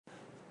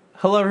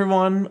Hello,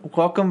 everyone.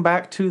 Welcome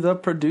back to The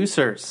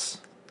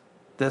Producers.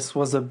 This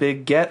was a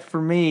big get for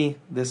me.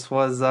 This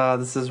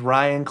is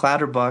Ryan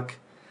Clatterbuck,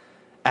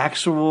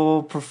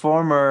 actual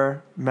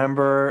performer,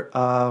 member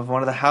of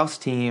one of the house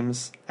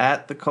teams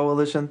at the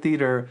Coalition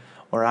Theater,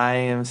 where I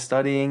am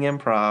studying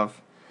improv.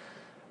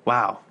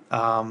 Wow.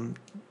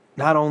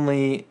 Not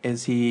only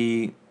is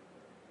he,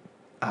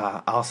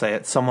 I'll say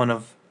it, someone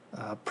of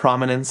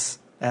prominence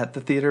at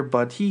the theater,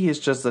 but he is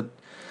just a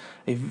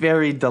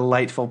very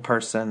delightful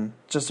person,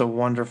 just a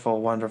wonderful,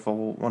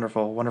 wonderful,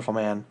 wonderful, wonderful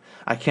man.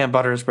 I can't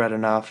butter his bread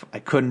enough. I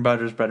couldn't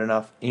butter his bread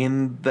enough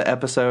in the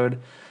episode,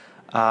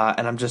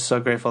 and I'm just so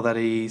grateful that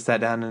he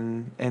sat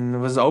down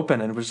and was open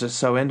and was just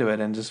so into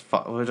it and just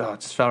fell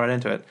right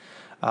into it.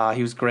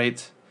 He was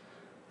great,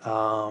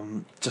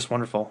 just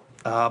wonderful.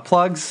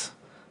 Plugs.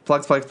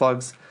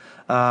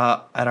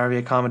 At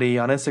RVA Comedy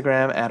on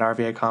Instagram, at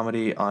RVA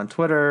Comedy on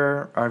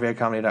Twitter,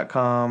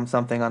 rvacomedy.com,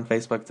 something on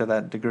Facebook to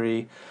that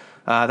degree.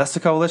 That's the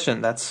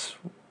Coalition.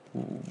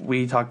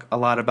 We talk a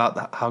lot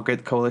about how great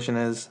the Coalition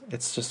is.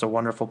 It's just a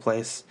wonderful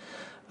place.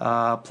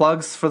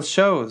 Plugs for the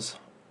shows.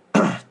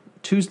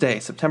 Tuesday,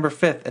 September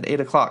 5th at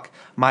 8 o'clock,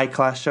 My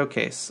Class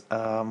Showcase.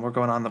 We're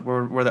going on.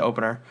 We're the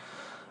opener.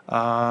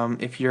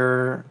 If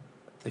you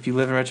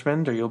live in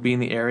Richmond or you'll be in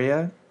the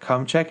area,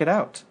 come check it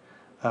out.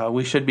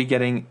 We should be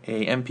getting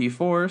a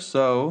MP4,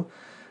 so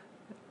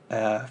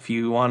if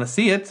you want to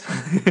see it,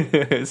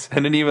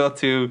 send an email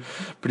to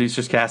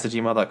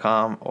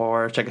producerscast@gmail.com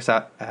or check us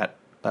out at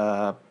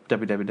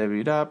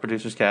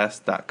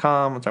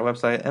www.producerscast.com. It's our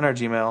website and our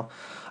Gmail.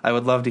 I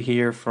would love to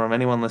hear from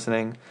anyone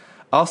listening.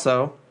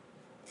 Also,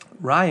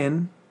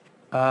 Ryan's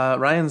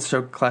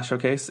class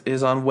showcase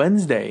is on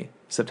Wednesday,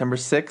 September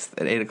 6th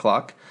at 8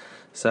 o'clock.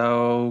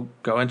 So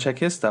go and check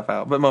his stuff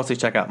out, but mostly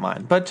check out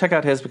mine. But check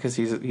out his because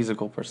he's a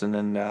cool person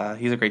and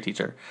he's a great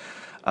teacher.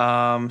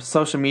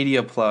 Social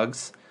media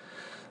plugs.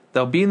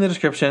 They'll be in the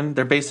description.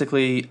 They're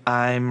basically,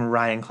 I'm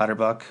Ryan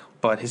Clatterbuck,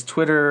 but his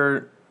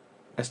Twitter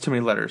has too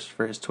many letters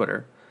for his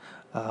Twitter.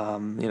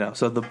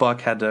 So the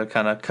buck had to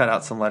kind of cut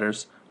out some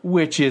letters,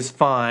 which is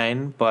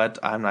fine, but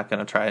I'm not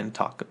going to try and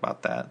talk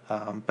about that.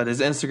 But his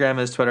Instagram and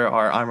his Twitter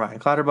are I'm Ryan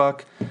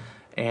Clatterbuck,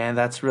 and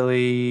that's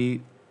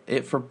really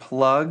it for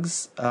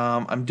plugs.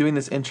 I'm doing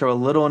this intro a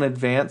little in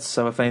advance,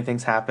 so if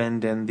anything's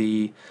happened in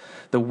the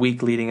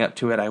week leading up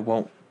to it, I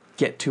won't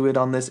get to it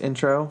on this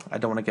intro. I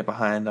don't want to get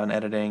behind on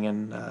editing,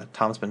 and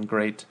Tom's been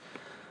great.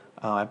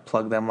 I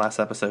plugged them last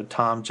episode.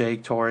 Tom,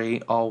 Jake,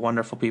 Tori, all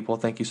wonderful people.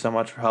 Thank you so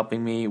much for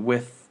helping me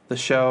with the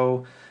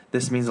show.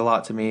 This means a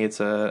lot to me. It's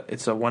a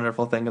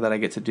wonderful thing that I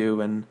get to do,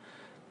 and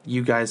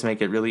you guys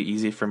make it really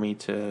easy for me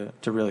to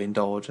really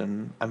indulge,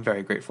 and I'm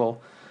very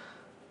grateful.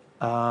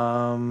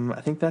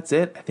 I think that's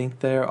it. I think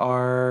there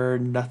are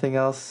nothing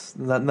else,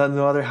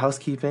 no other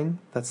housekeeping.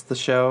 That's the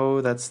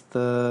show. That's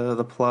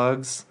the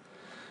plugs.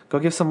 Go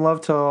give some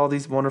love to all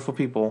these wonderful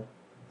people.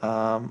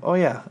 And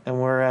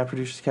we're at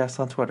Producers Cast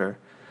on Twitter.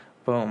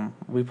 Boom.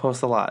 We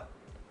post a lot.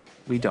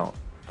 We don't,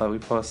 but we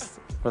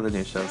post for the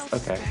new shows.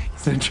 Okay.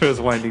 This intro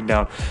is winding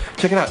down.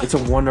 Check it out. It's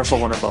a wonderful,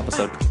 wonderful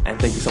episode. And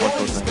thank you so much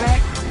for listening.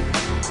 I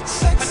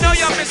know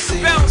y'all miss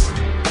the bounce.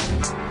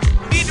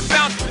 Need to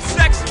bounce for the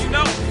section, you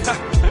know?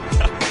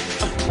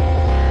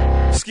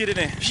 Let's get it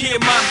in. Yeah,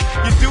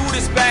 your dude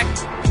is back.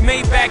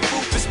 Maybach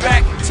roof is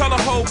back. Tell the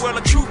whole world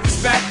the truth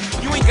is back.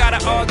 You ain't gotta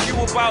argue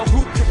about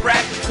who can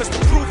rap, cause the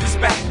proof is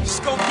back.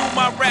 Just go through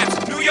my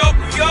raps. New York,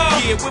 New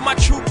York. Yeah, where my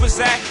troopers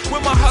at?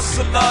 Where my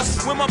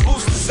hustlers? Where my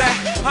boosters at?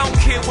 I don't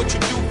care what you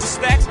do for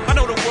stacks. I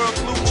know the world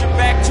glued your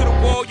back to the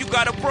wall. You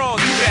gotta brawl,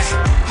 do that.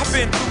 I've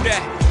been through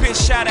that. Been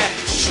shot at,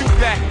 shoot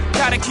back.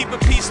 Gotta keep a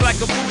peace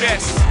like a boot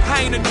ass.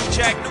 I ain't a new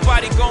jack.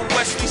 Nobody gon'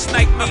 Wesley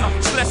snipe me.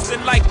 It's less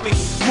than likely.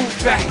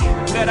 Move back.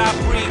 Let I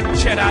breathe.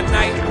 Shed I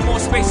night. The more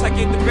space I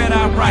get, the better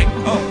I write.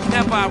 Oh,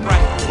 never I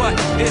write. But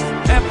if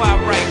ever I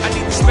write, I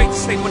need the space to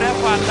say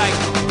whatever I like.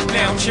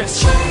 Now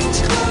just change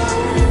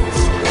clothes.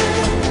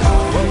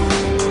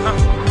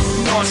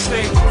 You know I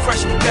stay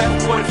fresh to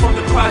death. Water from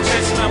the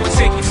projects, and I'ma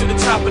take you to the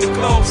top of the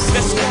globe.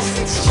 Let's go.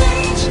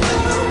 Exchange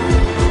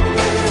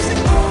clothes.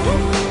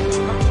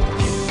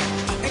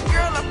 And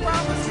girl, I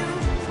promise you.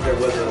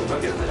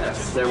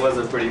 There was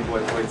a pretty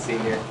boy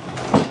scene here.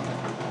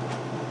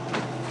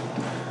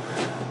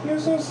 You're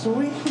so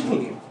sweet.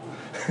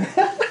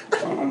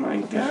 Oh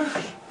my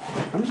gosh.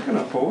 I'm just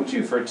gonna hold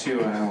you for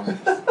 2 hours.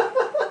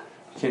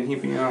 Can he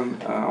be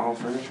on all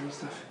furniture and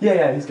stuff?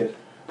 Yeah, he's good.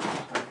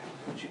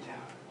 Put you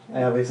down.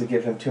 I obviously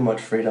give him too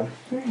much freedom.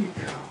 There you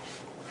go.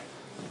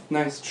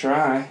 Nice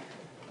try.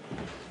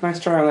 Nice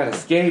try on that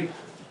escape.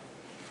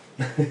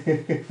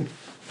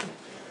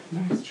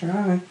 Nice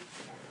try.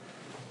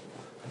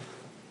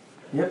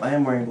 Yep, I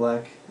am wearing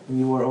black, and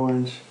you wore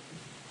orange.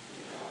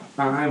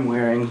 I'm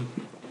wearing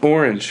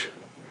orange.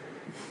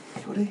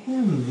 Go to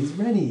him. He's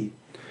ready.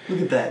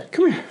 Look at that.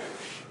 Come here.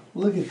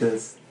 Look at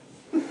this.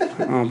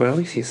 Oh, but at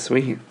least he's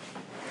sweet.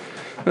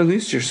 At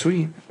least you're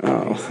sweet.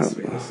 Oh,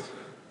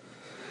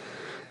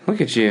 Look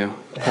at you.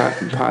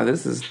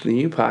 This is the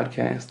new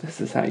podcast.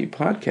 This is how you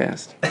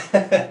podcast.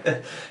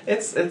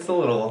 It's a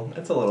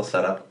little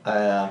setup.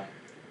 I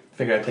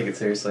figured I'd take it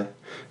seriously.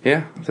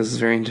 Yeah, this is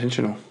very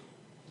intentional.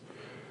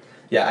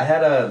 Yeah, I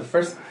had at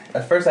first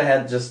I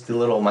had just the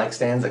little mic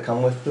stands that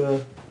come with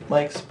the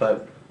mics,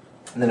 but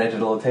then I did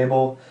a little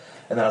table,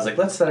 and then I was like,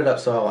 let's set it up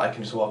so I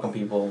can just welcome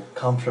people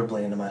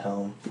comfortably into my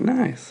home.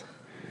 Nice.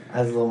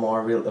 Has a little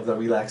more of the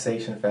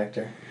relaxation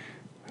factor.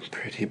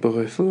 Pretty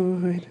boy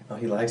Floyd. Oh,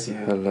 he likes you.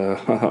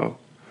 Hello.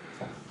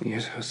 You're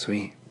so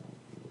sweet.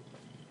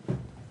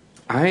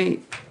 I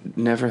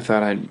never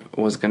thought I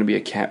was going to be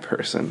a cat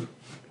person.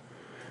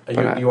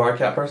 You are a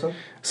cat person?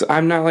 So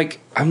I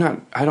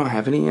don't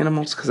have any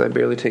animals because I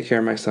barely take care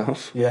of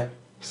myself. Yeah.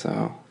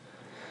 So.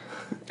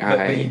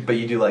 But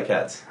you do like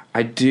cats?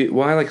 I do.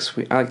 Well, I like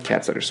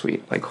cats that are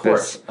sweet. Like, of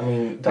course. this. I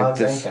mean, dogs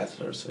and cats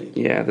are sweet.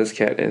 Yeah, this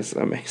cat is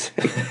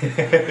amazing.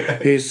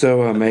 He's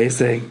so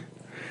amazing.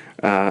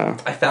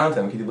 I found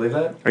him. Can you believe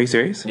that? Are you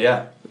serious?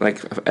 Yeah. Like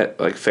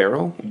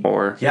feral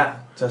or? Yeah,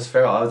 just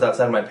feral. I was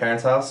outside of my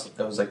parents' house.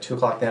 It was like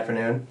 2:00 in the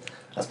afternoon.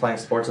 I was playing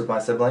sports with my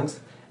siblings,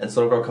 and this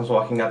little girl comes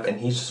walking up,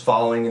 and he's just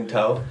following in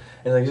tow. And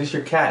he's like, "Is this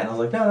your cat?" And I was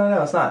like,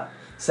 No, it's not.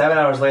 7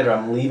 hours later,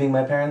 I'm leaving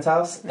my parents'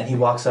 house, and he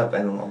walks up,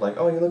 and I'm like,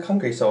 "Oh, you look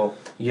hungry." So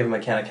you give him a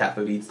can of cat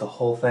food. He eats the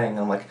whole thing. And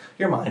I'm like,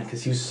 "You're mine,"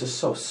 because he's just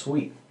so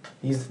sweet.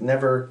 His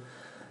sweetness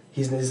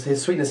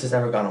has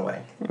never gone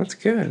away. That's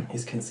good.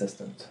 He's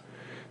consistent.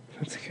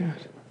 That's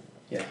good.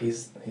 Yeah,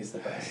 he's the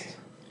best.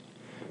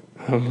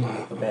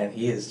 Oh, But man,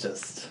 he is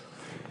just...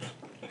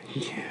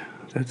 Yeah,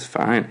 that's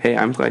fine. Hey,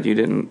 I'm glad you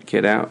didn't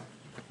get out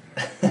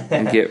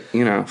and get,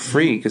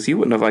 free, because he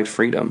wouldn't have liked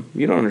freedom.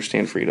 You don't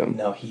understand freedom.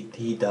 No,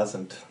 he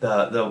doesn't.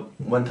 The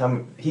one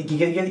time... He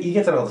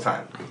gets it all the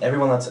time.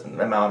 Everyone lets him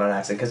out on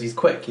accident, because he's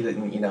quick. He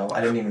didn't, I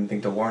didn't even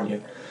think to warn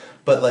you.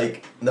 But,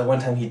 like, the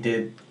one time he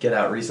did get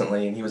out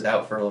recently, and he was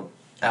out for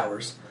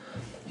hours,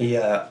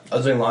 I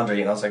was doing laundry,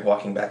 and I was, like,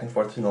 walking back and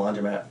forth between the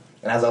laundromat.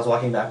 And as I was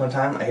walking back one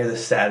time, I hear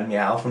this sad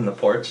meow from the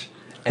porch,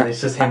 and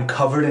it's just him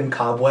covered in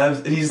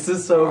cobwebs, and he's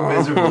just so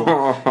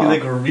miserable. He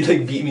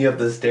really beat me up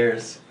the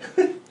stairs.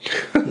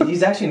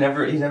 He's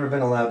never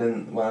been allowed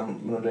in when I'm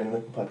doing the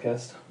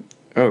podcast.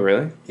 Oh,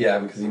 really? Yeah,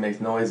 because he makes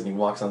noise and he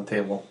walks on the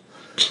table,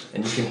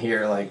 and you can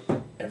hear like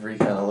every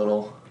kind of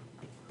little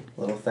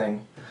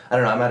thing. I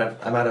don't know.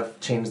 I might have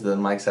changed the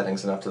mic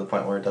settings enough to the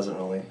point where it doesn't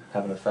really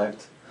have an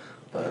effect.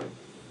 But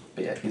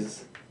yeah,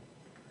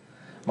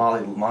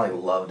 Molly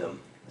loved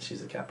him.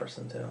 She's a cat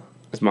person too.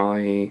 Is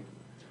Molly...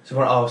 She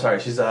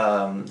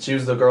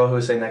was the girl who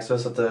was sitting next to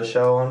us at the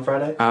show on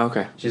Friday. Oh,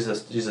 okay. She's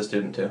a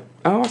student too.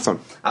 Oh,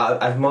 awesome.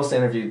 I've mostly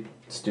interviewed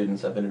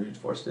students. I've interviewed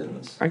 4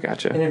 students. I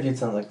gotcha. Interviewed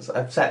sounds like this.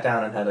 I've sat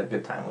down and had a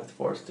good time with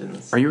 4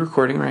 students. Are you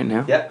recording right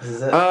now? Yeah, this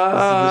is it. Oh, this is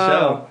the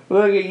show.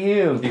 Look at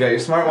you. You got your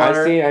smart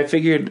water. I see. I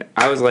figured.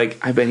 I was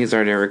like, I bet he's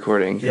already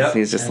recording. Yep.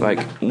 He's just like,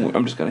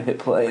 I'm just gonna hit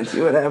play and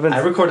see what happens. I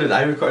recorded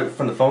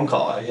from the phone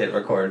call. I hit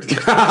record.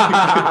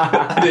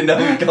 I didn't know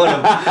we were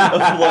going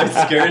a full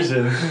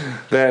excursion.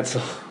 That's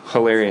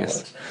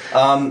hilarious.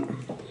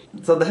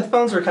 So the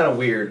headphones are kind of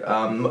weird.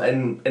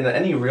 And in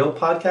any real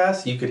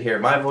podcast, you could hear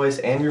my voice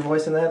and your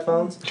voice in the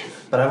headphones.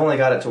 But I've only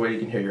got it to where you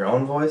can hear your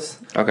own voice.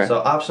 Okay. So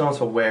optional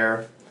to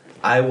wear.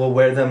 I will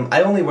wear them.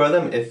 I only wear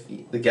them if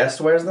the guest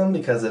wears them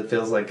because it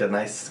feels like a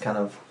nice kind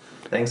of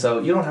thing. So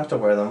you don't have to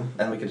wear them,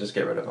 and we could just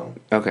get rid of them.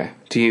 Okay.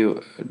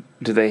 Do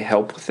they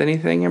help with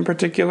anything in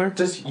particular?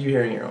 Just you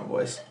hearing your own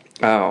voice.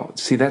 Oh,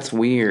 see, that's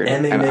weird.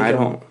 And they make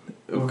them.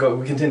 We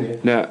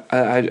continue. No,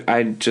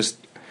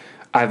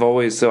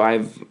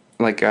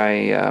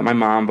 my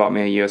mom bought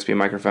me a USB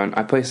microphone.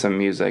 I play some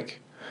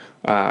music,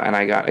 and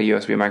I got a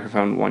USB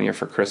microphone one year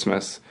for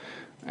Christmas.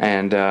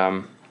 And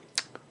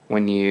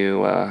when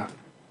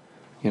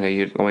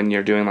when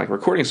you're doing like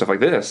recording stuff like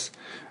this,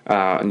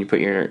 and you put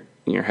your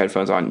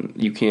headphones on,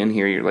 you can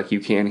hear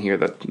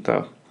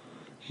the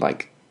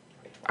like,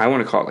 I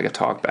want to call it like a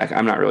talkback.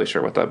 I'm not really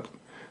sure what the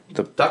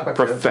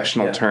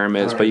professional term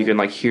is, but you can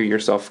like hear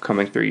yourself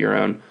coming through your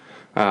own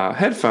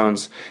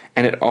headphones,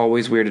 and it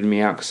always weirded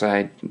me out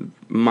because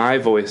my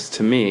voice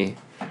to me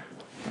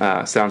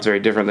sounds very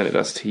different than it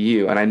does to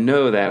you, and I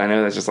know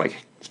that's just like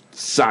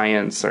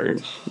science or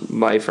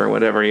life or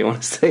whatever you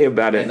want to say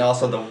about it. And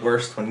also the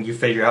worst when you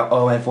figure out,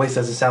 oh, my voice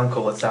doesn't sound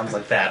cool, it sounds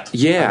like that.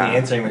 Yeah, on the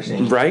answering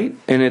machine, right?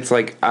 And it's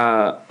like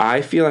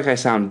I feel like I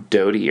sound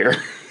dotier.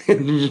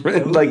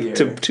 Like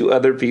to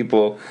other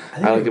people,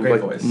 I like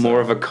voice, more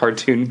of a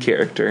cartoon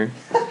character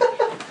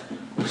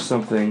or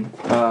something.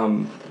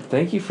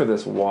 Thank you for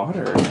this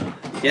water.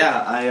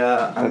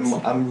 Yeah,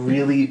 I'm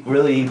really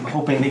really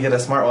hoping to get a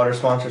Smart Water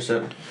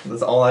sponsorship.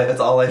 That's all I.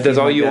 That's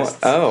all you want.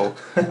 Oh,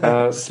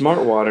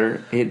 Smart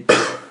Water. It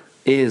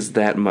is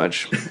that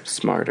much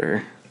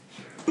smarter.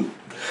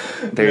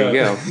 There you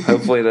go.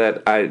 Hopefully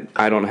that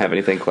I don't have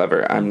anything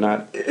clever. I'm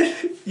not.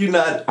 You're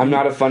not. I'm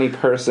not a funny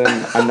person.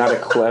 I'm not a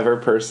clever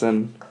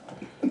person.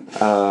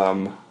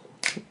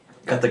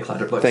 Got the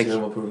Clatterbuck seal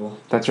of approval.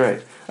 That's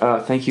right.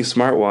 Thank you,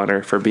 Smart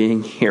Water, for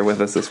being here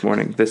with us this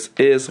morning. This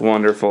is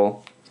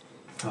wonderful.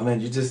 Oh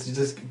man, you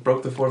just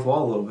broke the fourth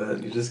wall a little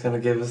bit. You just kind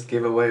of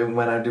gave away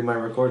when I do my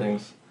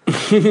recordings.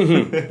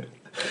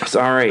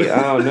 Sorry.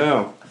 Oh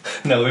no.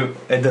 No,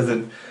 it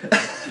doesn't.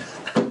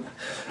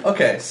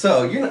 Okay,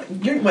 so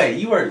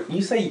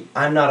you say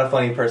I'm not a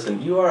funny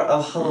person. You are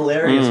a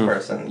hilarious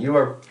person.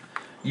 You're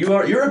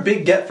a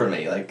big get for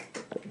me.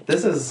 Like,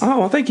 this is. Oh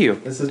well, thank you.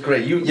 This is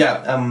great. For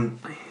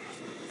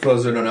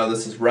those who don't know,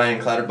 this is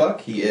Ryan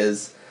Clatterbuck. He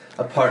is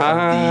a part of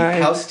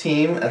the house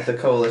team at the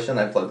Coalition.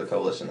 I plugged the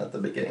Coalition at the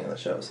beginning of the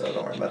show, so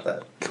don't worry about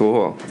that.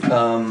 Cool.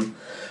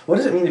 What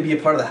does it mean to be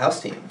a part of the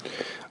house team?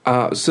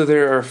 So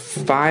there are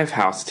 5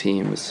 house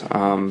teams,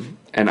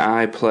 and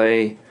I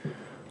play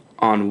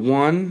on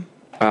one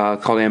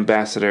called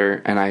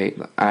Ambassador, and I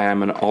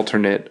am an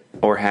alternate,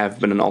 or have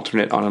been an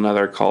alternate on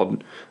another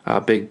called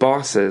Big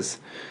Bosses,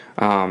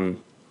 and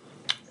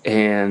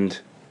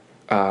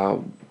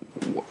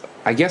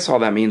I guess all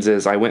that means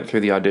is I went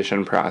through the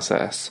audition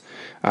process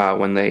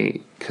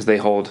because they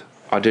hold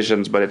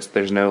auditions, but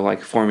there's no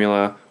like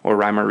formula or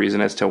rhyme or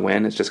reason as to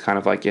when. It's just kind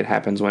of like it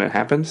happens when it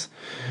happens.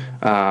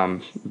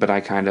 But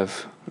I kind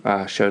of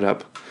showed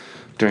up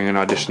during an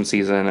audition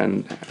season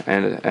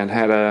and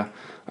had a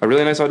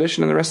really nice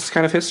audition, and the rest is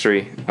kind of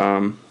history.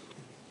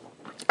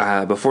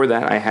 Before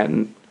that, I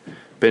hadn't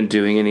been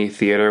doing any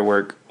theater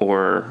work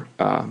or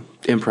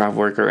improv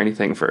work or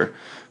anything for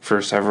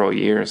several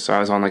years, so I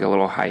was on like a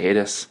little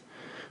hiatus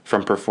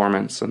from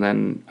performance, and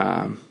then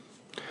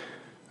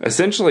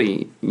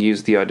essentially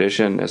used the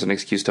audition as an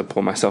excuse to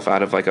pull myself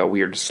out of like a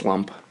weird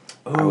slump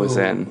I was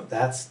in.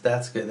 That's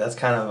good. That's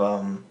kind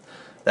of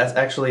that's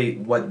actually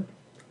what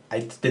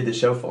I did the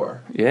show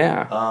for.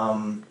 Yeah.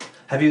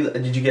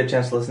 Did you get a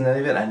chance to listen to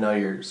any of it? I know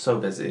you're so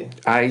busy.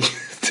 I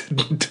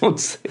don't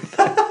say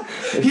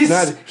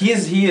that.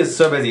 He is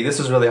so busy. This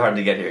was really hard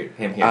to get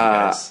him here,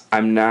 guys.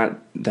 I'm not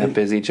that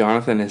busy.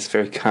 Jonathan is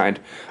very kind.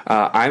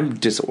 I'm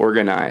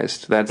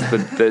disorganized. That's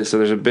so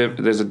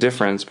there's a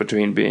difference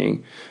between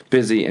being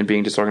busy and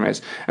being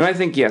disorganized. And I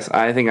think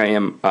I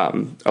am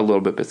a little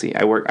bit busy.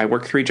 I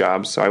work 3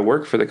 jobs. So I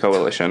work for the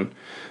Coalition.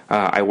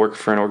 I work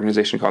for an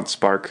organization called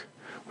Spark,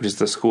 which is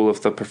the School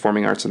of the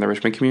Performing Arts in the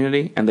Richmond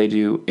community, and they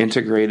do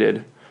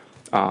integrated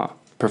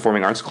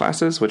performing arts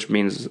classes, which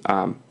means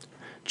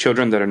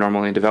children that are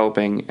normally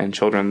developing and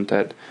children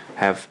that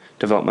have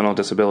developmental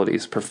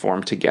disabilities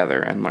perform together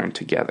and learn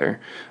together.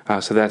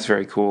 So that's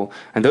very cool.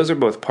 And those are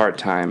both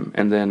part-time.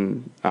 And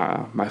then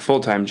my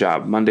full-time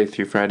job, Monday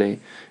through Friday,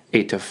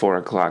 8 to 4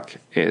 o'clock,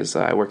 is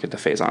I work at the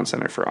Faison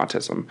Center for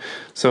Autism.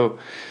 So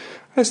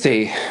I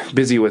stay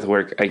busy with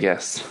work, I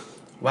guess.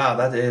 Wow,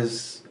 that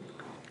is...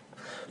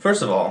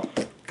 First of all,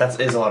 that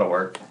is a lot of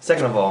work.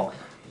 Second of all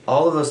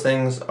of those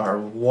things are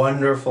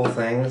wonderful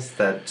things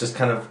that just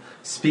kind of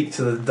speak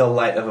to the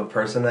delight of a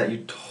person that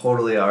you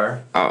totally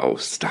are. Oh,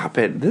 stop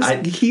it.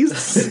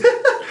 He's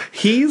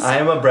I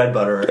am a bread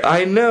butterer.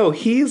 I know.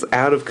 He's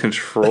out of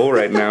control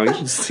right now. You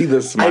can see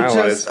the smile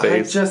on his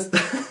face.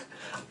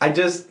 I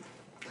just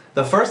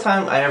the first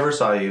time I ever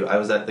saw you, I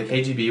was at the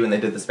KGB when they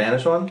did the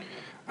Spanish one.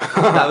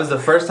 That was the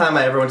first time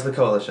I ever went to the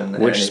Coalition.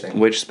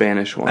 Which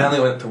Spanish one? I only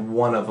went to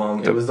one of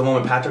them. It was the one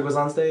when Patrick was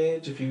on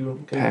stage. If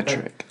you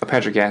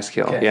Patrick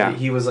Gaskill. Okay. Yeah,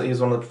 he was one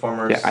of the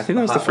performers. Yeah, I think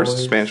that was the first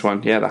boys. Spanish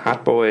one. Yeah, the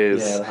Hot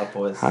Boys. Yeah, the Hot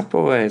Boys. Hot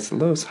Boys,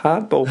 los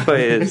Hot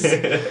Boys.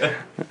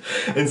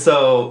 And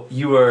so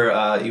you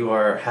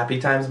were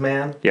Happy Times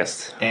Man.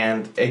 Yes.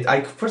 And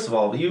first of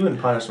all, you and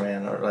Punish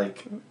Man are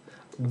like,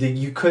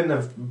 you couldn't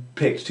have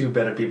picked 2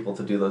 better people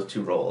to do those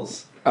 2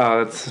 roles.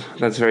 Oh,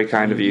 that's very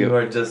kind of you.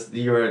 It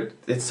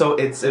was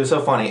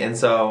so funny, and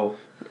so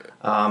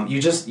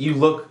you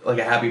look like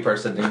a happy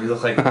person, and you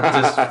look like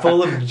just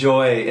full of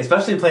joy,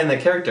 especially playing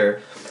that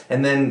character.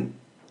 And then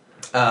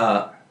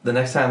the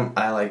next time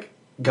I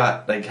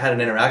had an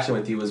interaction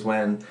with you was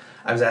when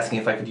I was asking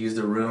if I could use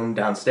the room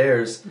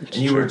downstairs, and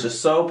you were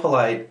just so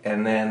polite.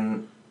 And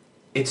then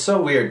it's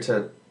so weird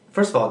to.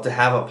 First of all, to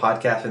have a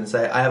podcast and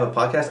say, I have a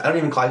podcast, I don't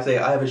even say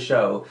I have a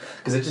show,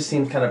 because it just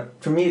seems kind of,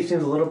 for me, it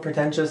seems a little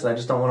pretentious, and I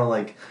just don't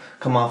want to,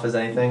 come off as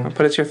anything.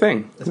 But it's your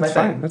thing. It's my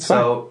thing. That's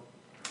fine.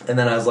 And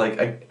then I was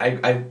like,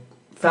 I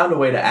found a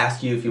way to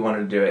ask you if you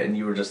wanted to do it, and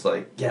you were just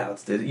like, yeah,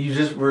 let's do it. You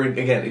just were,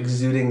 again,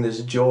 exuding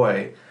this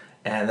joy,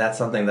 and that's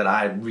something that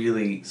I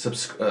really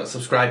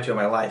subscribe to in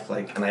my life,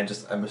 and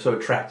I'm so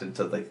attracted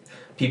to,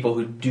 people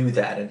who do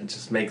that, and it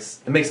just makes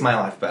my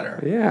life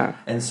better. Yeah.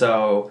 And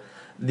so...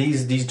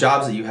 These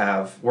jobs that you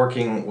have,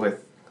 working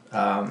with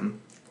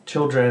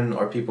children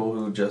or people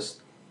who just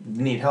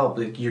need help,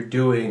 you're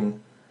doing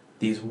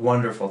these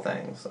wonderful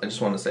things. I just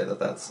want to say that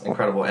that's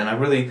incredible, and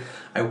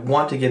I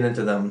want to get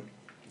into them,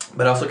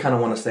 but I also kind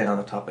of want to stay on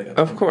the topic of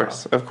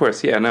improv. Of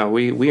course, yeah. No,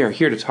 we are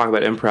here to talk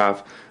about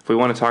improv. If we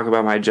want to talk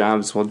about my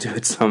jobs, we'll do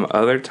it some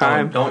other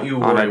time. Don't you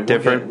worry. On a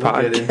different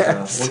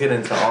podcast. We'll get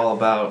into all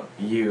about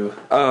you.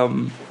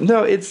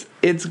 No,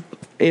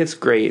 it's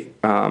great,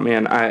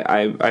 and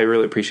I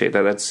really appreciate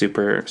that. That's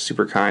super,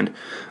 super kind.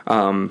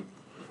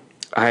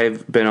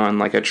 I've been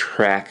on a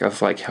track of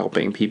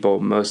helping people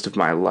most of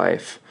my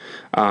life,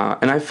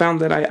 and I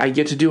found that I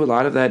get to do a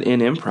lot of that in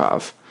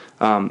improv.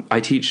 I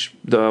teach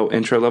the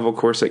intro level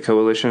course at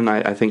Coalition.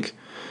 I think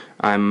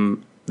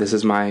this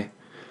is my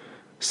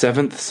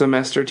 7th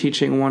semester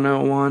teaching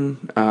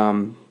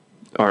 101.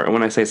 Or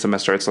when I say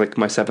semester, it's like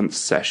my 7th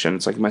session.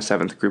 It's like my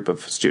 7th group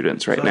of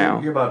students right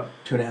now. You're about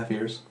 2.5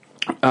 years.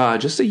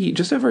 Just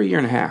over a year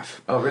and a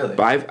half. Oh, really?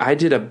 But I've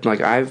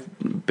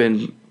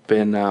been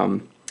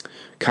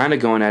kind of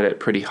going at it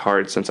pretty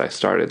hard since I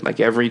started. Like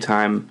every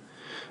time,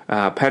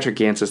 Patrick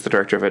Gantz is the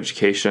director of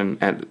education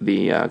at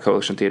the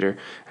Coalition Theater,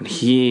 and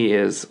he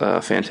is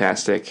a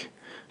fantastic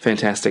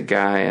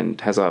guy and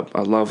has a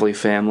lovely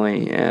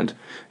family and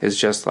is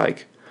just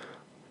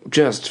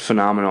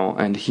phenomenal.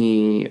 And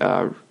he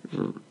offered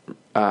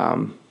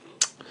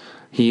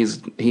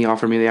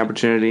me the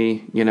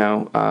opportunity,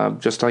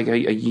 just like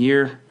a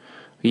year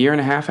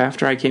and a half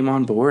after I came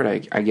on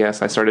board. I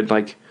guess I started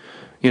I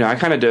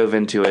kind of dove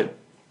into it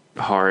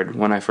hard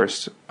when I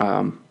first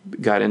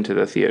got into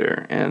the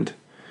theater, and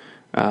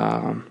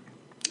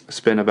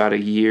spent about a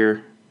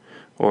year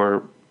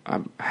or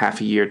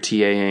half a year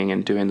TAing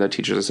and doing the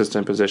teacher's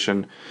assistant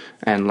position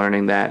and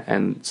learning that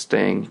and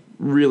staying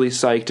really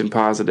psyched and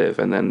positive.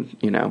 And then,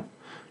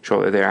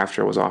 shortly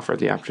thereafter was offered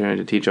the opportunity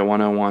to teach a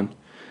 101.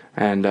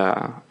 And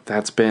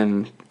that's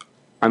been,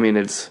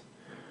 it's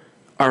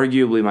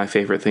arguably my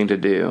favorite thing to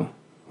do,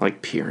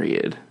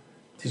 period.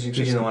 Teaching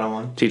the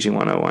 101? Teaching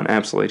 101,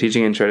 absolutely.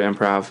 Teaching intro to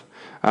improv.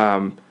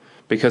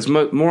 Because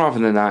more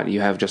often than not,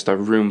 you have just a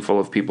room full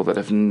of people that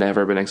have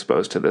never been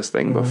exposed to this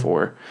thing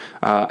before.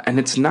 And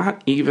it's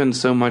not even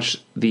so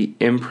much the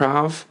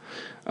improv,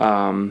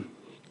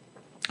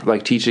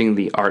 teaching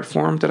the art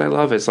form that I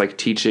love. It's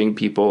teaching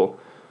people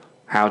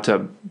how to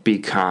be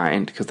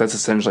kind, because that's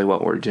essentially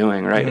what we're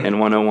doing, right? In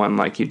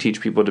 101, you teach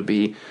people to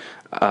be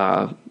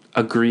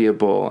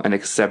agreeable and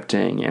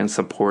accepting and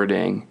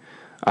supporting.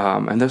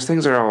 And those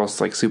things are all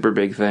super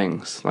big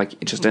things,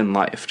 just in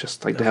life,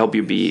 just to help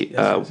you be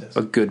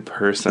a good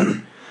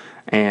person.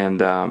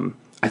 And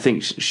I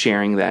think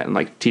sharing that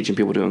and teaching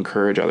people to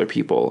encourage other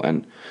people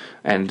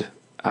and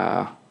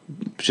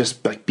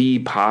just be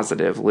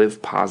positive,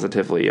 live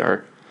positively,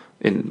 or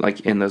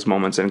in those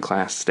moments in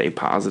class, stay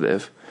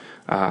positive.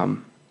 I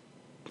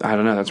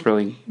don't know.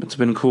 It's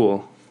been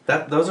cool.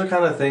 Those are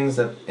kind of things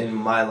that in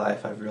my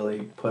life I've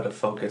really put a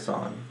focus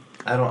on.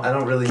 I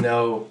don't really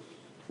know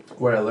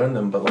where I learned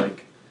them, but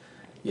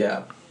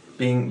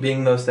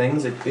being those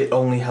things, it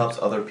only helps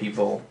other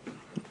people,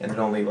 and it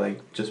only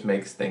just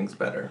makes things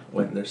better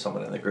when there's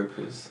someone in the group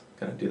who's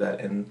gonna do that.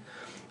 And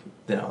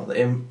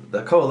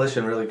the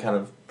Coalition really kind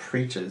of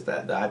preaches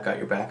that I've got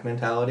your back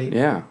mentality.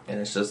 Yeah. And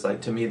it's just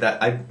to me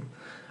that I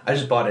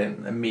just bought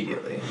in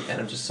immediately, and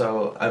I'm just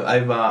so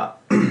I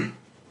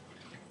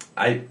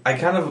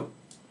kind of,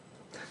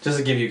 just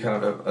to give you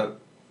kind of a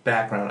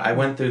background, I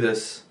went through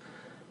this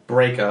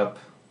breakup.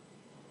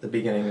 The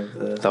beginning of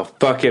the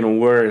fucking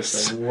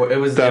worst. It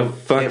was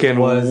fucking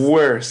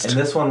worst. And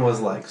this one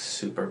was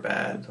super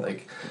bad.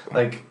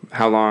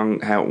 How long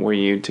were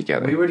you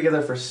together? We were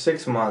together for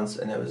 6 months,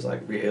 and it was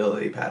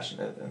really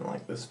passionate and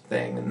this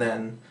thing. And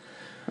then.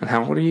 And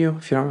how old are you?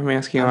 If you don't mind me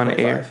asking, on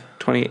 25. Air.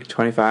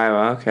 25.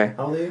 Oh, okay.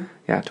 How old are you?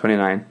 Yeah,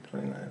 29.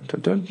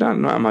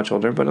 29. Not much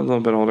older, but a little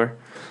bit older.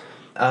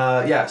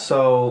 Yeah.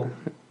 So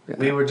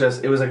we were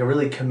just. It was a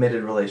really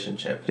committed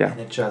relationship. Yeah. And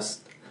it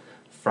just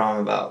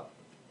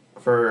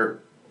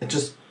it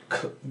just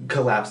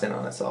collapsed in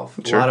on itself.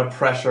 Sure. A lot of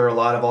pressure, a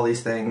lot of all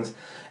these things.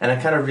 And I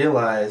kind of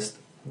realized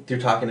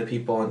through talking to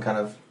people and kind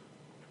of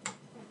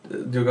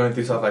through going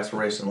through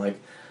self-exploration,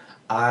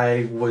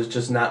 I was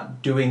just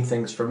not doing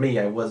things for me.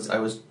 I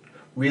was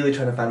really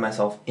trying to find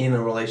myself in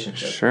a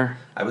relationship. Sure.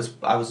 I was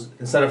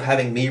instead of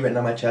having me written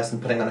on my chest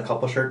and putting on a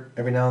couple shirt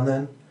every now and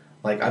then,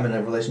 I'm in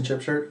a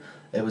relationship shirt,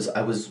 I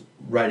was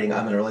writing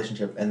I'm in a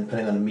relationship and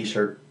putting on a me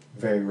shirt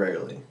very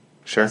rarely.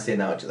 Sure. That's the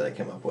analogy that I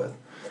came up with.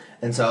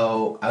 And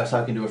so I was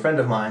talking to a friend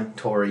of mine,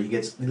 Tori.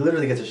 He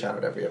literally gets a shout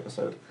out every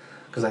episode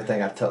because I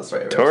think I tell the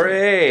story every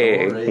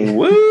episode. Tori,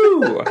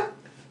 woo!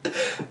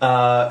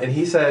 And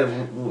he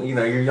said,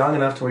 you're young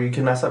enough to where you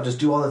can mess up. Just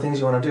do all the things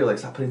you want to do.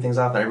 Stop putting things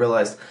off. And I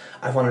realized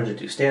I've wanted to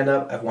do stand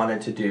up. I've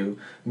wanted to do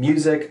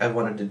music. I've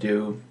wanted to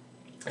do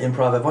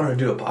improv. I've wanted to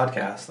do a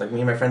podcast. Me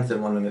and my friends did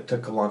one, and it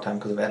took a long time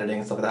because of editing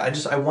and stuff like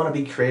that. I want to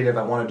be creative.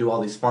 I want to do all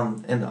these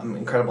fun and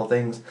incredible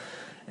things.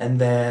 And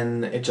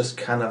then it just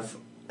kind of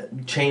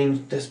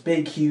changed, this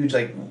big, huge,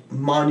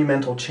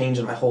 monumental change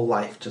in my whole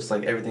life. Just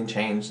everything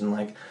changed, and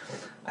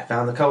I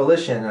found the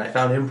Coalition, and I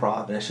found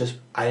improv, and it's just,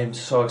 I am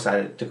so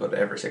excited to go to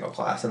every single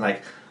class, and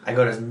I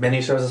go to as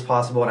many shows as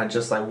possible, and I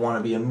just want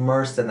to be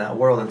immersed in that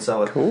world. And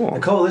so cool. The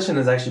Coalition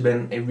has actually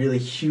been a really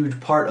huge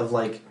part of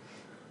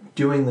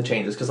doing the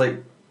changes, because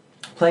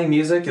playing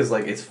music is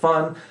it's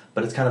fun,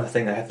 but it's kind of a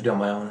thing I have to do on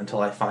my own until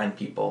I find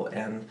people.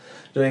 And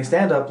doing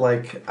stand-up,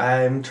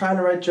 I'm trying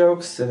to write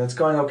jokes, and it's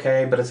going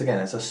okay, but it's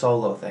a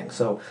solo thing.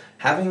 So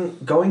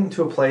going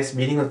to a place,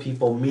 meeting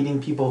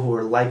people who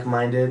are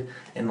like-minded,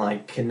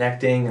 and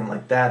connecting, and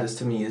that is,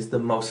 to me, is the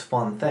most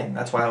fun thing.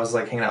 That's why I was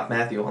hanging out with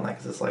Matthew all night,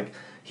 because it's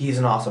he's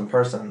an awesome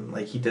person.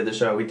 Like, he did the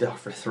show. We did it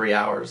for 3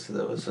 hours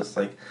because it was just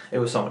like, it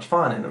was so much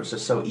fun and it was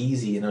just so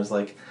easy. And it was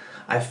like,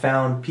 I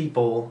found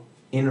people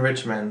in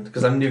Richmond,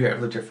 because I'm new here.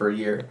 I've lived here for a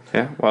year.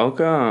 Yeah,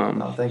 welcome.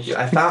 Oh, thank you.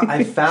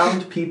 I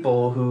found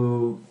people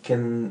who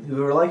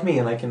are like me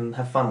and I can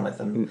have fun with,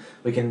 and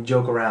we can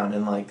joke around,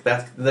 and like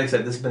that's, like I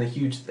said, this has been a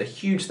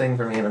huge thing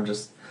for me, and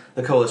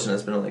the coalition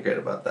has been really great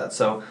about that.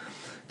 So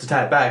to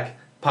tie it back,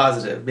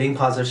 being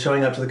positive,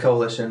 showing up to the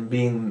coalition,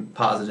 being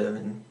positive,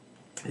 and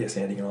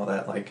standing and all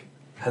that, like,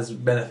 has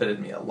benefited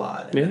me a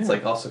lot. And it's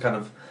like also kind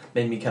of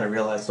made me kind of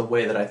realize the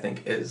way that I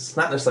think is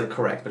not necessarily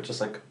correct, but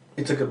just like,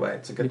 it's a good way.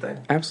 It's a good thing.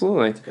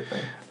 Absolutely. It's a good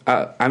thing.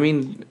 I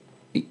mean,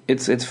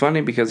 it's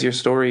funny because your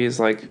story is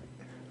like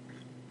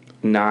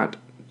not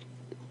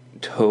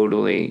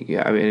totally.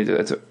 Yeah, I mean,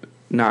 it's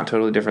not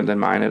totally different than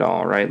mine at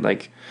all, right?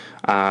 Like,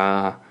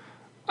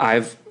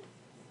 I've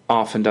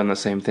often done the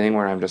same thing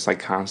where I'm just like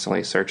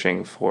constantly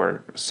searching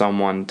for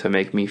someone to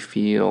make me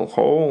feel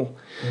whole,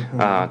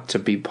 to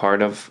be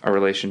part of a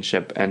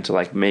relationship, and to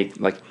let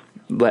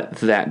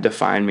that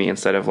define me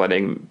instead of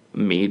letting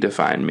me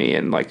define me,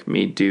 and like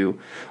me do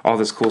all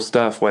this cool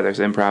stuff, whether it's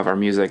improv or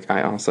music.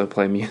 I also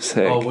play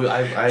music. Oh,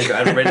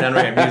 I've written down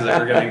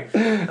music.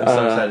 I'm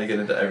so excited to get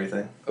into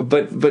everything.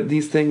 But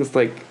these things,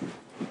 like,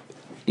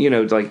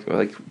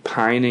 like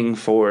pining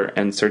for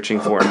and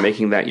searching for and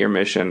making that your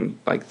mission,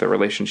 like the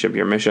relationship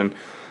your mission,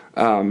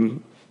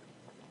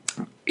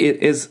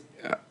 it's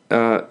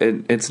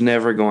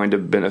never going to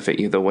benefit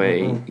you the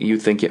way you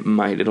think it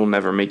might. It'll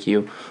never make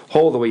you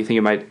whole the way you think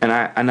it might.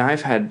 And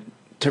I've had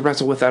to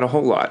wrestle with that a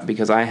whole lot,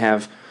 because I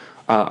have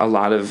a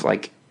lot of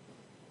like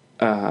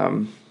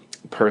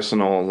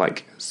personal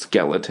like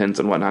skeletons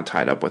and whatnot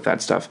tied up with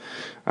that stuff.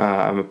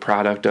 I'm a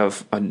product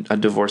of a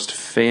divorced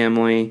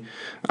family.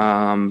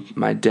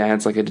 My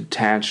dad's like a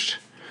detached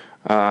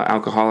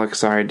alcoholic.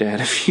 Sorry,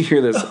 Dad, if you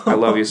hear this, I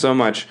love you so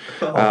much.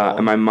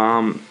 And my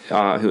mom,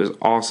 who is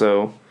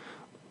also,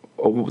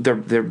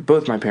 they're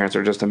both, my parents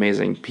are just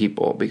amazing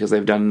people because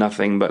they've done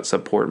nothing but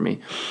support me.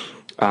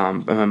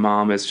 And my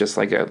mom is just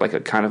like a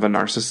kind of a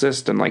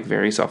narcissist and like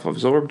very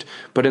self-absorbed,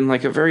 but in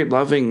like a very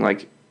loving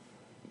like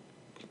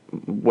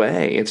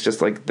way. It's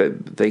just like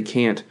that they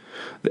can't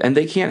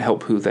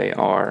help who they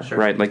are, sure.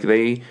 Right? Like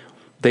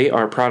they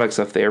are products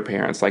of their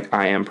parents. Like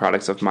I am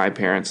products of my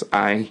parents.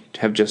 I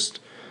have just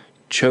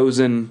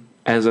chosen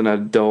as an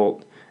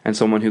adult and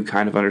someone who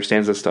kind of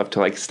understands this stuff to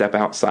like step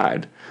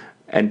outside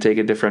and take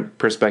a different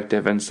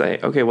perspective and say,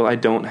 okay, well, I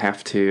don't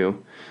have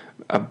to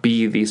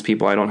be these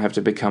people. I don't have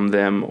to become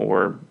them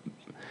or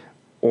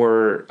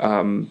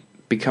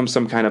become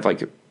some kind of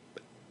like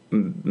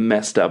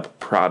messed up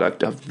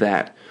product of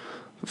that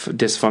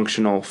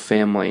dysfunctional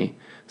family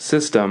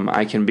system.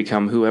 I can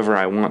become whoever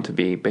I want to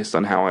be based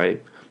on how I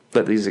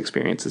let these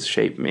experiences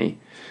shape me.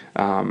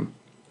 I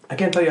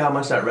can't tell you how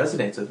much that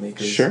resonates with me.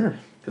 Sure.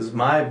 Because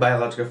my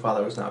biological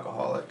father was an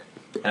alcoholic.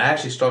 And I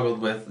actually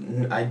struggled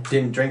I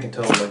didn't drink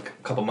until like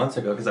a couple months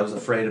ago because I was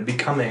afraid of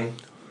becoming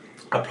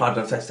a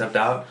product. I stepped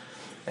out.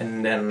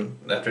 And then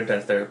after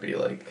intense therapy,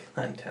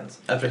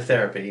 after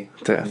therapy.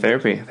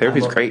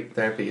 Therapy's great.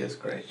 Therapy is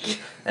great.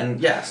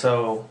 And yeah,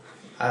 so,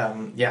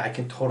 I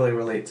can totally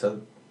relate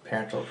to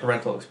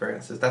parental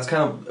experiences. That's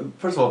kind of,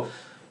 first of all,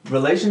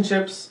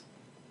 relationships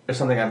are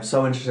something I'm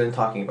so interested in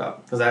talking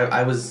about. Because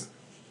I was,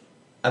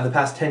 the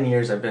past 10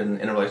 years, I've been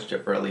in a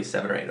relationship for at least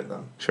 7 or 8 of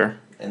them. Sure.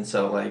 And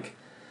so, like,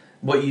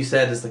 what you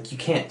said is, like, you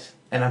can't.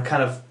 And I'm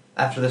kind of,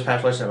 after this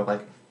past relationship, I'm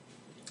like,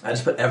 I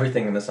just put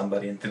everything into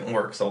somebody and it didn't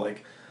work. So,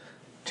 like,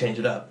 change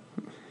it up.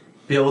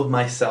 Build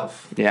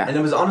myself. Yeah. And it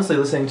was honestly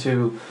listening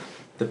to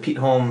the Pete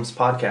Holmes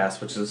podcast,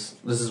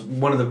 this is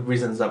one of the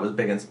reasons that was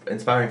big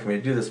inspiring for me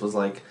to do this, was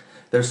like,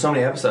 there's so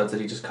many episodes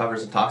that he just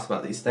covers and talks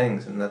about these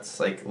things, and that's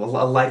like a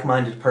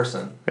like-minded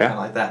person, kind of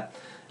like that.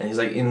 And he's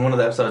like, in one of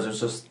the episodes,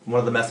 there's just, one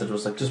of the messages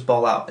was like, just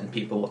ball out and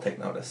people will take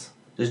notice.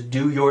 Just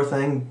do your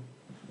thing,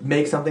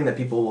 make something that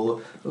people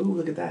will, ooh,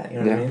 look at that, you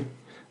know what I mean?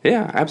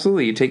 Yeah,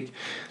 absolutely. You take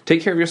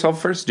care of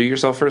yourself first. Do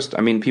yourself first.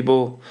 I mean,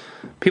 people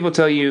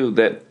tell you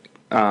that,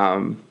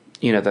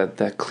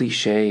 that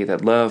cliche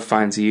that love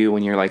finds you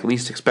when you're like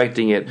least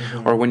expecting it,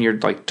 or when you're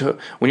like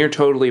when you're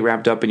totally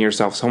wrapped up in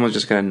yourself. Someone's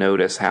just going to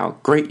notice how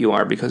great you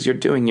are because you're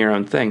doing your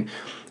own thing,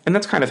 and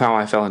that's kind of how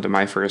I fell into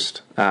my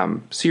first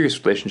serious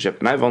relationship.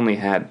 And I've only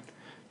had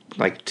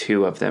like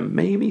 2 of them,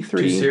 maybe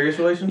 3. 2 serious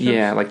relationships?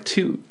 Yeah, like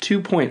 2.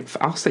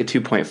 I'll say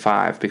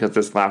 2.5 because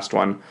this last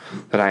one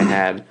that I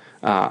had.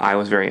 I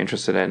was very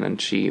interested in,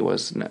 and she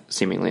was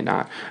seemingly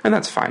not, and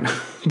that's fine.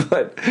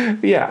 But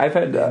yeah, I've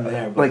had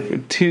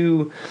like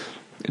two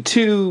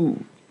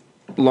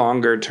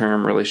longer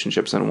term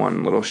relationships and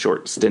one little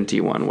short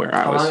stinty one where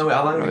I was.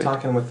 How long are we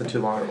talking with the 2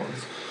 longer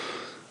ones?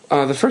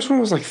 The first one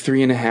was like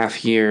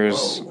 3.5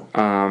 years,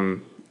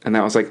 and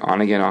that was like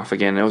on again, off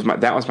again.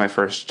 That was my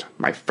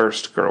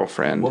first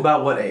girlfriend.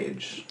 About what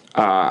age?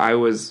 I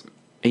was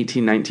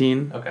 18,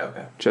 19.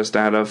 Okay. Just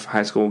out of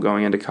high school,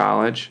 going into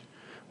college.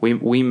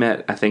 We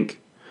met, I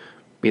think,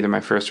 either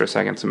my first or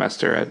second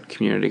semester at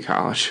community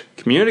college.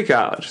 Community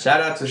college.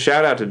 Shout out to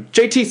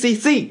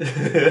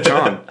JTCC.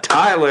 John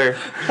Tyler.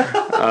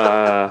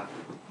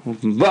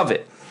 Love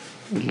it.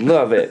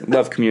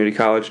 Love community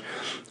college.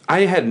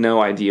 I had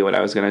no idea what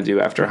I was going to do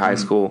after high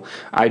school.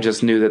 I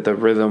just knew that the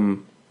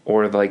rhythm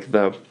or like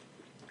the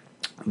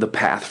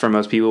path for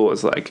most people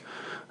was like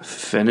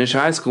finish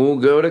high school,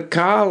 go to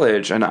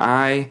college, and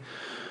I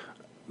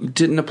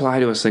didn't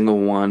apply to a single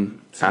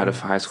one out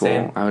of high school.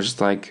 Same. I was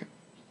just like,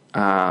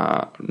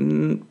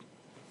 and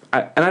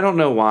I don't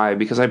know why,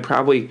 because I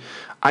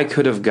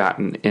could have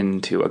gotten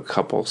into a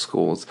couple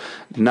schools.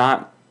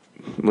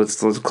 Let's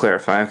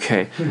clarify.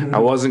 Okay, I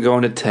wasn't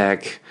going to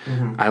tech.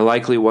 I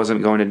likely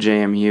wasn't going to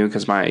JMU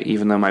because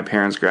even though my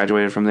parents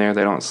graduated from there,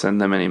 they don't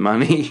send them any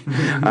money.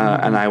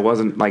 And I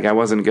wasn't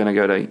going to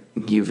go to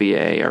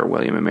UVA or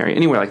William and Mary,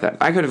 anywhere like that.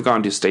 I could have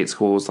gone to state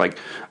schools like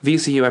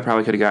VCU. I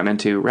probably could have gotten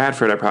into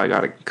Radford. I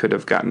probably could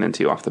have gotten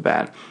into off the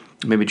bat.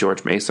 Maybe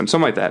George Mason,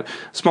 something like that.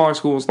 Smaller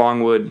schools,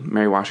 Longwood,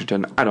 Mary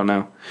Washington. I don't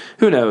know.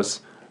 Who knows?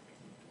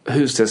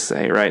 Who's to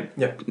say, right?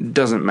 Yep.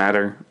 Doesn't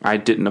matter. I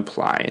didn't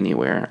apply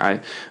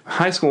anywhere.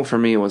 High school for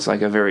me was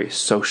like a very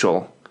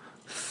social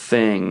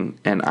thing,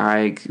 and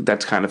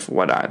that's kind of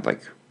what I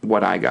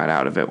got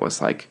out of it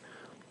was like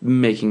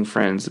making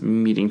friends,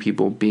 meeting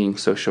people, being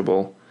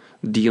sociable,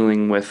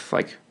 dealing with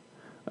like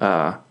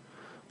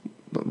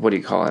what do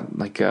you call it?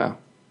 Like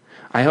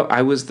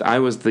I was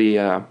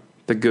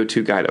the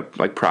go-to guy to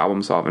like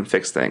problem solve and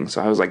fix things.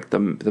 So I was like the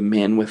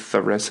man with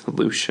the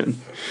resolution.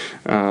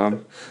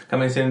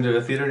 Coming soon to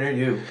a theater near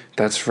you.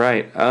 That's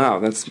right. Oh,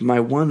 that's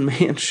my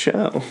one-man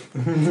show.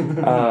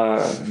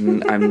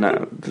 I'm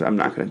not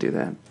going to do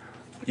that.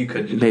 You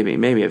could.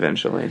 Maybe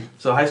eventually.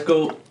 So high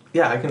school,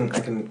 yeah, I can.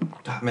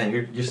 Oh, man,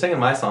 you're singing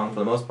my song for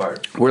the most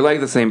part. We're like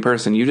the same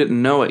person. You didn't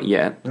know it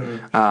yet,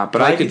 but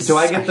do I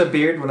get the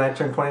beard when I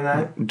turn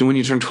 29? When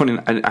you turn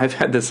 29, I've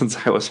had this since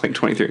I was like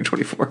 23 or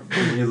 24.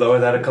 You lower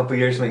that a couple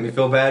years to make me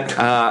feel bad?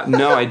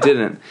 No, I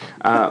didn't.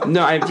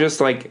 No, I'm just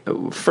like,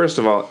 first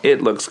of all,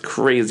 it looks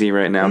crazy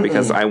right now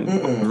because I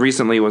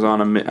recently was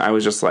I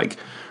was just like,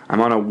 I'm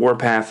on a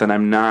warpath and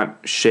I'm not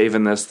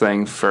shaving this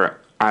thing for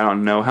I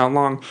don't know how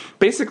long.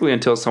 Basically,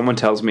 until someone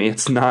tells me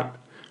it's not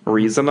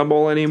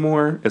reasonable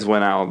anymore is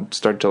when I'll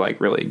start to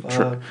like really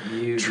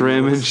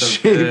trim and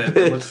shape it.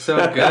 It looks so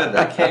good.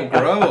 I can't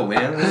grow,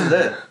 man. This is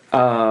it.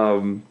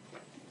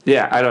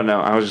 Yeah, I don't know.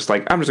 I was just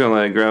like, I'm just gonna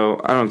let it grow.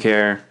 I don't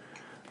care.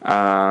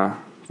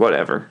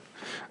 Whatever.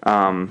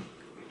 What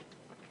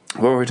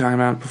were we talking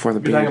about before the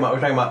beard? We're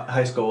talking about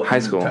high school. High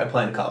school.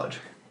 Applying to college.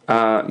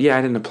 Yeah,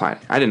 I didn't apply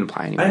anywhere. I didn't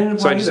apply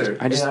either.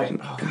 I'm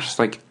just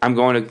like I'm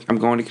going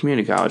to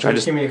community college.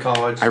 Community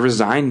college. I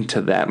resigned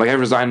to that. Like I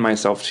resigned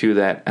myself to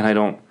that, and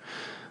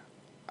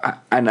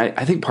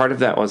I think part of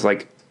that was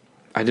like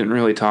I didn't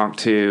really talk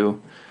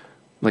to,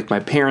 like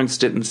my parents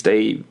didn't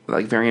stay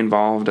like very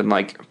involved and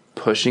like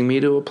pushing me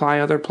to apply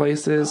other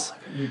places.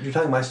 You're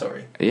telling my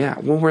story. Yeah,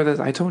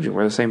 well, I told you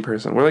we're the same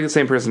person. We're like the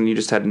same person. You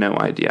just had no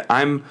idea.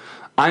 I'm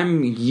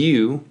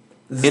you.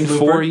 In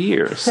 4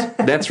 years.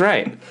 That's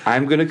right.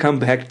 I'm going to come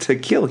back to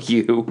kill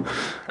you.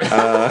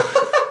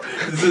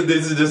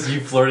 This is just you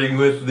flirting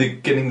with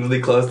getting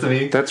really close to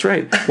me? That's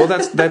right. Well,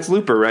 that's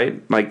Looper,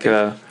 right? Like,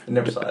 I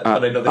never saw it,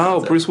 but I know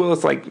the Bruce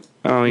Willis, like,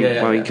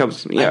 he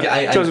comes,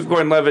 Joseph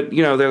Gordon-Levitt,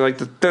 they're like,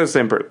 they're the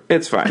same person.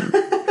 It's fine.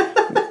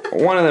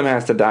 One of them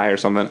has to die or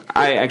something.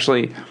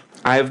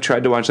 I've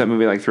tried to watch that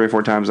movie like 3 or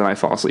 4 times and I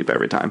fall asleep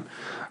every time.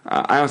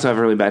 I also have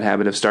a really bad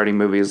habit of starting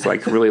movies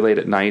like really late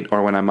at night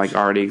or when I'm like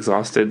already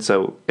exhausted,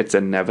 so it's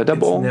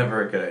inevitable. It's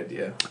never a good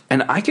idea.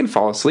 And I can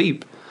fall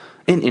asleep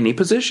in any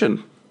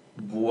position.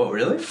 What,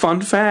 really?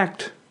 Fun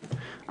fact.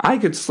 I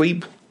could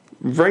sleep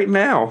right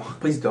now.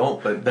 Please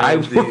don't, but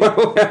that'd be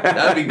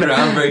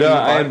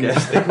groundbreaking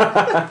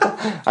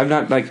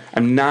podcasting.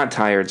 I'm not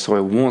tired, so I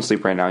won't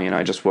sleep right now.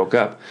 I just woke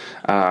up.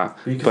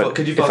 Could you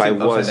fall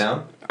asleep upside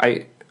down?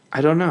 I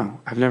don't know.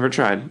 I've never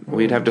tried.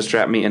 We'd have to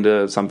strap me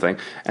into something,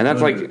 and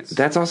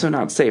that's also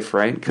not safe,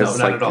 right? Because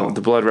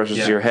the blood rushes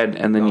to your head,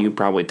 and then you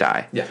probably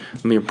die. Yeah,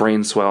 your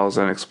brain swells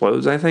and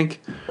explodes. I think.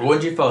 Or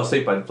would you fall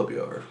asleep? I'd flip you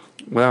over.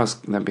 Well,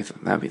 that'd be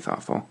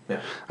thoughtful.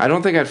 Yeah. I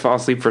don't think I'd fall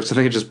asleep first. I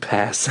think I'd just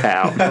pass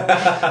out.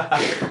 But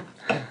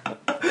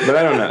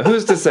I don't know.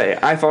 Who's to say?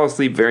 I fall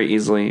asleep very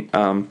easily.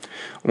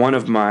 One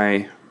of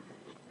my.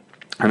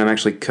 And I'm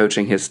actually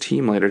coaching his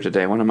team later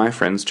today. One of my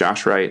friends,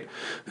 Josh Wright,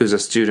 who's a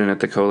student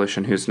at the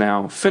Coalition, who's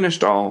now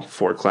finished all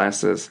 4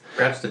 classes.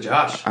 Congrats to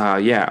Josh.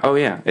 Yeah. Oh,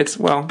 yeah.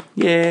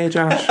 Yay,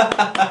 Josh.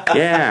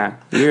 Yeah.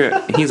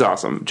 He's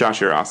awesome. Josh,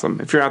 you're awesome.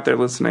 If you're out there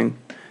listening,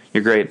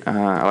 you're great.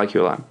 I like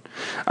you a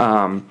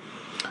lot.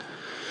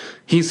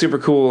 He's super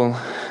cool.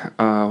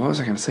 What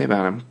was I going to say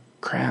about him?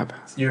 Crap.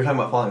 You were talking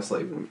about falling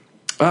asleep.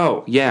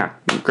 Oh, yeah.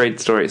 Great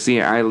story. See,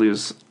 I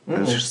lose.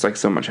 There's just like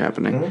so much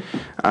happening.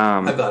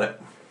 I've got it.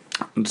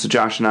 So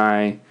Josh and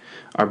I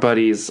are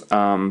buddies.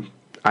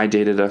 I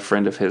dated a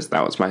friend of his.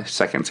 That was my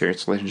second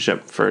serious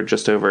relationship for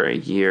just over a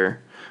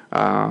year.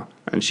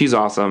 And she's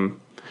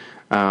awesome.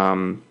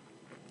 But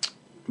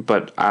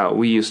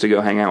we used to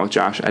go hang out with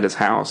Josh at his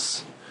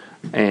house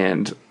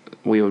and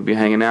we would be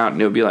hanging out,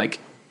 and it would be like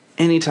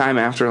anytime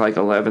after like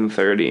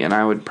 11:30, and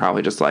I would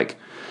probably just like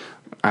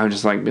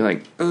be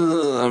like,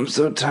 ugh, I'm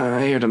so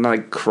tired, and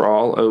like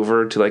crawl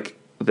over to like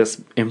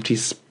this empty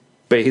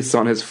space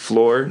on his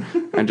floor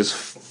and just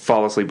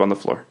fall asleep on the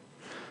floor.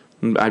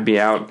 I'd be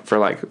out for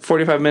like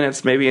 45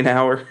 minutes, maybe an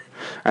hour,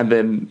 and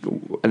then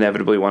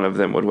inevitably one of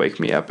them would wake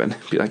me up and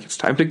be like, it's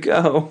time to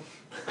go.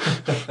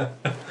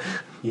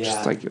 Yeah.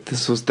 Just like,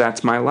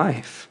 that's my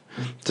life.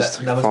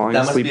 Just that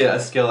must be a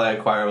skill I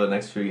acquire over the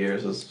next few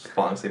years, is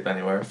falling asleep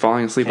anywhere.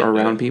 Falling asleep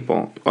around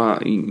people.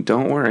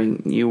 Don't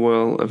worry, you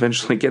will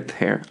eventually get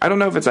there. I don't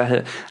know if it's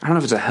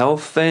a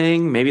health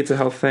thing. Maybe it's a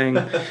health thing.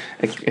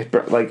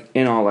 Like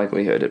in all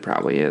likelihood, it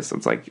probably is.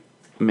 It's like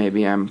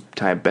maybe I'm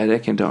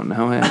diabetic and don't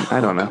know it. I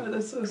don't know.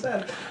 That's so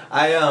sad.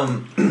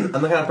 I'm the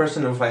kind of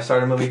person who, if I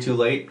start a movie too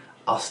late,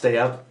 I'll stay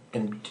up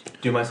and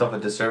do myself a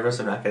disservice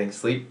of not getting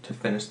sleep to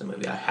finish the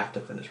movie. I have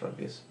to finish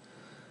movies.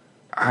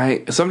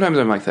 Sometimes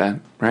I'm like that,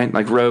 right?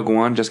 Like Rogue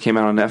One just came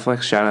out on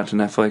Netflix. Shout out to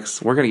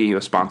Netflix. We're gonna get you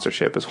a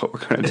sponsorship, is what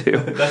we're gonna do.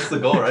 That's the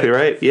goal, right?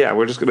 Right? Yeah,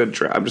 I'm just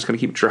gonna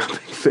keep dropping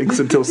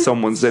things until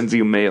someone sends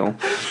you mail.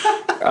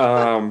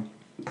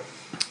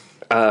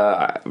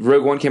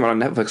 Rogue One came out on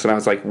Netflix, and I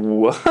was like,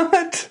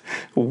 what?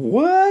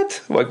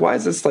 Like, why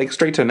is this like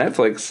straight to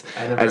Netflix?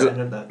 I never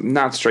heard that.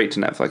 Not straight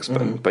to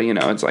Netflix, but you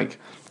know, it's like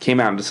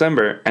came out in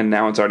December, and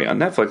now it's already on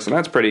Netflix, and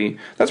that's pretty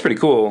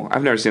cool.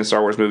 I've never seen a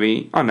Star Wars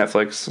movie on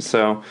Netflix,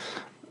 so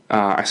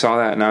I saw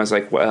that, and I was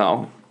like,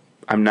 well,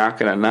 I'm not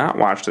gonna not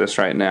watch this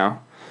right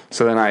now.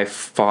 So then I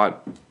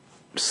fought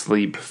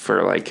sleep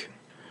for like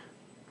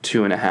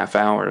 2.5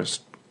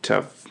 hours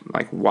to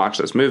like watch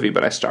this movie,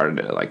 but I started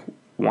it at like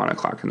 1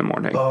 o'clock in the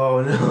morning.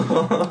 Oh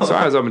no! So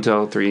I was up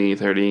until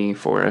 3:30,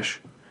 4ish.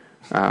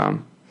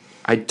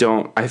 I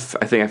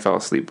think I fell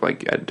asleep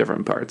like at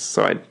different parts.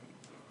 So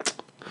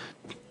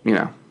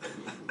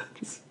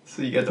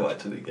So you get to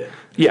watch it again.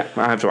 Yeah,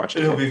 I have to watch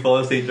it. It'll be fall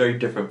asleep during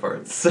different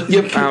parts.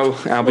 Yep,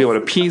 I'll be able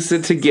to piece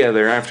it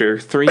together after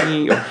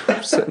several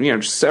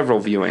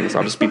viewings.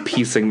 I'll just be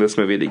piecing this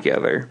movie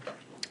together.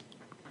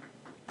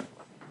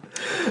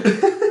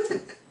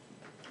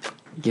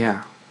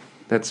 Yeah,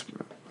 that's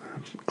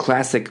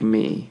classic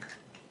me.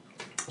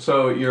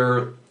 So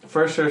your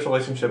first serious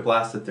relationship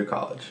lasted through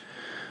college?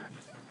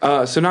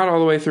 So not all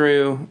the way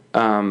through.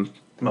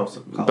 Most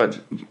of college.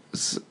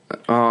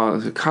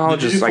 But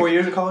college Did you do is 4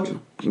 years of college?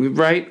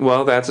 Right.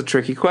 Well, that's a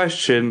tricky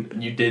question.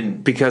 You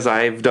didn't. Because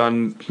I've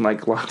done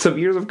like lots of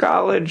years of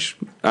college.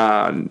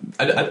 I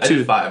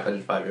did 5. I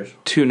did 5 years.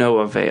 To no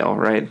avail,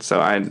 right? So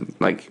I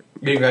like.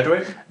 You didn't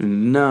graduate?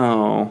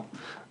 No.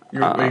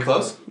 Were you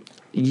close?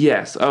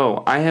 Yes.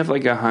 Oh, I have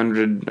like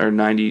 100 or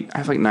 90. I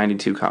have like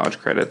 92 college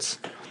credits,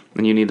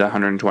 and you need the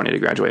 120 to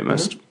graduate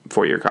most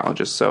 4-year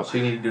colleges. So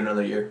you need to do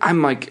another year.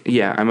 I'm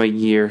a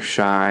year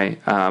shy,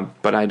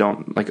 but I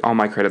don't like all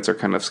my credits are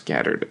kind of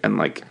scattered, and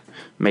like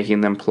making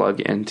them plug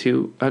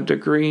into a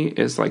degree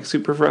is like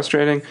super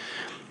frustrating.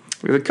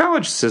 The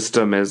college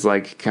system is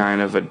like kind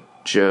of a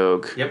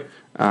joke. Yep.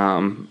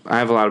 I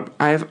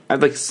have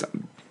like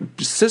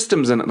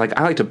systems, and like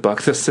I like to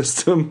buck the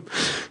system.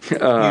 You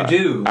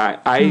do.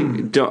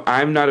 I'm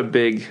not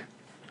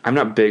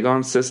big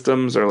on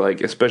systems, or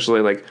like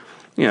especially like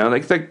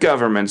like the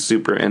government's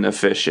super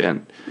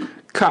inefficient.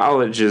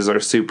 Colleges are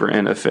super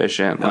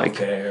inefficient.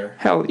 Healthcare.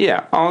 Hell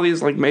yeah, all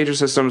these like major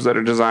systems that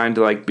are designed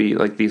to like be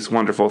like these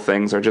wonderful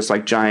things are just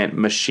like giant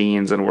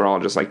machines, and we're all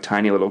just like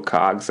tiny little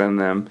cogs in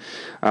them,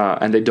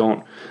 and they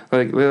don't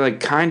they like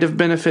kind of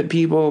benefit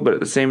people, but at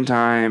the same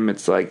time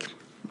it's like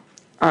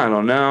I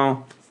don't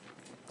know.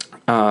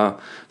 So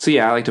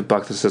yeah, I like to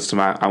buck the system.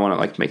 I want to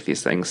like make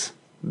these things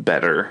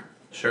better,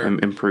 sure,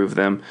 improve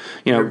them.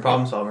 You're a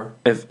problem solver.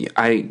 If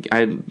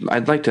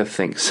I'd like to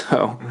think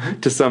so,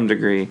 to some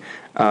degree.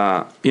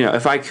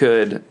 If I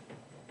could,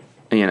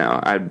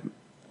 I'd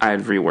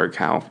rework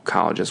how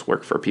colleges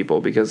work for people,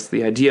 because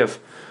the idea of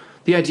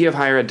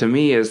higher ed to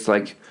me is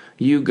like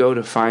you go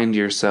to find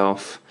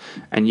yourself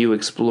and you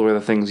explore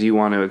the things you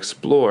want to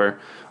explore,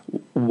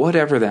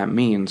 whatever that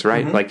means,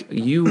 right? Mm-hmm. Like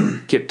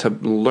you get to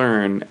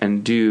learn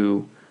and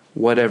do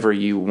whatever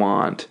you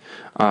want.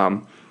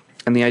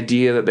 And the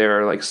idea that there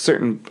are like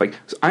certain, like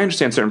I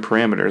understand certain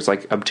parameters,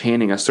 like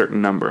obtaining a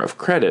certain number of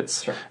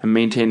credits, sure, and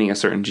maintaining a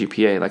certain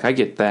GPA. Like I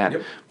get that,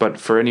 yep. But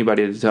for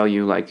anybody to tell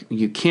you like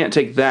you can't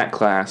take that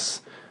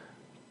class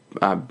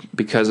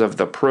because of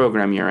the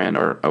program you're in,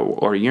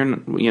 or you're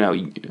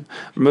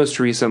most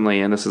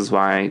recently, and this is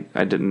why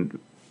I didn't,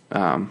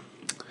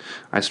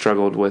 I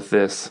struggled with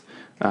this.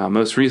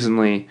 Most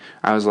recently,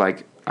 I was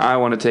like, I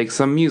want to take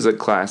some music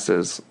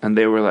classes. And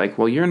they were like,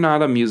 well, you're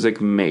not a music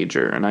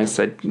major. And I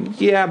said,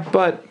 yeah,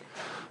 but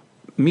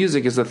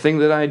music is the thing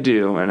that I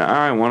do, and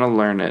I want to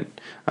learn it.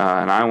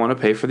 And I want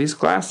to pay for these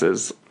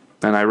classes.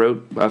 And I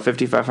wrote a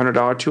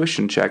 $5,500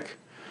 tuition check.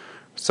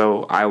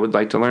 So I would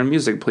like to learn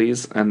music,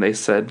 please. And they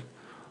said,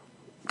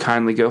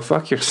 kindly go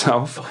fuck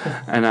yourself.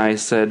 And I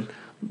said,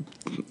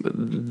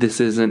 this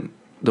isn't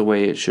the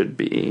way it should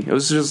be. It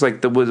was just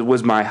like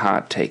was my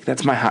hot take.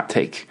 That's my hot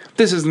take.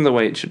 This isn't the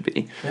way it should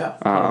be.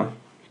 Yeah.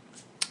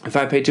 if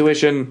I pay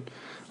tuition,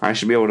 I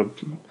should be able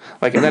to,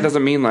 like, and that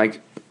doesn't mean,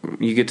 like,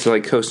 you get to,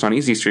 like, coast on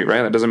Easy Street,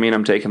 right? That doesn't mean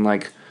I'm taking,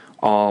 like,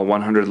 all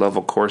 100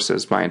 level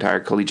courses my entire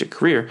collegiate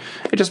career.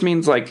 It just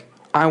means, like,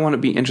 I want to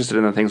be interested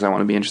in the things I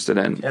want to be interested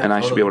in, and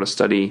I should be able to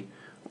study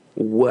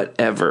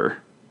whatever,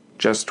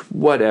 just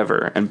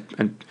whatever,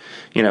 and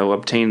you know,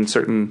 obtain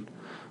certain,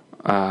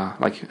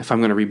 like, if I'm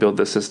going to rebuild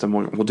this system,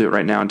 we'll do it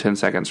right now in 10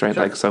 seconds, right?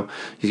 Sure. Like, so,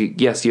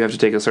 yes, you have to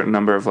take a certain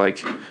number of,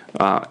 like,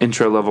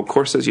 intro-level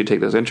courses. You take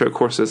those intro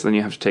courses, then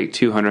you have to take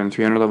 200 and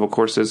 300-level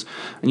courses,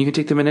 and you can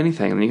take them in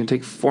anything. And you can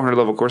take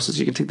 400-level courses,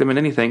 you can take them in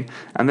anything,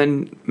 and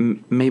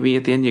then maybe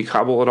at the end you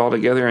cobble it all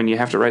together and you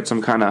have to write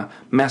some kind of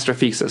master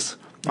thesis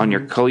on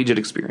your collegiate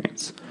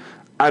experience.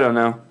 I don't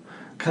know.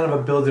 Kind of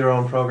a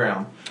build-your-own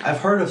program. I've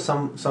heard of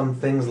some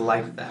things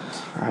like that.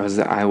 That's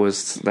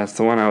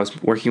the one I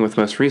was working with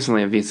most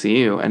recently at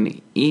VCU,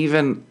 and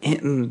even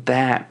in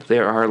that,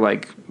 there are,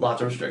 like,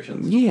 lots of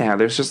restrictions. Yeah,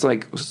 there's just,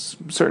 like,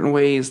 certain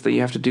ways that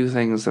you have to do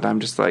things that I'm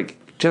just like,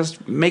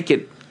 just make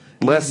it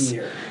less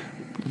easier.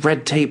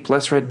 Red tape,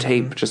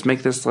 just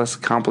make this less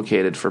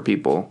complicated for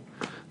people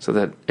so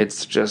that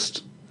it's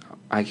just,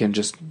 I can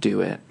just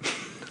do it.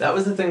 That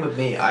was the thing with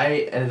me. I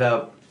ended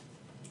up,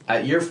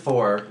 at year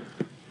 4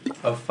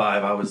 of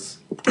 5, I was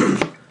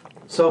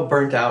so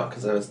burnt out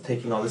because I was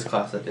taking all this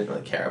class I didn't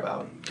really care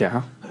about.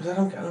 Yeah.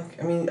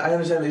 I mean, I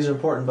understand these are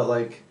important, but,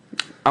 like...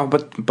 Oh,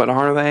 but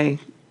are they?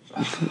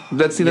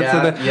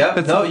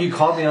 No, you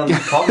called me on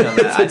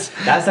that.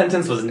 That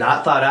sentence was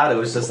not thought out. It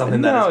was just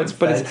something that has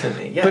been fed to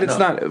me. Yeah, but it's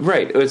not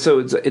right. So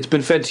it's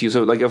been fed to you.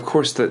 So, like, of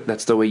course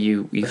that's the way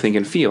you think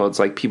and feel. It's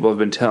like people have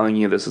been telling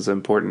you this is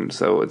important.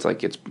 So it's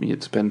like it's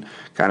been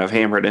kind of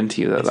hammered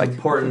into you that it's like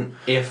important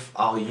if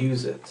I'll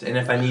use it, and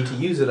if I need to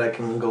use it, I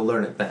can go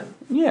learn it then.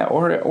 Yeah,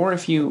 or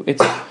if you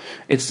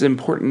it's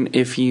important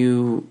if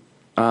you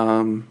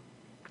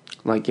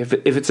like if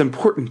it's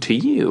important to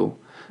you,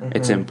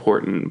 it's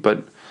important,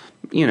 but.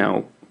 You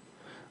know,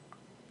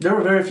 there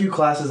were very few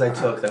classes I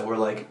took that were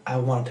like, I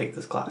want to take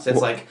this class. It's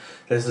like,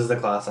 this is the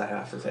class I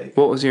have to take.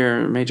 What was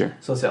your major?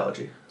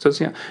 Sociology.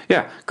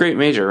 Yeah, great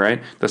major,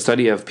 right? The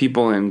study of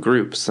people in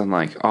groups and,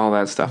 like, all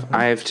that stuff. Mm-hmm.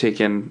 I have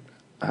taken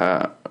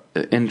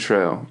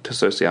intro to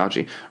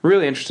sociology.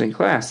 Really interesting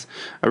class.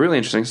 Really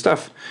interesting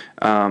stuff.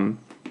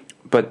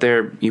 But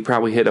there, you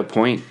probably hit a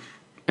point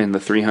in the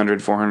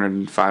 300, 400,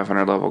 and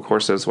 500 level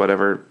courses,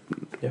 whatever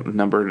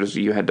number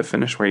you had to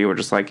finish, where you were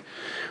just like,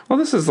 well,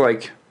 this is,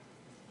 like,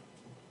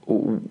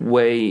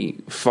 way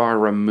far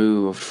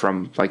removed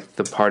from, like,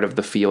 the part of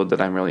the field that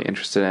I'm really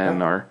interested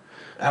in. Or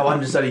I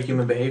wanted to study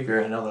human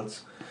behavior. I know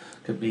that's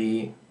could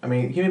be, I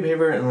mean, human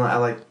behavior, and I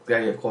like the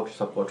idea of culture,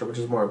 subculture, which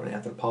is more of an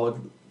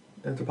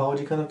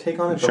anthropology kind of take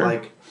on it. Sure. But,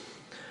 like,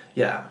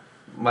 yeah,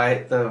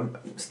 the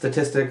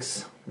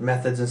statistics,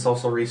 methods in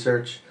social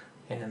research,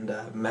 and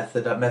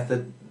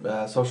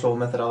social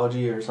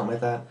methodology or something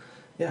like that.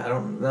 Yeah,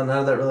 none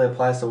of that really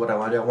applies to what I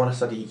want to do. I want to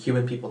study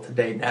human people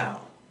today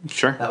now.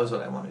 Sure. That was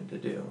what I wanted to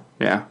do.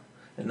 Yeah.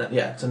 And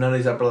so none of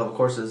these upper level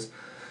courses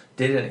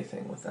did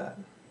anything with that.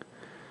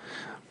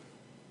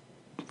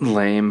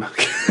 Lame.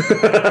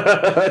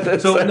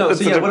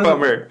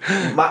 Bummer.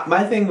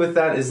 My thing with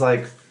that is,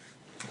 like,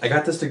 I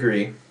got this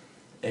degree,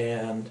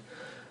 and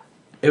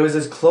it was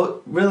as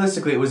close.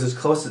 Realistically, it was as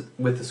close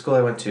with the school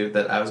I went to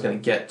that I was going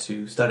to get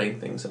to studying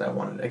things that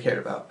I cared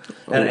about,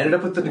 and I ended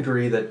up with the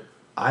degree that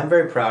I'm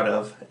very proud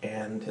of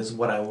and is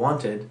what I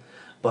wanted.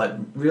 But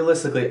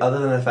realistically, other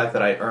than the fact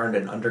that I earned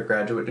an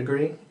undergraduate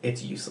degree,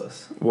 it's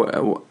useless.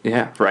 Well,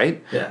 yeah,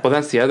 right? Yeah. Well,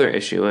 that's the other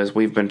issue, is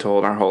we've been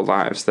told our whole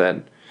lives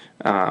that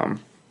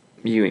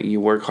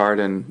you work hard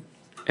in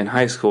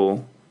high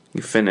school,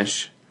 you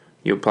finish,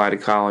 you apply to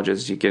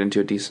colleges, you get into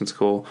a decent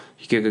school,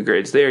 you get good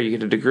grades there, you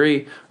get a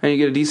degree, and you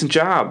get a decent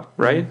job,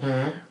 right?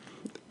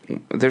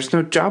 Mm-hmm. There's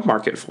no job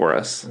market for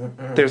us.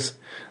 Mm-mm.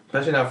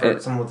 Especially not for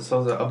someone with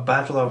a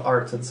Bachelor of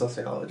Arts in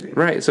Sociology.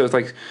 Right, so it's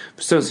like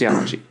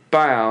sociology,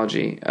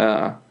 biology,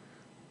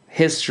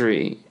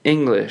 history,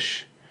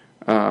 English.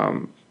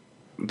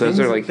 Those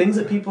are like things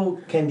that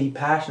people can be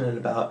passionate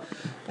about.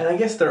 And I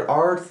guess there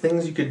are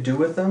things you could do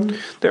with them.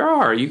 There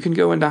are. You can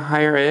go into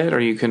higher ed, or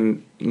you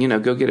can,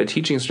 go get a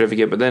teaching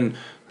certificate, but then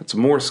that's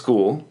more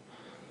school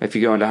if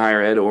you go into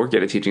higher ed or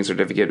get a teaching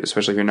certificate,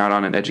 especially if you're not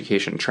on an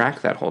education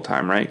track that whole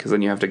time, right? Because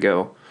then you have to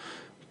go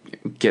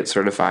get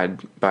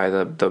certified by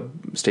the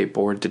state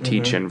board to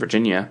teach in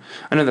Virginia.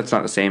 I know that's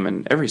not the same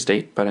in every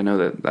state, but I know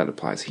that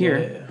applies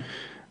here.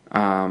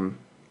 Yeah.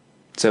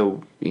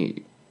 So,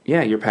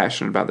 yeah, you're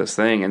passionate about this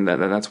thing, and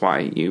that's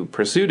why you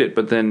pursued it.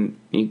 But then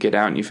you get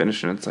out and you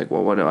finish, and it's like,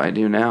 well, what do I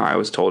do now? I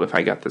was told if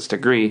I got this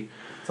degree,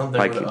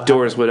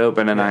 doors would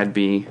open, and I'd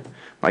be,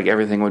 like,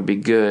 everything would be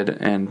good.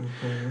 And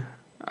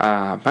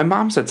my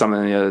mom said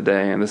something the other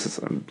day, and this is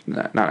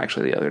not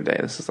actually the other day.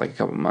 This is like a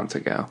couple months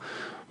ago.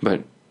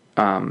 But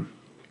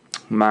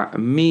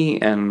me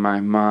and my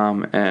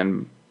mom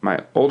and my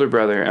older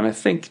brother, and I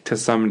think to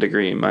some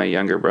degree my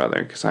younger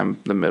brother, because I'm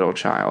the middle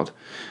child,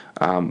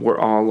 we're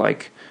all,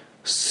 like,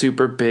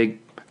 super big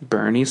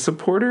Bernie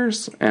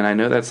supporters, and I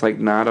know that's like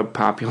not a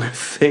popular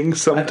thing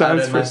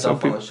sometimes for some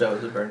people. On the show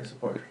as a Bernie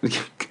supporter.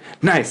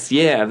 Nice,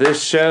 yeah.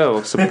 This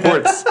show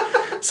supports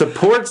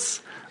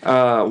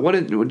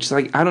which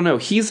like I don't know.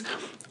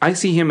 I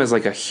see him as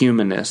like a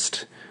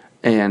humanist,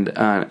 and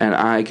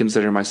I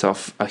consider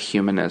myself a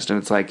humanist, and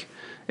it's like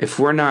if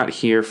we're not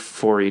here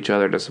for each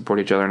other to support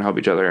each other and help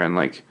each other and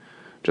like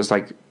just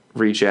like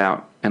reach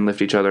out and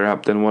lift each other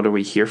up, then what are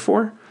we here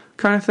for?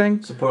 Kind of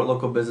thing. Support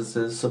local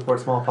businesses, support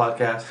small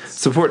podcasts.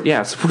 Support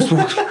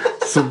small.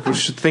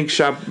 Think,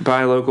 shop,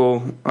 buy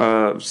local,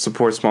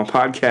 support small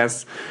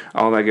podcasts,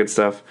 all that good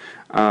stuff.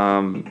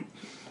 I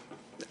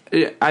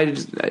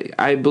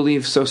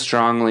believe so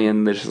strongly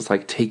in this, just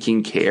like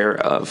taking care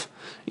of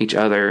each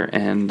other,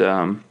 and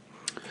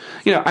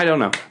I don't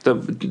know.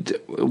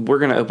 We're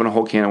gonna open a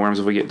whole can of worms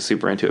if we get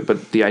super into it.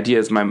 But the idea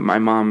is, my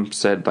mom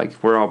said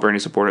like we're all Bernie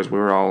supporters. We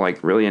were all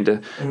like really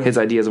into his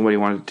ideas and what he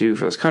wanted to do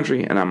for this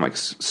country, and I'm like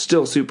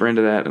still super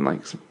into that, and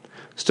like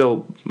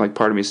still like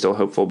part of me is still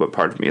hopeful, but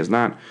part of me is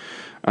not,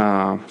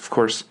 of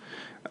course.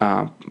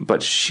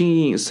 But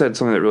she said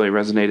something that really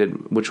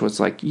resonated, which was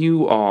like,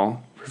 you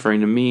all,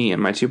 referring to me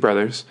and my two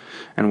brothers,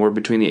 and we're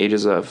between the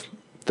ages of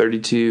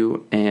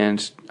 32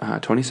 and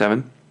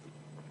 27.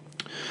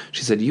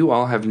 She said, you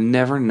all have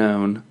never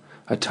known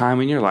a time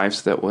in your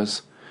lives that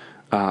was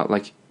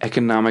like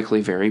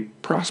economically very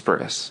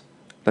prosperous.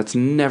 That's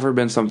never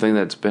been something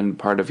that's been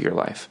part of your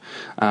life.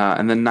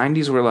 And the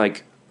 90s were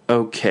like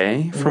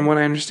okay, from what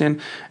I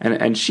understand.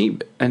 And she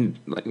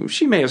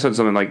may have said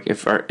something like,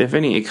 if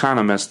any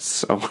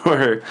economists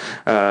or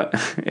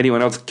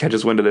anyone else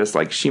catches wind of this,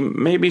 like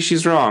maybe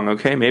she's wrong.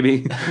 Okay,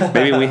 maybe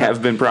we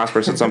have been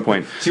prosperous at some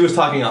point. She was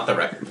talking off the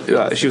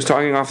record. She was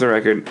talking off the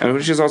record,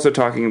 and she's also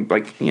talking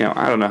like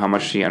I don't know how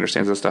much she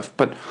understands this stuff,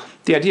 but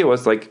the idea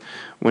was like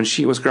when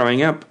she was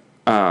growing up,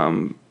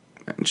 and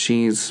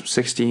she's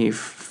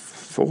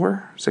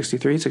 64.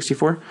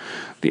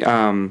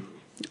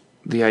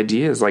 The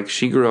idea is like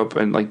she grew up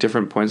in like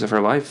different points of her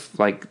life,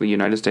 like the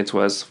United States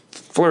was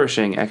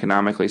flourishing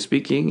economically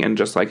speaking, and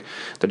just like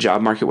the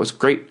job market was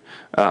great,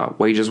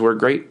 wages were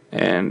great,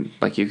 and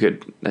like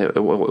it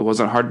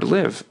wasn't hard to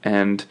live,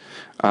 and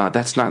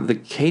that's not the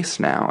case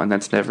now, and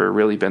that's never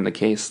really been the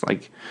case.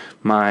 Like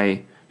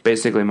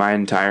basically my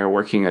entire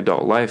working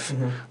adult life,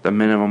 the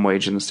minimum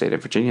wage in the state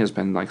of Virginia has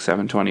been like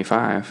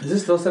 $7.25. Is it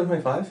still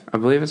 $7.25? I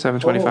believe it's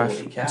 $7.25.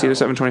 Holy cow. It's either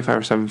 $7.25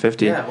 or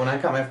 $7.50. Yeah, when I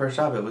got my first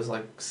job, it was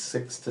like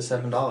 $6 to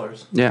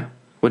 $7. Yeah,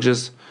 which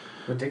is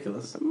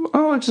ridiculous.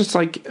 Oh, it's just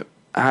like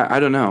I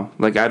don't know.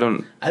 Like I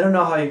don't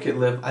know how you could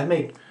live. I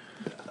make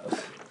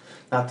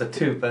not to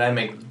toot, but I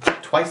make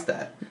twice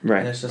that. Right.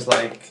 And it's just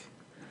like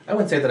I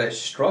wouldn't say that I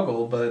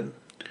struggle, but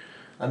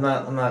I'm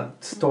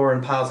not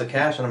storing piles of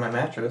cash under my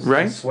mattress.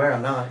 Right. I swear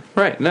I'm not.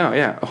 Right. No.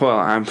 Yeah. Well,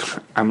 I'm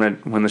gonna,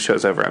 when the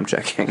show's over, I'm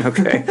checking.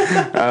 Okay.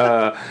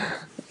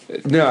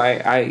 No.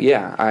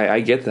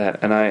 I get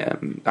that,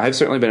 and I've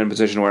certainly been in a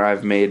position where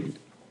I've made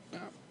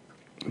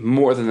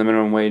more than the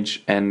minimum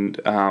wage,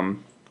 and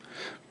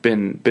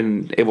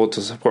been able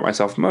to support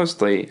myself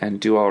mostly and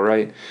do all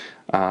right.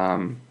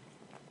 And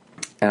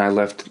I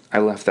left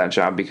that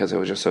job because it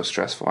was just so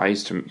stressful. I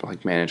used to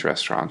like manage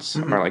restaurants,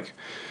 or like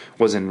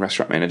was in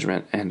restaurant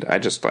management, and I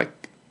just like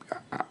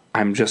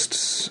I'm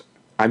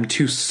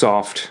too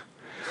soft.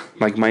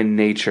 Like my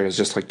nature is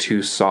just like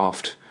too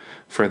soft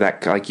for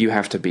that. Like you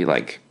have to be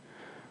like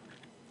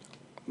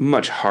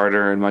much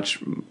harder and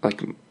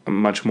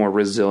much more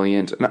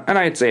resilient. And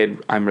I'd say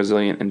I'm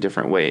resilient in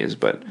different ways,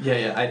 but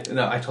yeah, I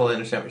totally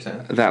understand what you're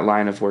saying. That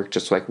line of work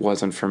just like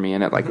wasn't for me,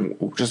 and it like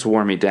just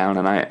wore me down,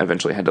 and I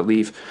eventually had to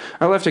leave.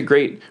 I left a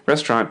great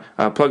restaurant.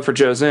 Plug for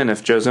Joe's Inn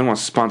if Joe's Inn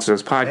wants to sponsor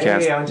this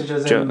podcast. Hey, I went to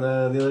Joe's Inn the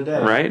other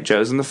day. Right,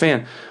 Joe's Inn the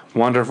Fan,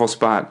 wonderful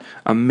spot,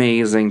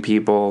 amazing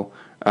people,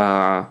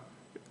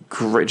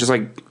 great, just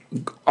like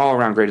all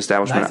around great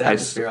establishment. Nice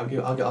atmosphere.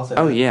 I'll say.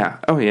 Oh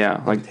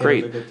yeah, like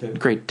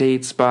great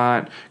date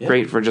spot. Yeah.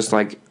 Great for just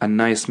like a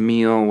nice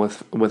meal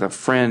with a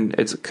friend.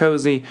 It's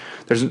cozy.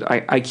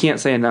 I can't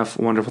say enough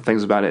wonderful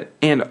things about it,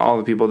 and all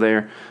the people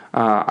there.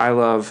 I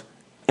love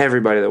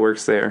everybody that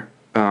works there.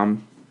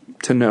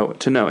 To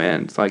no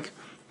end. Like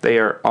they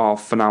are all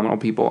phenomenal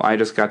people. I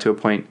just got to a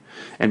point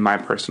in my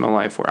personal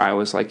life where I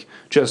was like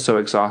just so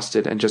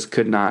exhausted and just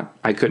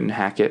I couldn't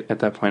hack it. At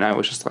that point, I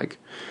was just like,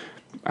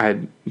 I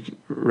had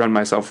run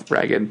myself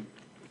ragged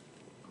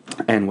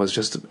and was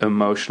just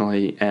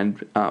emotionally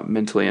and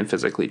mentally and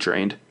physically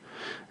drained,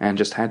 and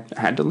just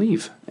had to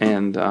leave.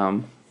 And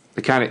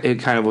it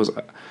kind of was,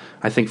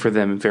 I think, for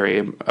them very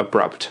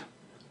abrupt,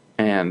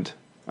 and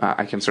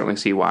I can certainly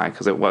see why,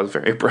 because it was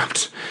very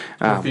abrupt.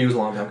 For you, it was a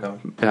long time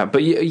coming.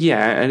 But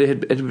yeah,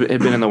 it had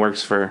been in the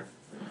works for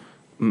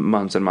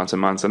months and months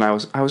and months, and I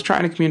was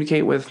trying to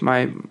communicate with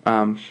my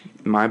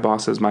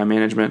bosses, my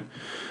management,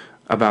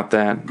 about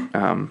that.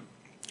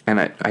 And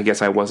I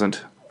guess I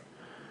wasn't.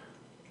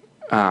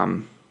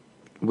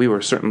 We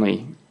were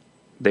certainly,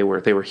 they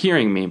were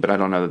hearing me, but I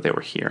don't know that they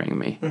were hearing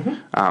me.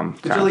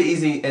 Mm-hmm. It's really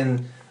easy,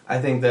 and I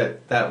think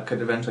that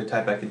could eventually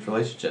tie back into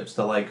relationships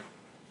to like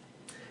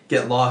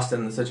get lost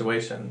in the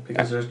situation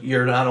because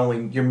you're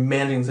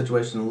managing the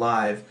situation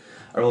live,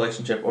 a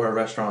relationship or a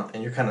restaurant,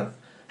 and you're kind of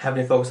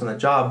having to focus on the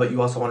job, but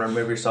you also want to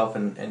remove yourself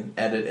and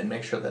edit and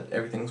make sure that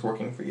everything's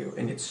working for you.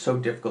 And it's so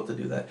difficult to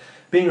do that.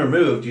 Being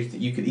removed,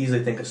 you could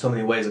easily think of so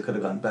many ways it could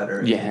have gone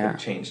better if you could have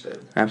changed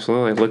it.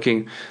 Absolutely.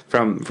 Looking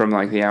from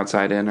like the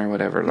outside in or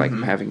whatever, like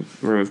having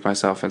removed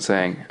myself and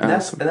saying... And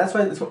that's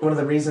why it's one of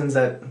the reasons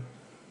that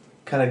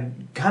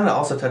kind of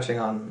also touching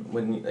on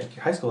when like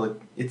high school, like,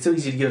 it's so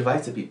easy to give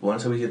advice to people and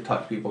it's so easy to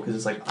talk to people because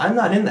it's like, I'm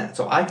not in that,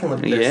 so I can look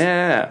at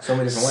this so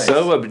many different ways.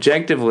 So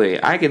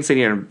objectively. I can sit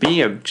here and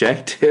be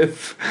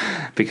objective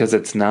because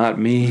it's not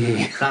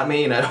me. It's not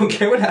me and I don't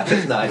care what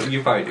happens. No,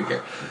 you probably do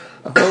care.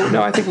 Oh,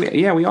 no, I think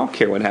we all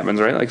care what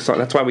happens, right? Like, so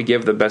that's why we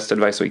give the best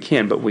advice we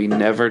can, but we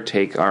never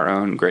take our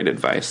own great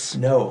advice.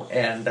 No,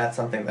 and that's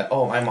something that,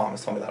 my mom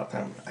has told me that all the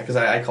time. Because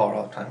I call her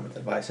all the time with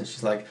advice, and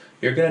she's like,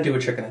 you're going to do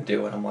what you're going to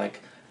do. And I'm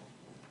like,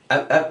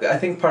 I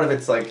think part of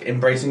it's like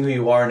embracing who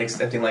you are and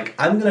accepting, like,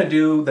 I'm going to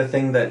do the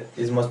thing that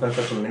is most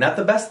beneficial to me. Not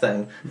the best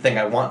thing, the thing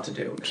I want to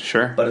do.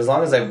 Sure. But as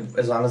long as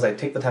I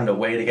take the time to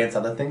weigh it against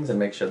other things and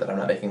make sure that I'm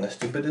not making a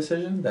stupid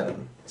decision,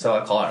 then so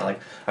I call her and I'm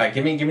like, all right,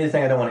 give me the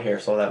thing I don't want to hear,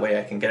 so that way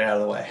I can get it out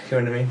of the way. You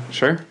know what I mean?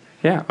 Sure.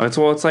 Yeah.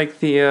 It's like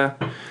the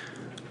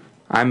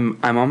I'm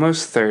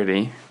almost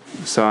 30,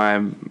 so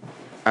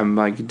I'm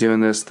like doing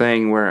this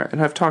thing where,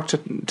 and I've talked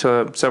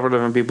to several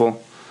different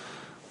people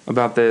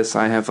about this.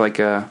 I have like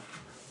a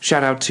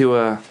shout out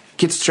to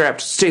Get Strapped,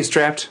 Stay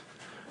Strapped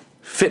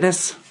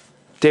Fitness,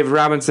 David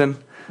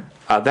Robinson.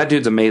 That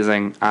dude's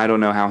amazing. I don't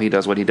know how he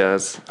does what he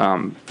does.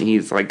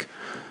 He's like,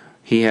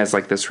 he has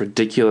like this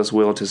ridiculous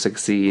will to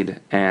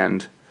succeed,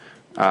 and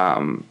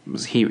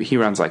he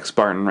runs like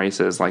Spartan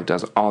races, like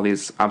does all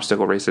these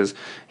obstacle races.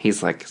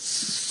 He's like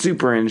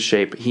super in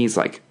shape. He's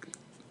like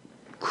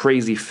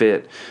crazy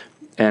fit,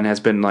 and has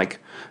been like,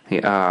 he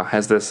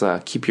has this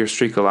Keep Your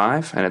Streak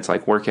Alive, and it's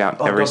like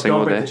workout every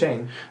single day. Don't break the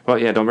chain. Well,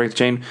 yeah, don't break the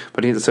chain.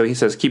 But he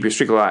says Keep Your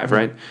Streak Alive,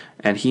 right?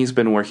 And he's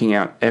been working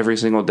out every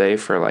single day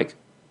for like,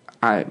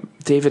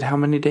 David, how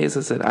many days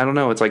is it? I don't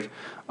know. It's like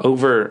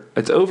over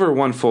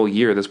 1 full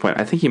year at this point.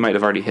 I think he might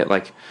have already hit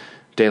like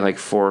day like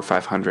 400 or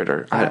 500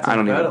 or I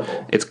don't even.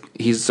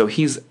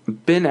 He's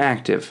been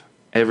active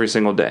every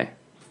single day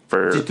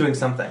for just doing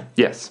something.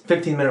 Yes,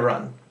 15-minute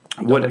run.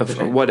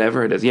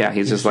 Whatever it is, yeah.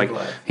 He's just like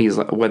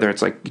whether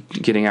it's like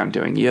getting out and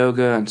doing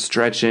yoga and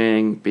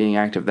stretching, being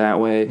active that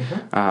way,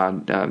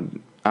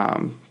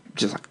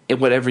 just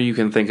whatever you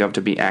can think of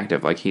to be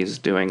active. Like he's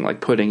doing, like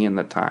putting in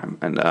the time,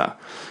 and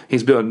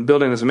he's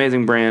building this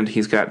amazing brand.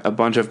 He's got a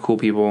bunch of cool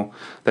people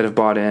that have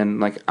bought in.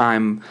 Like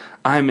I'm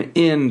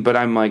in, but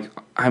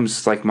I'm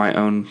just like my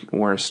own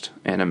worst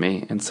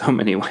enemy in so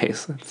many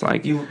ways. It's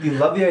like you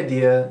love the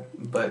idea,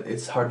 but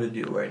it's hard to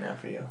do right now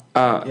for you.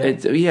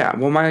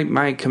 Well,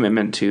 my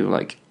commitment to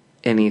like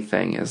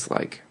anything is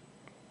like,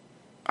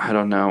 I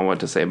don't know what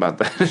to say about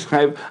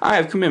that. I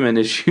have commitment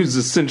issues.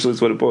 Essentially,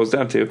 is what it boils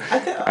down to.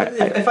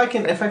 If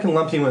I can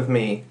lump you in with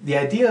me, the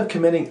idea of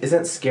committing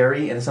isn't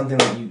scary, and it's something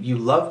that you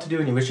love to do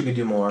and you wish you could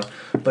do more,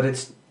 but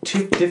it's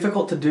too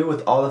difficult to do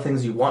with all the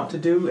things you want to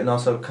do, and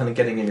also kind of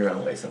getting in your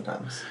own way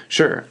sometimes.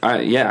 Sure.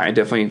 I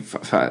definitely.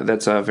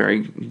 That's a very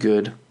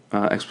good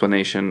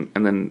explanation.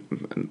 And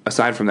then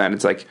aside from that,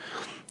 it's like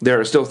there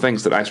are still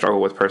things that I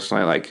struggle with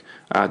personally, like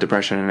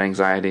depression and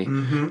anxiety.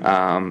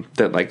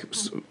 That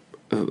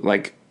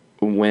like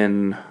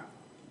when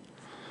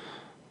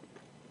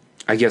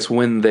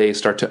they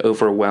start to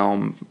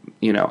overwhelm,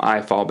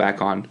 I fall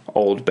back on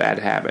old bad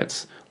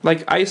habits.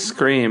 Like ice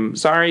cream.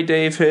 Sorry,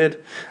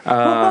 David.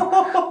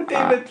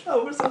 David,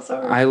 we're so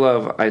sorry. I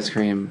love ice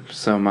cream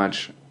so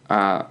much.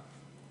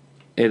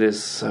 It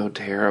is so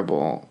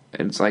terrible.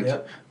 It's like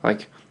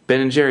like Ben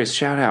and Jerry's,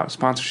 shout out,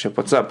 sponsorship.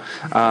 What's up?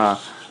 But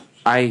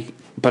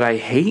I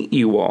hate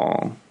you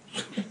all.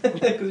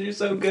 Because you're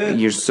so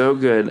good. You're so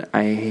good.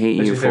 I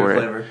hate you for it.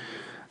 Flavor?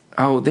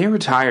 Oh, they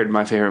retired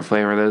my favorite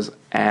flavor. Those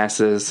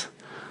asses.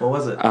 What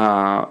was it?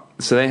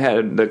 So they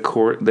had the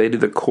core. They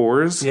did the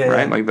cores,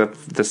 right? Like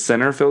the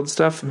center filled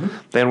stuff.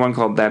 They had one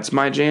called That's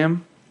My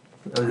Jam,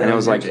 and it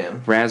was like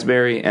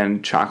raspberry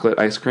and chocolate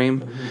ice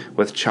cream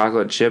with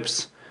chocolate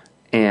chips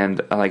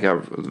and like a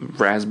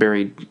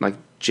raspberry like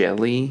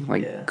jelly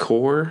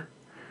core.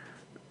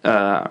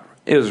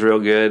 It was real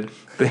good.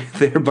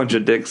 They're a bunch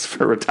of dicks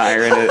for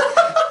retiring it.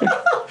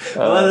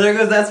 Well, there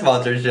goes that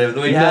sponsorship.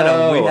 We had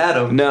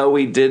them. No,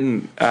 we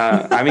didn't.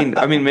 I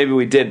mean, maybe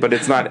we did, but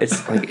it's not.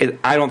 It's like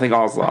I don't think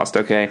all's lost.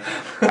 Okay,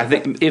 I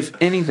think if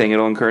anything,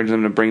 it'll encourage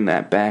them to bring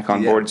that back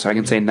on board, so I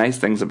can say nice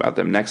things about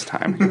them next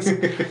time.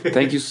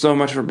 Thank you so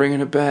much for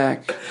bringing it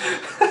back.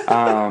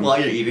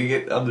 While you're eating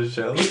it on the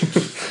show,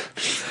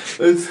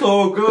 it's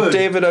so good,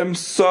 David. I'm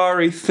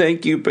sorry.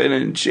 Thank you, Ben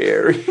and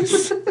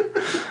Jerry's.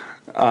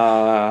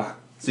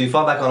 So you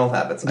fall back on old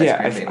habits. Just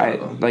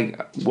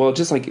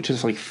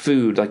like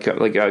food,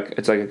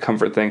 it's like a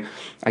comfort thing.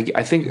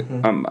 I think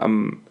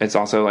it's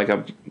also like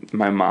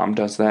my mom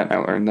does that. I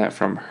learned that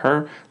from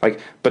her,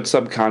 but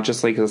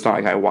subconsciously, because it's not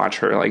like I watch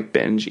her like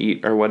binge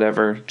eat or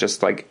whatever.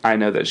 Just like I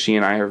know that she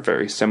and I are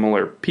very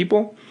similar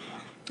people.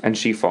 and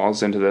she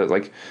falls into the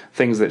like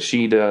things that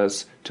she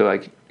does to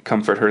like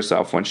comfort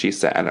herself when she's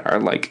sad are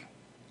like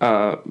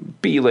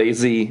be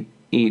lazy,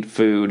 eat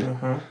food,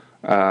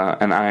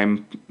 and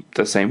I'm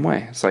the same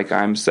way. It's like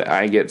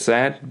I get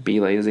sad, be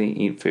lazy,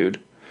 eat food,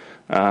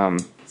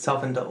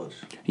 Self-indulge.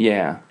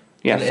 yeah.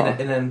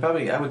 And then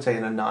probably, I would say,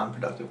 in a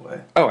non-productive way.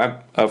 Oh,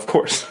 of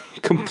course.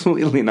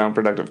 Completely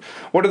non-productive.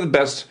 What are the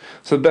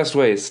best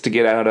ways to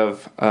get out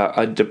of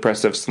a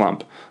depressive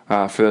slump?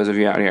 For those of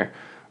you out here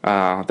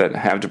that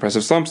have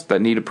depressive slumps, that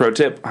need a pro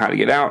tip, how to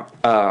get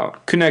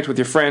out, connect with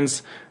your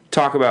friends,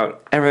 talk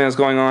about everything that's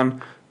going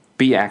on,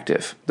 be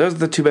active. Those are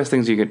the two best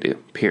things you could do,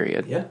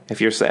 period. Yeah.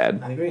 If you're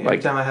sad. I agree. Every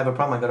time I have a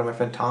problem, I go to my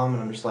friend Tom,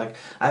 and I'm just like,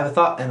 I have a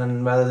thought, and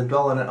then rather than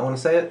dwell on it, I want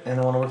to say it, and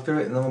I want to work through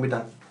it, and then we'll be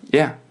done.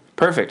 Yeah.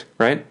 Perfect,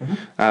 right?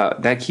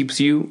 That keeps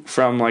you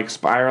from like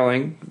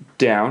spiraling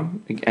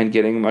down and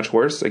getting much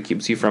worse. It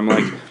keeps you from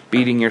like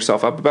beating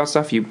yourself up about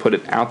stuff. You put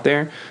it out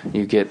there,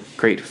 you get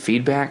great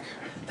feedback.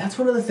 That's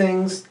one of the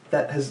things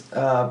that has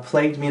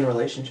plagued me in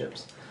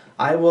relationships.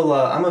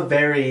 I'm a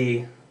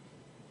very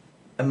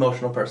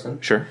emotional person.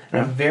 Sure.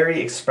 And I'm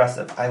very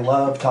expressive. I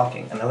love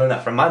talking, and I learned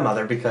that from my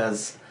mother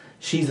because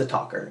she's a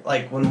talker.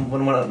 Like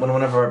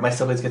whenever my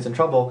siblings gets in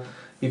trouble,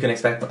 you can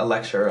expect a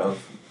lecture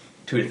of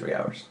 2 to 3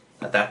 hours.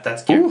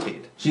 That's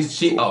guaranteed. Ooh.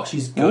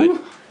 She's good.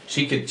 Ooh.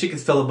 She could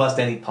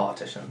filibuster any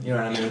politician. You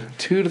know what I mean?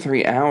 2 to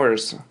 3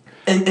 hours.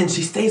 And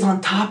she stays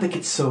on topic.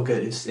 It's so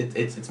good.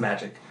 It's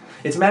magic.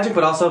 It's magic,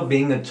 but also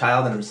being a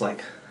child, and I'm just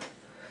like,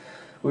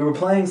 we were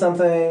playing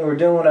something, we were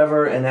doing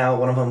whatever, and now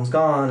one of them's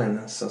gone, and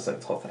it's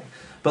like the whole thing.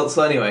 But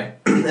so anyway,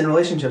 in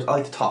relationships, I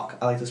like to talk.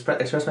 I like to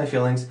express my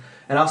feelings,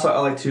 and also I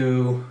like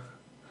to.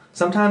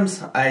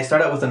 Sometimes I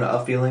start out with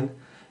a feeling,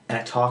 and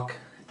I talk.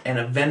 And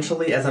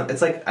eventually, I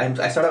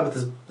start out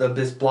with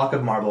this block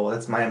of marble.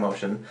 That's my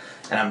emotion,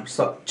 and I'm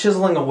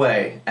chiseling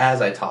away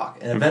as I talk.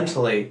 And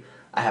eventually,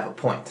 I have a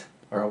point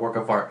or a work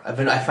of art.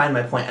 I find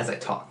my point as I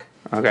talk.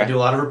 Okay. I do a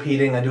lot of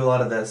repeating. I do a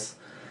lot of this,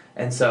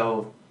 and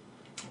so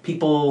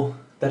people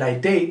that I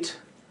date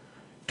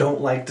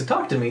don't like to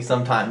talk to me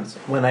sometimes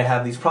when I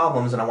have these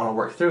problems and I want to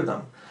work through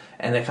them.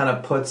 And it kind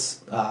of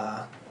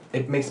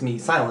it makes me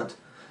silent,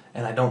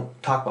 and I don't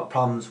talk about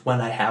problems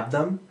when I have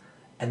them,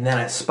 and then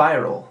I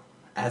spiral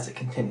as it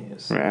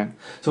continues. Right.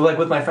 So like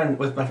with my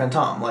friend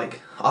Tom, like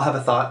I'll have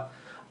a thought,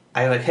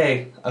 I like,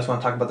 hey, I just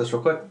want to talk about this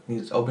real quick.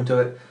 He's open to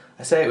it.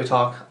 I say it, we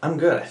talk. I'm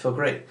good. I feel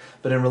great.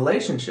 But in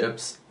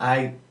relationships,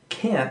 I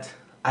can't.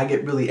 I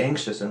get really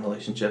anxious in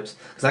relationships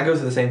because I go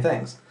through the same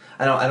things.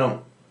 I don't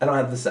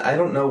have this. I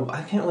don't know.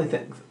 I can't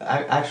really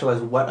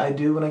actualize what I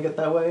do when I get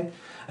that way.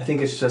 I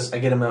think it's just I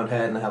get in my own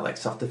head and I have like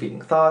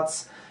self-defeating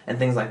thoughts and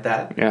things like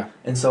that. Yeah.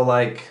 And so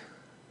like.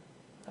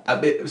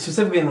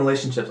 Specifically in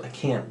relationships, I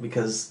can't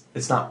because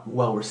it's not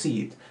well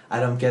received. I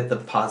don't get the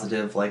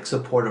positive, like,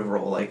 supportive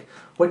role. Like,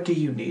 what do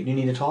you need? You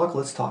need to talk?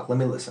 Let's talk. Let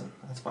me listen.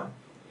 That's fine.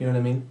 You know what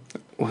I mean?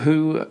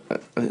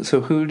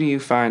 Who do you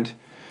find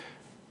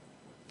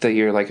that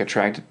you're, like,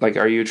 attracted... Like,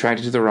 are you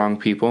attracted to the wrong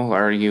people?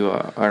 Are you...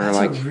 That's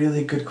a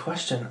really good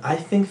question. I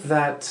think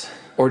that...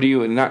 Or do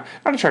you... Not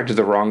attracted to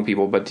the wrong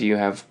people, but do you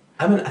have...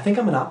 I think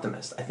I'm an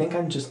optimist. I think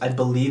I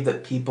believe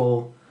that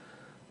people...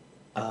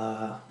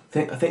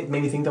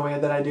 maybe think the way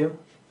that I do.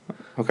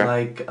 Okay.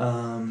 Like,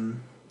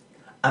 I'm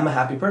a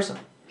happy person.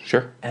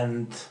 Sure.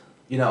 And,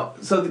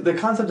 so the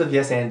concept of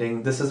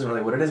yes-anding, this isn't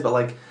really what it is, but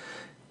like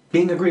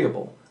being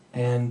agreeable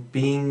and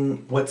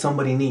being what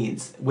somebody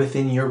needs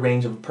within your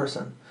range of a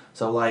person.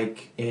 So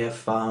like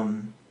if I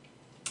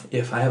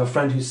have a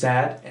friend who's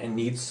sad and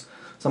needs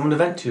someone to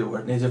vent to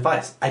or needs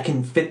advice, I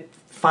can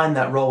find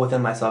that role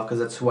within myself because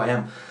that's who I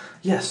am.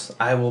 Yes,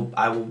 I will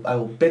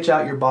bitch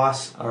out your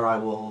boss, or I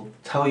will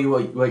tell you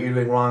what you're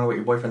doing wrong, or what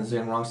your boyfriend's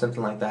doing wrong,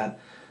 something like that,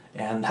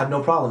 and have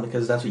no problem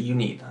because that's what you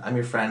need. I'm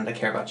your friend. I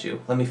care about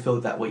you. Let me feel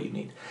what you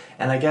need.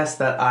 And I guess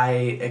that I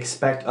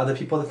expect other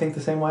people to think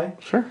the same way.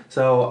 Sure.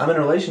 So I'm in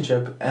a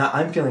relationship, and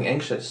I'm feeling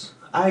anxious.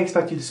 I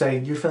expect you to say,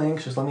 you're feeling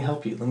anxious. Let me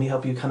help you. Let me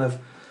help you let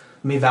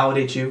me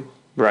validate you.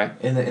 Right.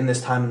 In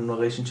this time in a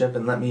relationship,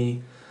 and let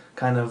me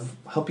kind of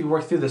help you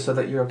work through this so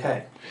that you're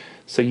okay.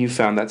 So you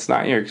found that's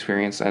not your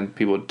experience, and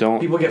people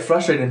get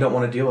frustrated and don't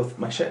want to deal with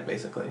my shit,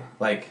 basically.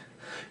 Like,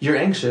 you're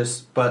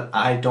anxious, but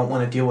I don't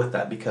want to deal with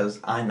that because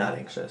I'm not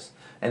anxious.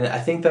 And I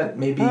think that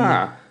maybe...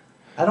 I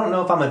don't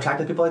know if I'm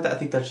attracted to people like that. I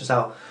think that's just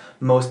how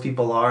most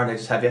people are, and I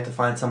just have yet to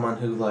find someone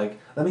who, like,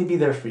 let me be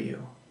there for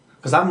you.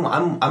 Because I'm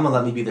a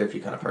let me be there for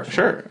you kind of person.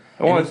 Sure.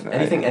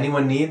 Anything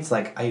anyone needs,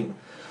 like, I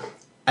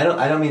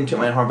don't mean to toot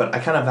my own horn, but I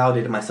kind of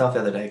validated myself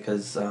the other day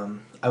because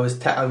I was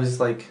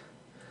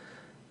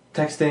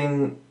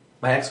texting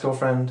my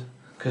ex-girlfriend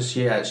because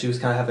she was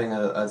kind of having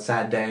a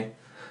sad day, and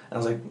I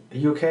was like, "Are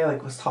you okay?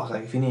 Like, let's talk.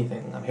 Like, if you need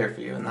anything, I'm here for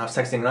you." And I was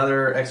texting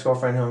another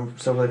ex-girlfriend who I'm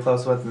still really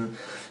close with, and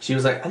she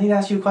was like, "I need to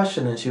ask you a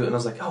question," and I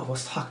was like, "Oh,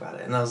 let's talk about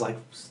it." And I was like,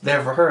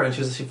 there for her, and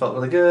she felt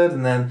really good.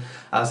 And then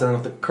I was dealing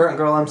with the current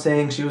girl I'm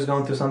seeing. She was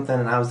going through something,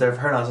 and I was there for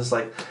her, and I was just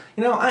like,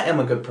 I am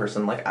a good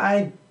person. Like,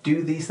 I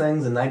do these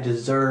things, and I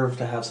deserve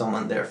to have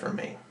someone there for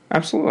me.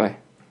 Absolutely.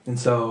 And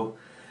so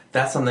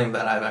that's something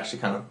that I've actually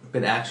kind of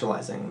been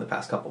actualizing in the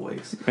past couple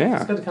weeks. Yeah.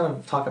 It's good to kind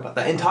of talk about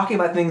that. And talking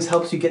about things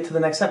helps you get to the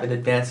next step. It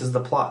advances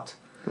the plot.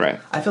 Right.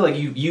 I feel like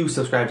you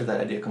subscribe to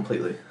that idea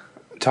completely.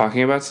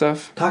 Talking about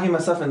stuff? Talking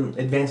about stuff and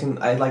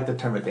advancing, I like the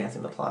term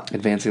advancing the plot.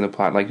 Advancing the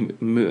plot,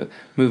 like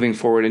moving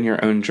forward in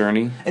your own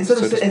journey. Instead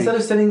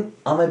of sitting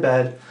on my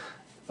bed,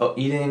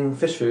 eating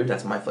fish food,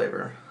 that's my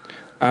flavor.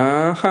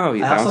 Yeah,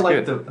 I also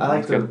like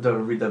good.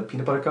 the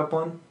peanut butter cup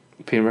one.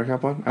 Peanut butter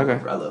cup one? Okay.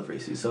 I love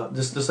Reese's. So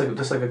just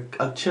like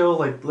a chill,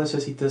 like, let's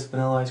just eat this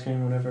vanilla ice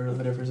cream,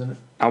 whatever's in it.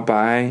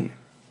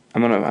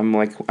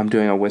 I'm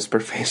doing a whisper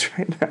face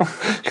right now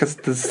because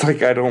this,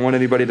 like, I don't want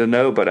anybody to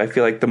know, but I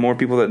feel like the more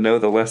people that know,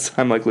 the less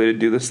I'm likely to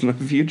do this in the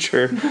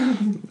future.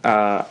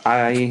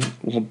 I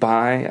will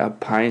buy a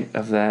pint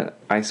of that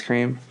ice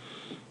cream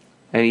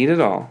and eat it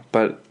all,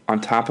 but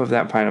on top of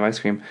that pint of ice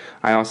cream,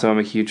 I also am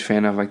a huge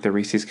fan of, like, the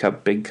Reese's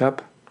Cup Big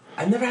Cup.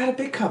 I've never had a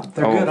big cup.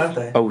 They're good, aren't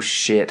they? Oh,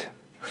 shit.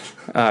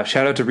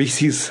 Shout out to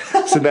Reese's.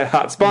 Send that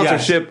hot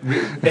sponsorship.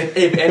 Yes.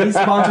 If any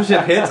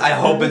sponsorship hits, I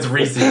hope it's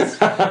Reese's.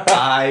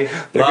 I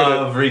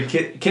love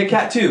Kit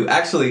Kat too.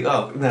 Actually,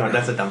 no,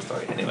 that's a dumb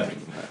story. Anyway,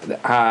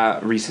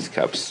 Reese's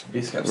Cups.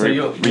 Reese's Cups. So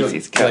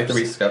Reese's Cups. You like the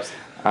Reese's Cups?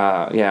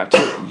 Yeah,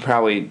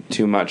 probably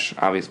too much.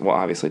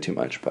 Obviously too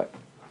much, but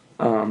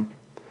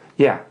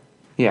yeah,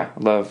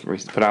 love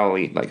Reese's. But I'll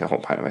eat like a whole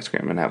pint of ice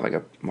cream and have like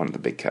one of the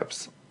big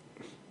cups.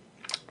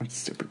 It's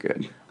super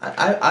good.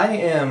 I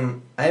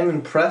am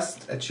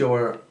impressed at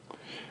your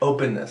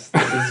openness.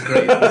 This is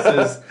great.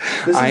 This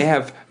is I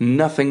have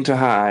nothing to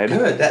hide.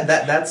 Good.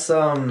 That's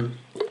I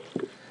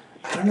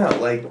don't know.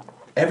 Like,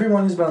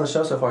 everyone who's been on the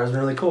show so far has been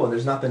really cool, and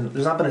there's not been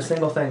a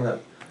single thing that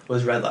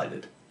was red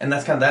lighted, and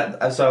that's kind of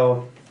that.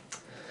 So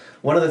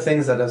one of the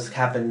things that has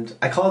happened,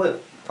 I called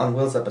it on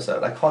Will's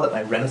episode. I called it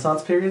my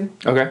Renaissance period.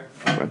 Okay.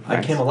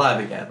 I came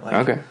alive again.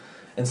 Like, okay.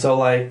 And so,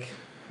 like,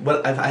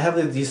 what I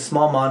have these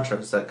small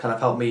mantras that kind of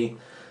help me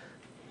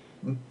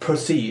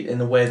proceed in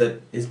a way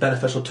that is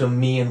beneficial to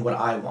me and what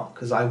I want.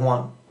 Because I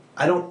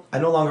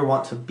no longer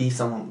want to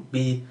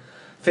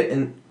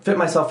fit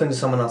myself into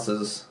someone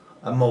else's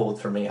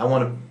mold for me. I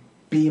want to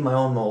be my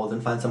own mold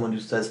and find someone who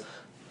says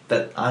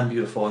that I'm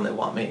beautiful and they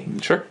want me.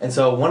 Sure. And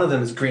so one of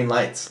them is green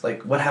lights.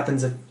 Like, what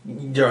happens if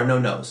there are no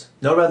no's?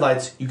 No red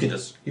lights, you can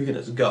just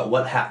go.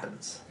 What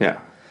happens? Yeah.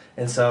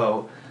 And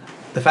so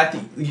the fact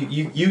that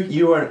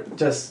you are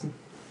just,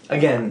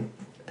 again,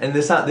 and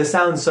this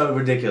sounds so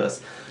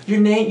ridiculous.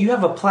 You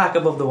have a plaque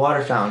above the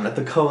water fountain at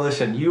the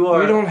Coalition. You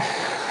are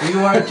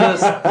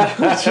just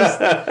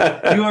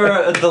you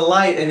are a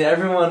delight, and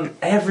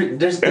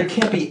there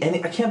can't be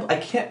any. I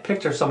can't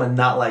picture someone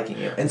not liking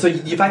you. And so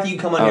the fact that you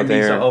come on here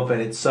being so open,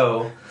 it's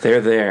so.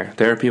 They're there.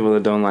 There are people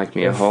that don't like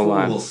me a whole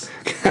lot. Fools,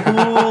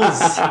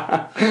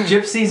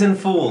 gypsies, and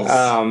fools.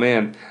 Oh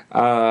man,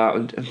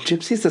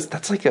 gypsies.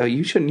 That's like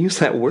you shouldn't use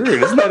that word.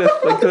 Isn't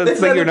that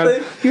that's like you're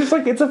not? You're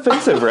like it's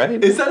offensive,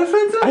 right? Is that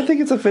offensive? I think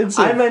it's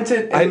offensive. I meant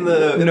it in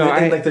the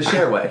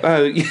share way.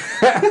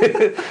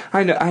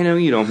 I know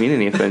you don't mean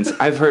any offense.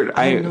 I've heard.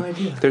 I have no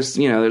idea.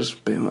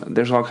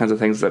 There's all kinds of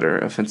things that are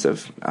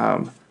offensive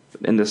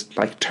in this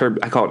I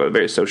call it a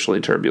very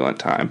socially turbulent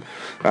time.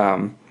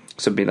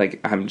 So be like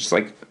I'm just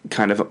like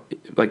kind of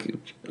like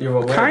you're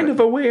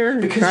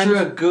aware because you're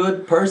a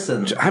good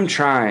person. I'm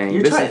trying.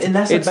 You're trying, and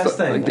that's the best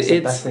thing. That's the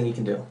best thing you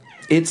can do.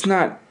 It's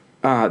not.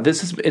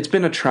 It's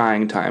been a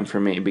trying time for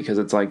me because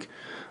it's like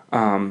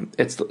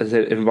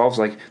it involves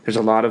like there's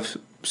a lot of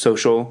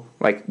social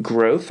like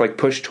growth, like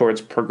push towards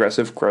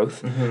progressive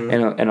growth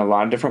in a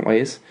lot of different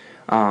ways.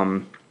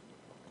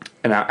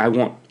 And I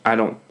don't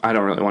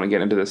really want to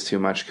get into this too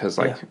much because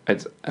like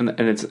it's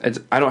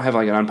I don't have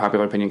like an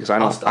unpopular opinion because I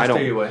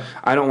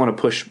don't want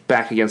to push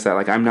back against that.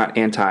 Like I'm not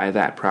anti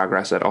that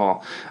progress at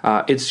all.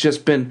 It's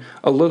just been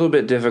a little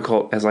bit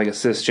difficult as like a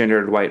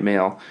cisgendered white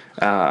male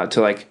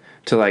to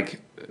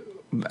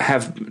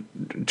have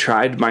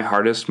tried my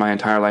hardest my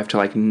entire life to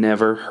like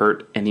never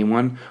hurt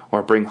anyone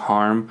or bring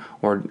harm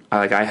or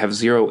like I have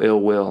zero ill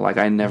will, like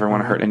I never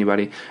want to hurt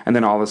anybody, and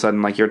then all of a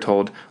sudden like you're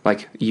told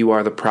like you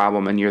are the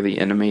problem and you're the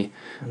enemy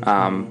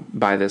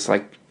by this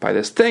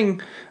thing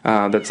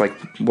that's like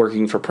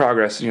working for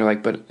progress, and you're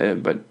like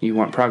but you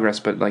want progress,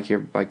 but like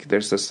you're like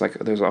there's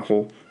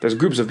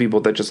groups of people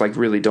that just like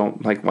really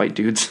don't like white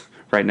dudes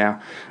right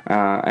now,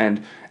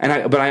 and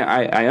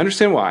I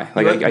understand why.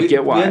 Like I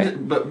get why.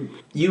 But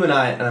you and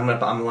I'm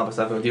gonna lump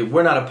stuff with you.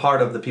 We're not a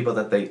part of the people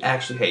that they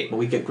actually hate, but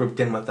we get grouped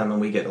in with them, and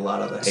we get a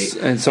lot of the hate.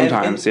 And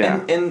sometimes,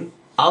 And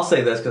I'll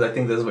say this because I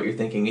think this is what you're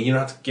thinking, and you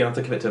don't have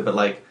to commit to it. But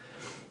like,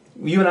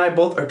 you and I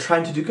both are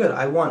trying to do good.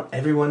 I want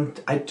everyone.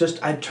 I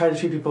try to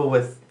treat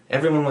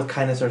everyone with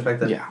kindness and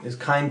respect that is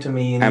kind to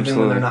me, and even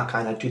when they're not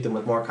kind, I treat them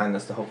with more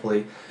kindness to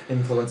hopefully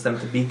influence them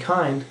to be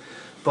kind.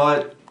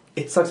 But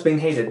it sucks being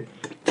hated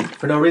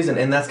for no reason,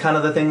 and that's kind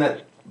of the thing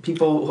that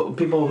people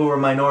who are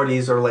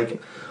minorities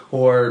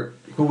or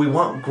who we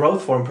want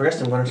growth for and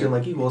progression want to treat them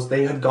like equals.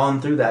 They have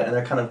gone through that, and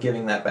they're kind of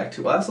giving that back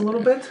to us a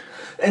little bit.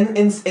 And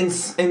in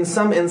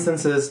some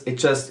instances,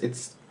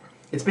 it's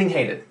it's being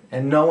hated,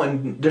 and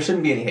there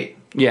shouldn't be any hate.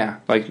 Yeah,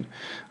 like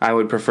I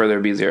would prefer there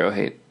be zero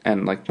hate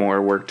and like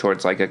more work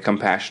towards like a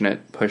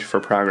compassionate push for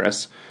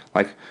progress,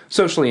 like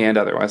socially and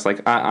otherwise.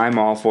 Like I'm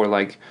all for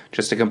like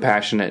just a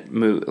compassionate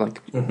move,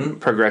 like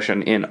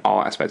progression in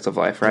all aspects of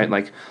life, right?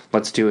 Like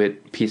let's do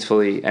it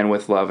peacefully and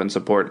with love and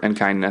support and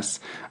kindness,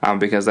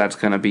 because that's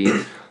going to be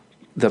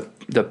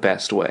the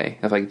best way.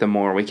 Like the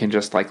more we can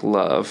just like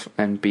love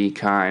and be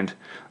kind,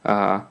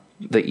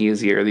 the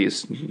easier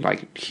these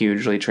like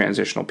hugely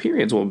transitional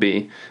periods will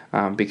be,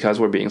 because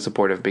we're being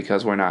supportive,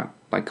 because we're not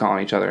like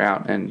calling each other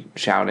out and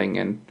shouting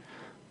and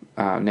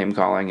name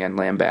calling and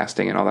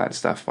lambasting and all that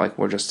stuff. Like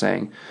we're just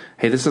saying,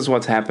 hey, this is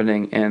what's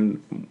happening,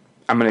 and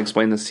I'm going to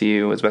explain this to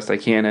you as best I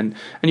can, and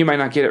you might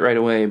not get it right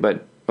away,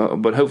 but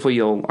hopefully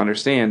you'll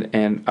understand,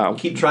 and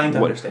keep trying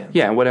to understand.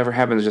 Yeah, whatever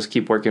happens, just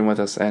keep working with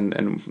us,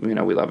 and you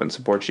know we love and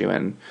support you,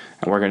 and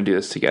we're going to do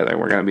this together.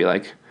 We're going to be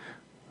like,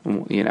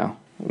 you know,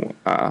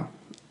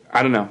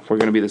 I don't know. We're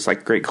going to be this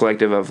like great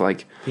collective of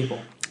like people.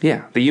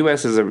 Yeah, the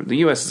U.S. is a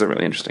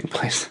really interesting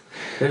place.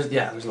 There's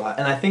a lot,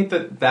 and I think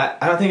that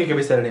I don't think it can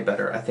be said any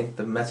better. I think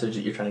the message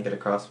that you're trying to get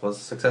across was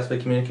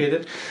successfully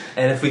communicated,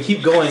 and if we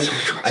keep going,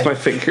 my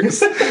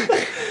fingers.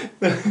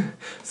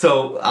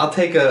 So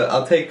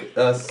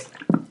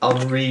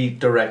I'll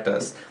redirect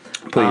us.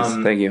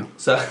 Please, thank you.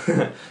 So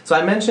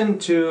I mentioned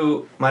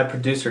to my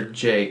producer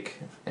Jake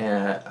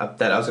that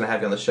I was going to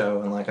have you on the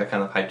show, and like I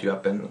kind of hyped you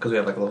up, because we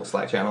have like a little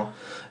Slack channel,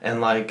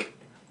 and like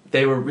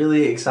they were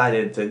really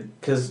excited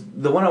because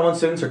the one-on-one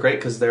students are great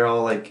because they're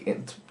all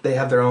like they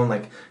have their own,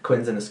 like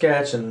Quentin's in the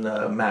sketch and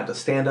Matthew does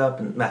stand up,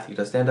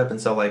 and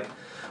so like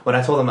when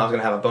I told them I was going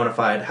to have a bona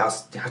fide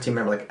house team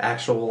member, like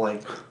actual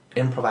like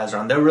improviser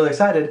on, they were really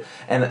excited,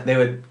 and they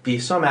would be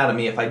so mad at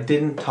me if I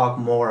didn't talk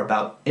more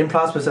about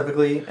improv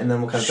specifically, and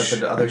then we'll kind of jump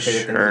into other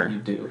creative things that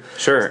you do.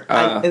 Sure.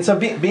 And so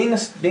being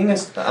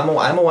I'm a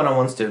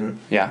one-on-one student.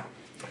 Yeah.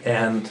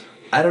 And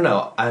I don't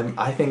know.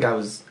 I think I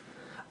was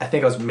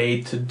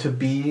made to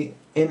be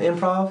in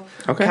improv,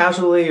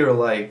 casually or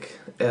like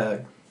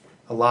a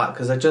lot,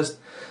 because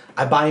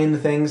I buy into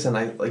things, and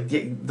I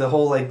like the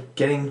whole like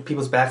getting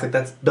people's back, like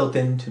that's built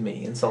into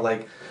me, and so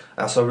like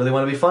I also really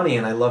want to be funny,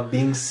 and I love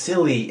being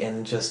silly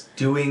and just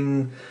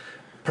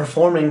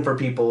performing for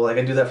people. Like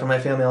I do that for my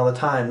family all the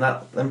time.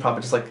 Not improv,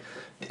 but just like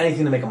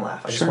anything to make them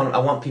laugh. I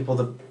want to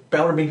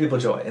bring people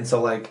joy, and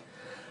so like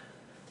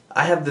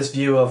I have this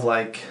view of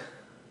like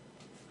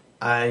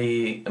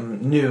I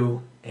am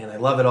new and I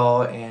love it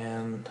all,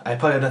 and I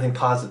probably have nothing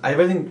positive. I have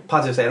everything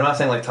positive to say. I'm not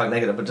saying like talk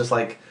negative, but just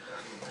like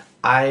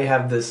I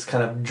have this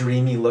kind of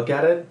dreamy look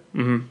at it,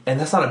 and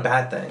that's not a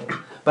bad thing.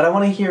 But I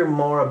want to hear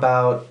more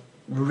about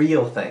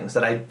real things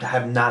that I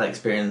have not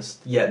experienced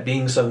yet,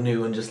 being so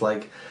new and just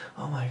like,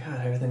 oh my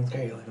god, everything's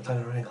great. Like I'm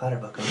talking to Ryan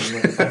Clatterbuck.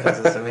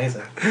 It's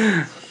amazing.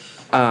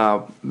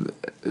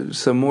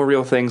 So more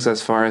real things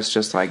as far as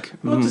just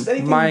like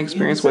my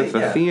experience with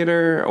the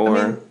theater, or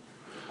I mean,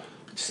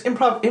 just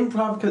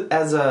improv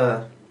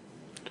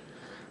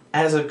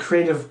as a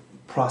creative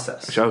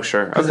process. Oh,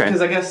 sure. Okay.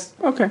 Because I guess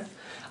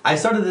I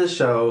started this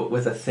show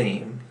with a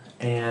theme,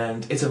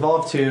 and it's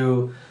evolved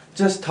to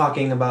just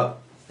talking about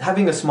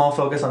having a small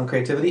focus on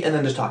creativity, and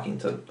then just talking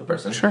to the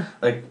person. Sure.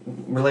 Like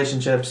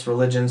relationships,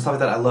 religion, stuff like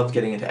that. I love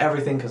getting into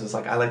everything because it's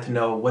like I like to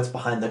know what's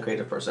behind the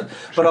creative person,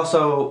 but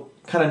also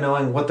kind of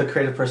knowing what the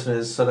creative person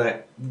is, so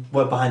that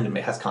what behind him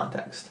has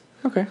context.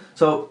 Okay.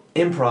 So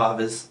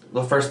improv is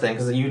the first thing,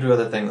 because you do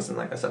other things, and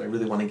like I said, I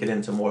really want to get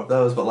into more of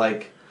those. But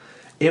like,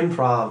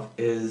 improv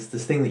is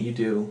this thing that you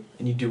do,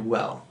 and you do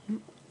well.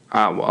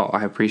 Well,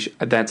 I appreciate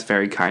that's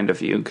very kind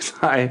of you, because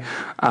I've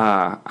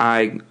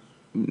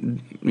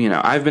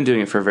been doing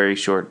it for a very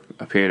short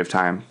period of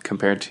time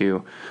compared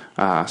to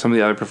some of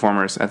the other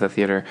performers at the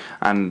theater,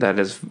 and that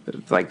is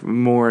like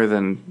more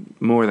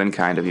than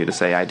kind of you to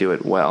say I do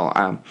it well.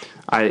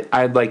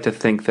 I'd like to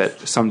think that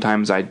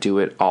sometimes I do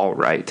it all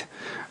right,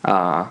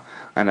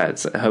 and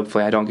that's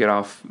hopefully I don't get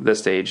off the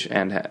stage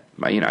and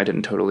I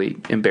didn't totally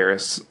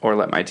embarrass or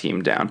let my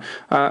team down,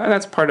 and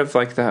that's part of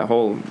like the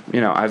whole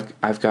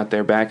I've got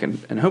their back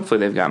and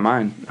hopefully they've got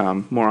mine,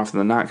 more often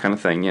than not kind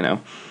of thing.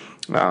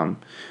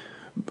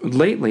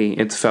 Lately,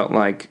 it's felt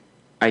like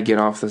I get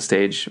off the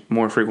stage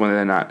more frequently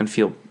than not and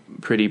feel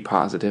pretty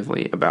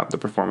positively about the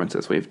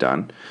performances we've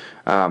done.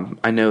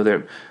 I know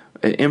that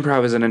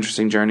improv is an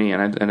interesting journey,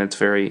 and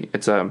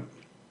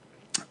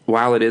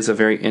while it is a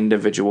very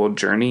individual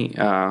journey,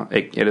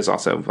 it is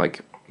also like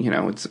you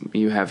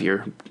have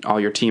all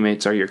your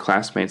teammates are your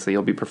classmates that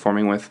you'll be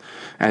performing with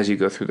as you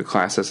go through the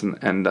classes,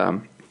 and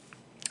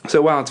so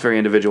while it's very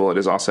individual, it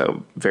is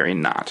also very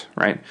not,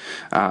 right?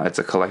 It's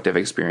a collective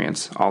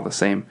experience all the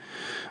same.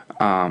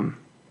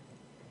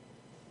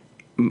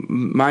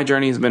 My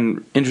journey has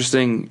been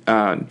interesting,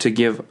 to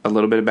give a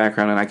little bit of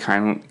background, and I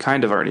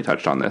kind of already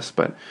touched on this,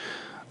 but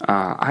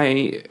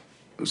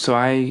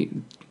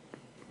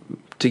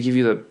to give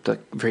you the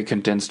very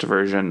condensed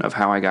version of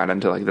how I got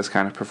into like this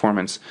kind of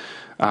performance,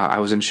 I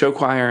was in show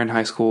choir in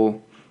high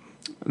school,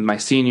 my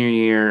senior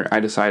year, I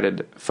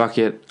decided, fuck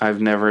it,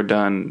 I've never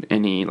done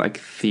any like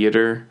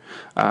theater,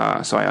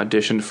 so I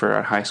auditioned for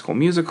a High School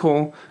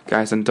Musical,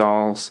 Guys and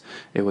Dolls.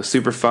 It was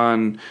super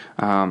fun.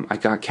 I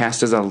got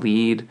cast as a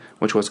lead,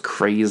 which was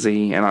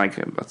crazy, and like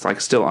it's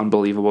like still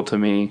unbelievable to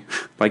me.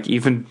 Like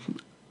even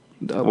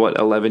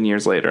 11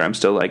 years later, I'm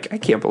still like, I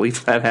can't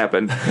believe that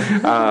happened.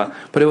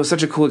 But it was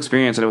such a cool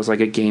experience, and it was like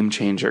a game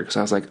changer, because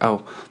I was like,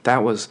 oh,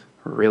 that was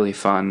really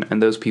fun. And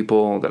those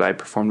people that I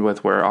performed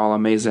with were all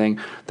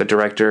amazing. The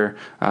director,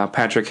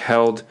 Patrick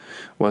Held,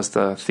 was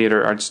the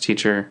theater arts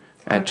teacher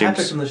at James.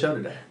 Patrick's on the show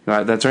today.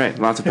 That's right,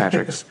 lots of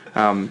Patricks.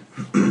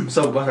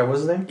 So what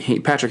was his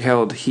name? Patrick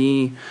Held.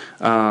 He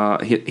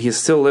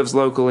still lives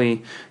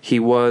locally. He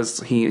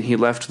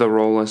left the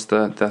role as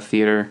the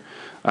theater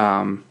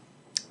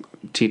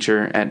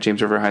teacher at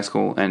James River High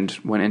School and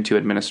went into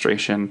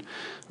administration.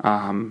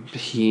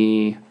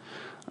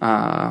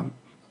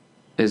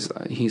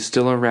 He's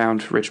still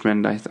around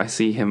Richmond. I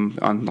see him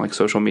on like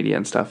social media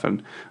and stuff,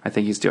 and I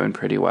think he's doing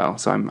pretty well.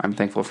 So I'm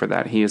thankful for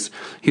that. He's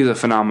a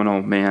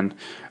phenomenal man.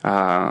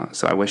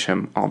 So I wish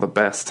him all the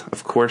best,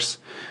 of course.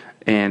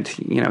 And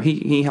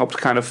he helped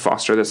kind of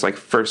foster this like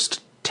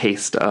first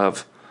taste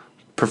of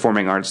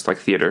performing arts like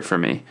theater for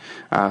me.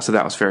 So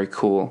that was very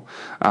cool.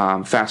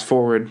 Fast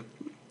forward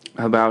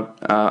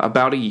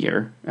about a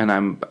year,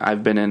 and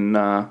I've been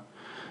in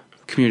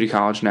community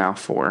college now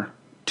for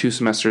 2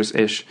 semesters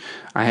ish.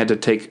 I had to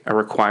take a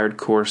required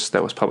course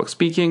that was public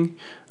speaking.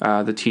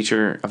 The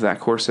teacher of that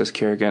course is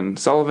Kerrigan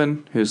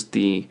Sullivan, who's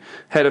the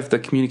head of the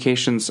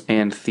communications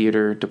and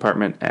theater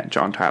department at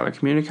John Tyler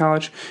Community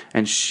College,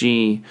 and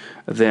she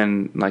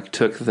then like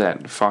took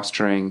that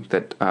fostering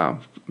that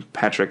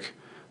Patrick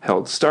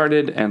Held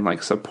started and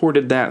like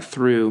supported that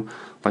through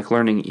like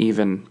learning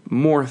even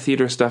more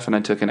theater stuff. And I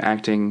took an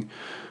acting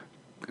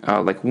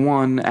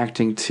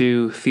acting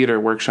 2 theater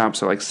workshop,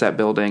 so like set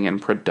building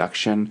and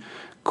production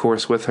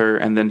course with her,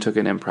 and then took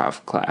an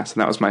improv class,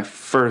 and that was my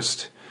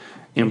first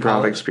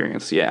improv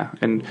experience. Yeah,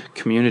 in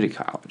community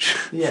college.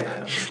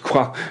 Yeah.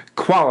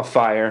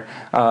 Qualifier,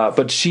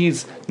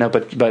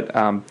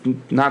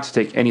 but not to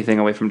take anything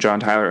away from John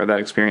Tyler or that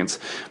experience,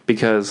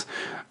 because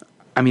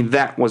I mean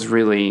that was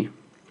really,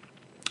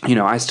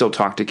 I still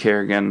talk to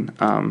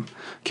Kerrigan.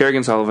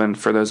 Kerrigan Sullivan,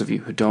 for those of you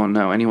who don't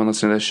know, anyone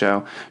listening to this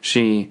show,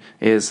 she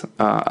is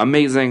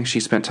amazing. She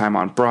spent time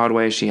on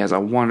Broadway. She has a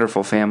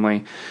wonderful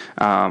family.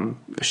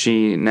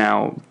 She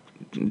now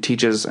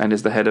teaches and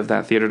is the head of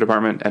that theater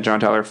department at John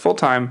Tyler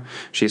full-time.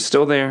 She's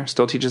still there,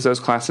 still teaches those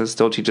classes,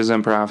 still teaches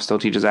improv, still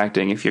teaches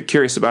acting. If you're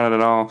curious about it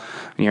at all,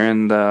 and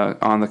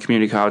you're on the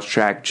community college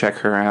track, check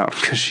her out,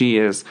 because she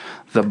is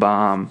the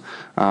bomb.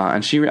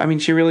 And she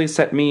really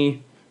set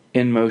me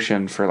in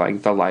motion for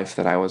like the life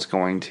that I was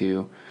going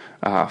to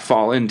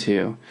fall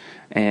into.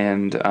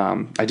 And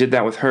I did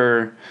that with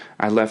her.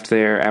 I left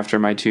there after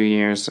my 2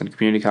 years in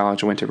community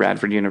college. I went to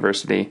Radford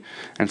University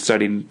and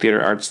studied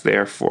theater arts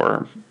there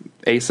for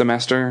a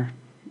semester.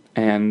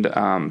 And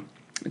I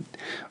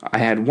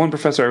had one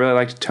professor I really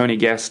liked,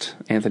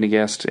 Anthony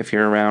Guest, if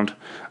you're around.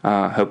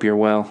 Hope you're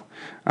well.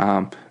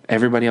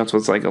 Everybody else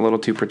was like a little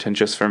too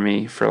pretentious for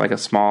me for like a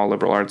small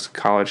liberal arts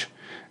college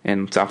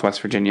in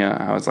Southwest Virginia.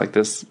 I was like,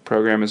 this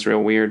program is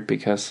real weird,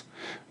 because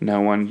no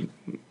one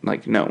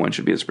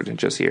should be as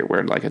pretentious here.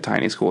 We're like a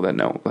tiny school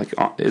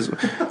that is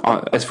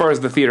as far as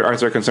the theater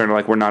arts are concerned,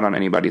 like we're not on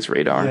anybody's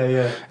radar.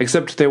 Yeah.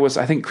 Except there was,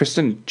 I think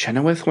Kristen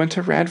Chenoweth went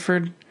to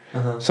Radford.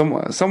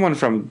 Someone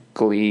from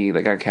Glee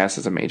that got cast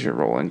as a major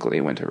role in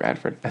Glee went to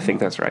Radford. I think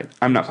that's right.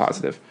 I'm not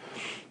positive.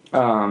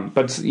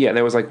 But yeah,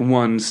 there was like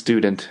one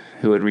student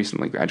who had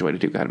recently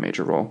graduated who got a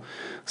major role.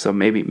 So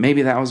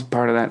maybe that was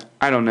part of that.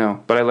 I don't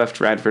know. But I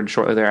left Radford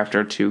shortly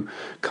thereafter to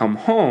come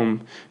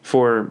home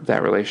for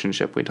that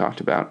relationship we talked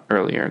about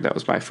earlier. That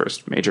was my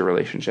first major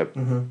relationship,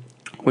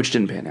 which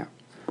didn't pan out.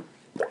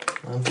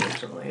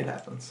 Unfortunately, it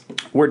happens.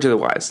 Word to the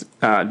wise.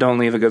 Don't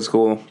leave a good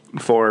school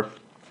for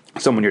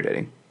someone you're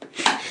dating.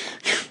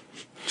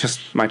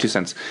 Just my 2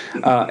 cents.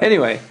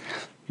 Anyway,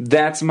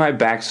 that's my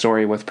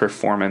backstory with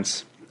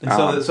performance.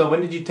 And so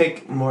when did you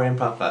take more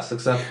improv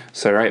classes?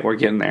 So right, we're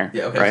getting there.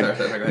 Yeah, okay, right?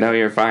 sorry, go ahead. No,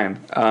 you're fine.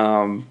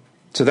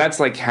 So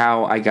that's like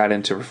how I got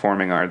into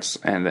performing arts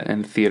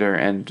and theater,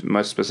 and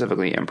most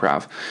specifically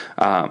improv.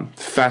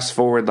 Fast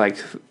forward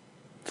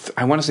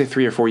I want to say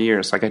 3 or 4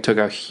 years. Like I took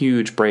a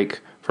huge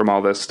break from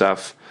all this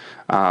stuff,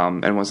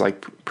 and was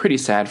like pretty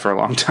sad for a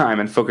long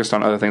time, and focused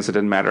on other things that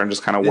didn't matter, and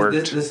just kind of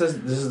worked. This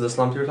is the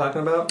slump you were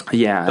talking about?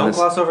 Yeah. Don't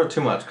gloss over too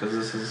much, because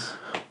this is...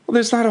 Well,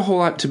 there's not a whole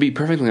lot, to be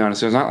perfectly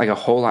honest. There's not like a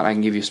whole lot I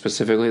can give you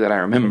specifically that I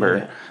remember.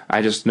 Yeah.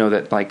 I just know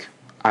that like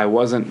I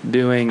wasn't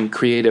doing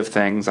creative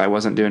things. I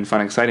wasn't doing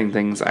fun, exciting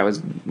things. I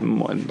was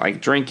like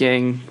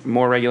drinking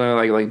more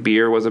regularly. Like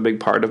beer was a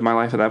big part of my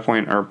life at that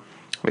point, or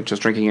like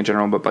just drinking in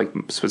general. But like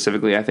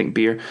specifically, I think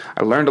beer.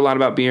 I learned a lot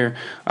about beer,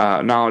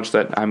 knowledge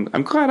that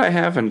I'm glad I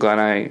have, and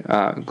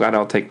glad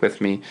I'll take with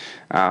me.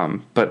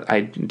 But I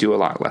do a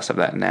lot less of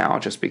that now,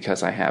 just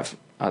because I have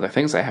other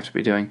things I have to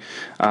be doing.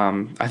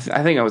 I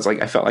think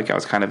I felt like I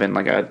was kind of in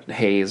like a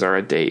haze or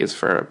a daze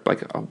for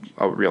like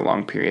a real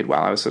long period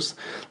while I was just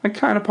like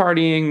kind of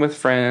partying with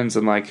friends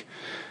and like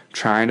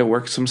trying to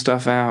work some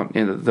stuff out.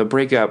 And the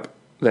breakup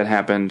that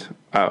happened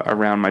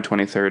around my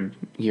 23rd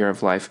year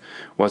of life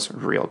was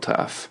real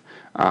tough.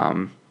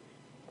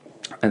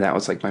 And that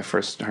was like my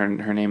first, her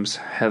name's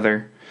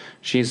Heather.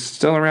 She's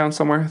still around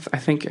somewhere. I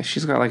think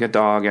she's got like a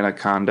dog and a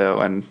condo,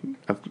 and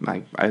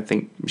I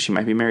think she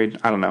might be married.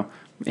 I don't know.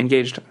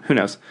 Engaged. Who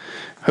knows?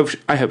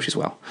 I hope she's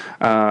well.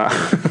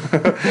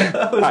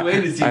 I was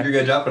waiting to see if you're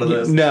going to drop into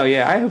this. No,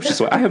 yeah, I hope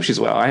she's well. I hope she's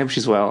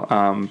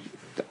well.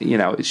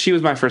 She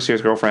was my first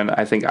serious girlfriend.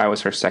 I think I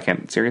was her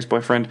second serious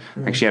boyfriend.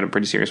 Mm-hmm. Like she had a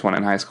pretty serious one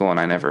in high school, and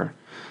I never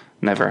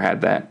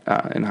had that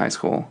in high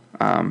school.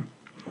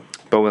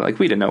 But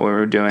we didn't know what we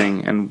were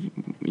doing, and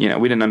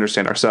we didn't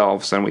understand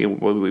ourselves, and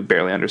we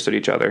barely understood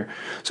each other.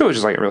 So it was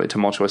just like a really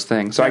tumultuous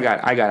thing. So I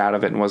got out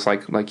of it and was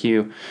like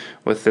you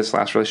with this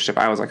last relationship.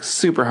 I was like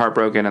super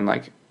heartbroken and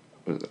like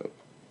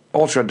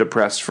ultra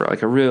depressed for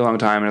like a really long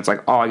time, and it's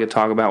like all I could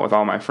talk about with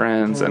all my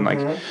friends, and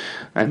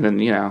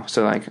then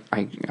so like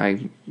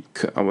I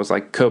was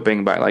like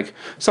coping by like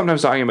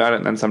sometimes talking about it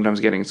and then sometimes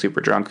getting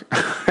super drunk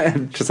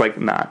and just like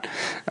not.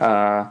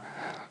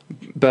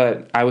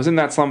 But I was in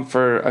that slump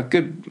for a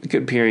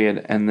good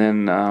period, and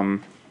then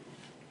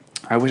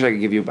I wish I could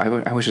give you.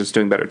 I wish I was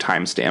doing better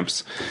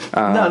timestamps.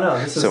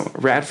 So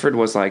Radford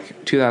was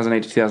like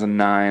 2008 to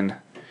 2009,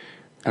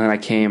 and then I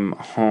came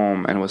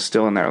home and was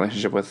still in that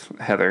relationship with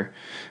Heather,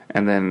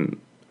 and then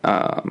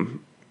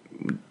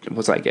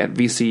was like at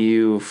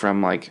VCU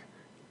from like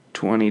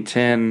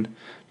 2010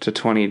 to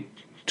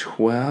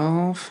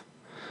 2012,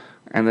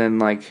 and then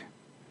like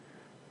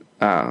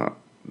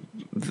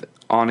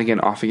on again,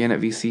 off again at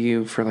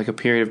VCU for like a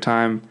period of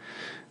time,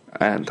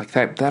 and like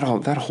that whole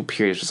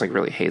period is just like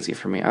really hazy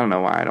for me. I don't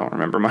know why I don't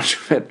remember much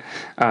of it.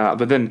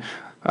 But then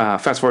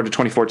fast forward to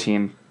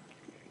 2014,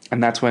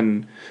 and that's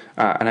when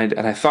and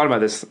I thought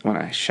about this when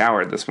I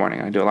showered this morning.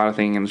 I do a lot of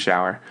thinking in the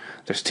shower.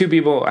 There's two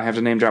people I have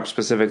to name drop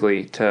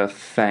specifically to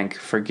thank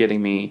for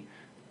getting me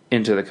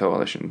into the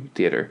Coalition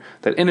Theater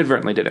that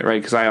inadvertently did it, right?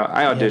 Because I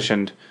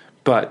auditioned,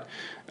 but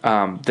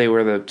they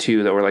were the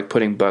two that were like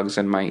putting bugs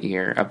in my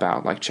ear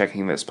about like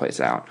checking this place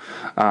out.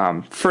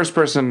 First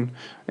person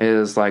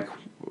is like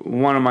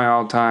one of my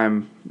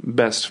all-time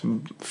best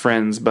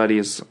friends,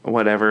 buddies,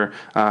 whatever.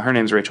 Her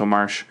name's Rachel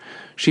Marsh.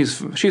 She's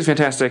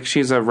fantastic.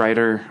 She's a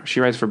writer. She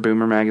writes for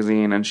Boomer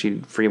magazine, and she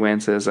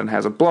freelances and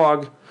has a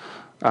blog.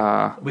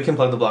 We can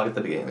plug the blog at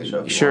the beginning of the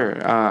show.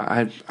 Sure.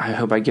 I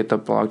hope I get the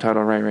blog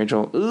title right,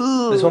 Rachel.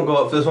 Ooh. This won't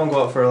go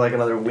up for like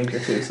another week or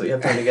two, so you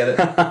have time to get it.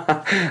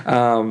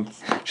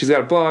 She's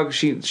got a blog.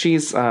 She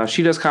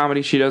does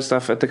comedy. She does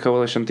stuff at the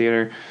Coalition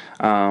Theater.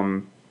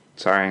 Sorry,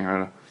 I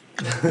don't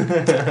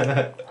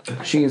know.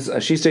 She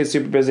stays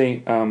super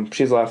busy.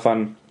 She's a lot of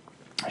fun.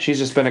 She's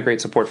just been a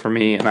great support for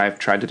me, and I've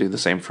tried to do the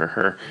same for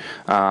her.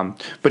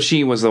 But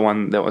she was the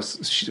one that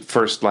was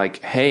first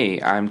like, hey,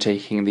 I'm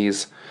taking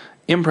these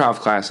improv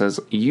classes,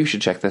 you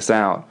should check this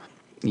out.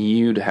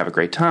 You'd have a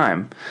great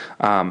time.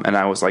 And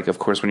I was like, of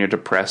course, when you're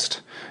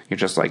depressed, you're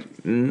just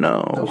like,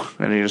 no.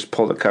 And you just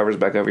pull the covers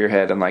back over your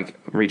head and like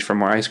reach for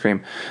more ice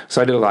cream.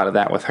 So I did a lot of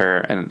that with her.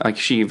 And like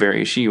she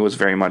was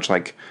very much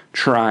like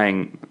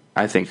trying,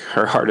 I think,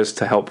 her hardest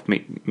to help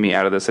me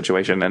out of this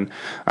situation. And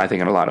I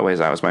think in a lot of ways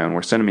I was my own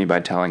worst enemy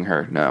by telling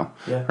her no.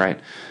 Yeah. Right.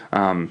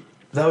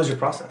 That was your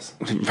process.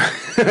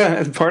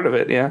 Part of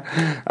it,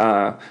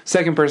 yeah.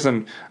 Second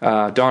person,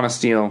 Donna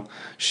Steele.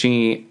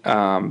 She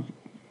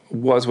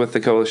was with the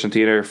Coalition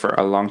Theater for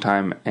a long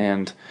time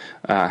and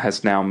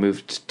has now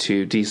moved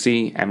to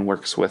D.C. and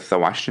works with the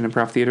Washington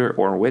Improv Theater,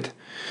 or WIT.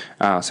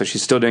 So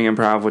she's still doing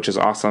improv, which is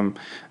awesome.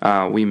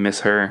 We miss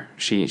her.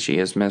 She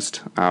is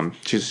missed.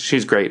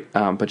 She's great,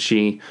 but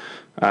she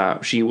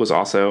was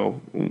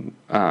also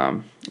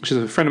she's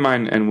a friend of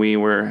mine, and we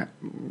were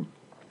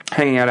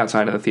hanging out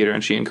outside of the theater,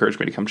 and she encouraged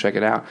me to come check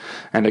it out.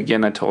 And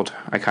again, I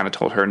kind of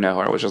told her no.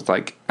 I was just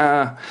like,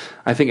 I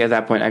think at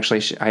that point,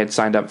 actually, I had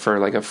signed up for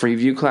like a free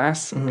view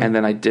class, and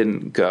then I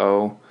didn't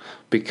go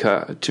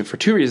for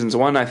two reasons.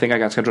 One, I think I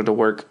got scheduled to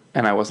work,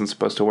 and I wasn't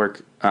supposed to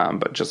work,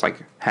 but just like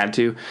had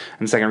to.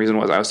 And the second reason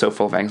was I was so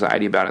full of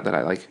anxiety about it that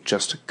I like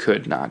just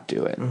could not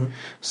do it.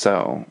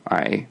 So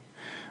I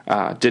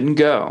didn't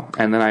go.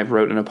 And then I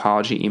wrote an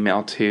apology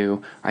email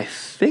to, I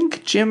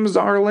think, Jim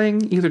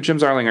Zarling. Either Jim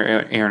Zarling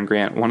or Aaron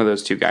Grant. One of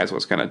those two guys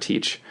was going to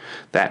teach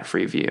that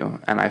free view.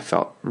 And I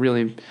felt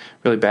really,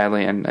 really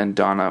badly. And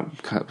Donna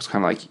was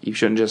kind of like, you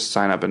shouldn't just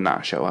sign up and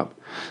not show up.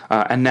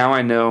 And now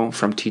I know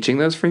from teaching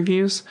those free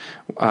views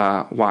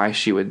why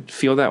she would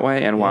feel that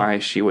way and why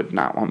she would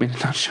not want me to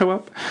not show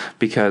up.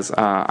 Because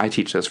I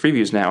teach those free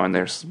views now, and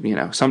there's,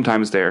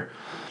 sometimes there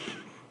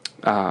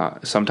are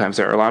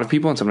a lot of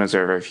people and sometimes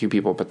there are very few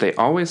people, but they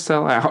always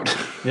sell out.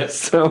 Yep.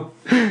 So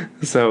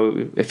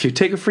if you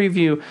take a free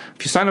view,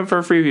 if you sign up for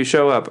a free view,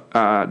 show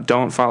up.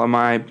 Don't follow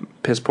my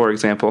piss poor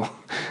example.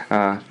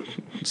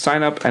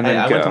 Sign up and then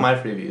I go. went to my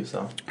preview,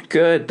 so.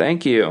 Good,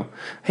 thank you.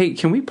 Hey,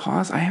 can we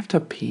pause? I have to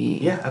pee.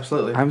 Yeah,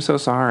 absolutely. I'm so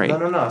sorry.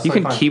 No. You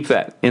can fine. keep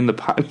that in the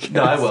podcast.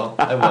 No,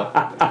 I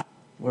will.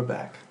 We're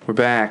back.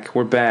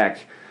 We're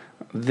back.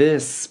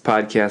 This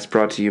podcast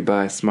brought to you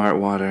by Smart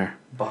Water.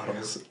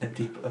 Bottles and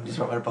deep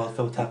Smart Water bottles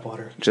filled with tap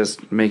water.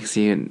 Just makes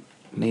you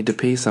need to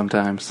pee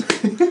sometimes. For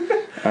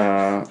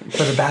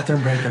the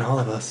bathroom break in all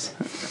of us.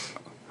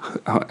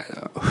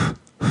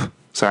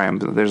 Sorry,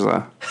 there's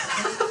a...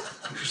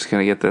 I'm just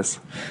gonna get this.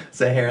 Is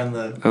that hair on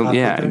the... Oh,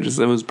 yeah, it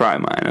was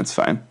probably mine. It's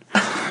fine.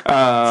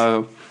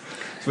 So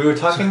we were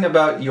talking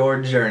about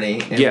your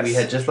journey, and yes. we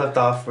had just left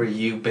off where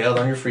you bailed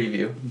on your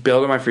Freeview.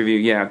 Bailed on my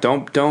Freeview, yeah.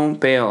 Don't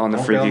bail on the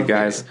Freeview,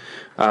 guys.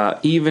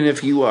 Even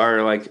if you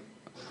are like...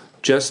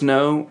 Just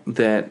know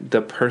that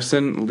the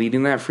person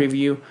leading that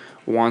Freeview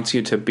wants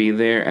you to be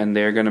there, and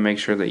they're going to make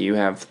sure that you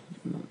have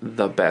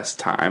the best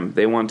time.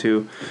 They want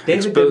to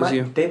expose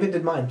you. David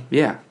did mine.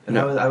 Yeah. And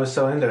I was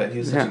so into it.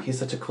 He's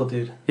such a cool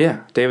dude.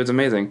 Yeah, David's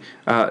amazing.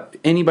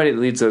 Anybody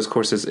that leads those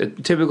courses,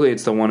 typically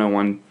it's the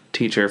 101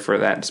 teacher for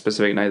that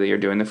specific night that you're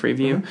doing the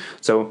Freeview. Mm-hmm.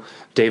 So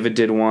David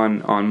did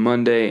one on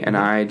Monday, and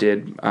I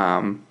did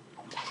one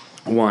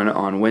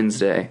on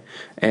Wednesday.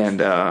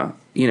 And...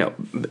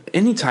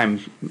 anytime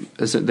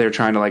they're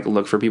trying to like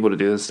look for people to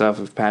do this stuff,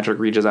 if Patrick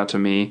reaches out to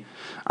me,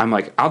 I'm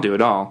like, I'll do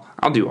it all.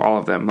 I'll do all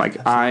of them. Like,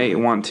 absolutely.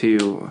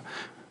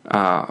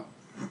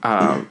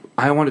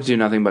 I want to do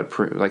nothing but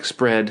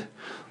spread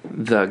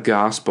the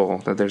gospel,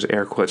 that there's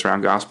air quotes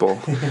around gospel,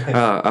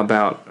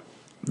 about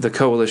the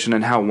coalition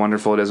and how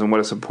wonderful it is and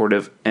what a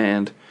supportive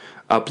and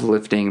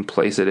uplifting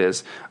place it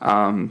is.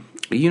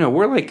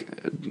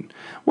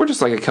 We're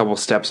just like a couple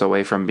steps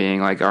away from being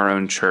like our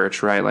own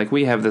church, right? Like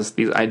we have these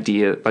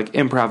ideas, like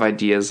improv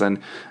ideas and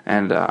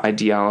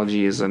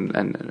ideologies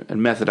and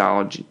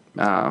methodology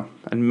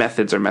and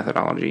methods or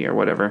methodology or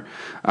whatever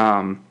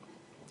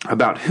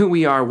about who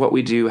we are, what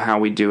we do, how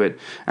we do it,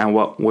 and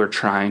what we're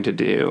trying to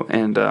do.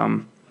 And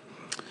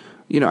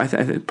I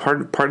think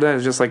part of that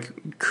is just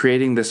like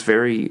creating this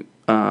very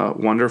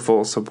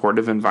wonderful,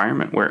 supportive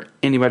environment where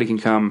anybody can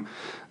come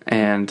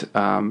and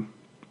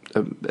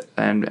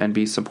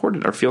be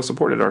supported or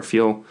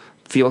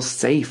feel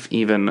safe,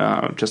 even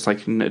just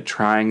like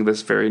trying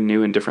this very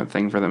new and different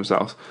thing for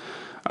themselves.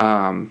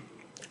 And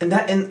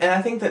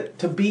I think that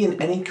to be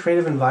in any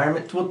creative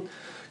environment,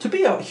 to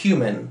be a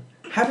human,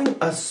 having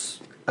a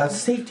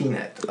safety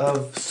net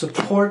of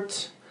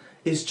support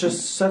is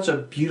just such a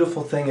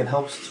beautiful thing. It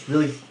helps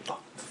really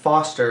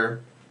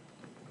foster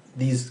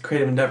these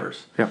creative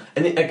endeavors. Yeah.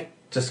 And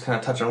just kind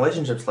of touch on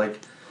relationships, like,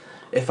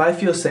 if I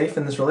feel safe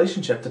in this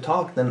relationship to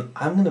talk, then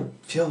I'm going to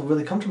feel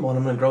really comfortable and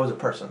I'm going to grow as a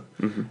person.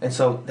 Mm-hmm. And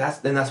so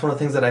that's one of the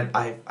things that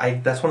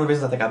that's one of the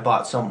reasons I think I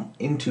bought so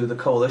into the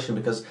coalition,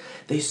 because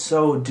they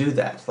so do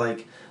that.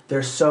 Like,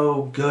 they're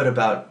so good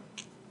about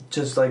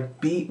just like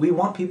we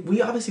want people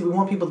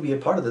to be a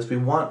part of this. We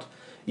want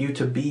you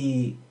to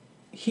be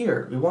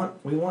here. We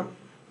want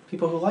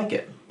people who like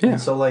it. Yeah.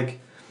 And so like,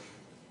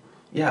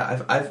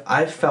 yeah,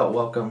 I've felt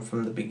welcome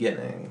from the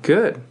beginning.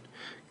 Good.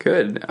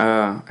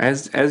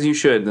 As you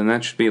should. Then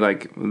that should be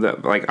like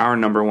our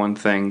number one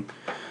thing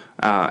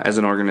as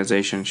an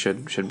organization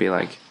should be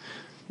like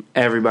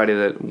everybody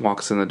that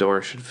walks in the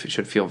door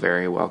should feel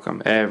very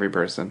welcome. Every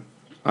person,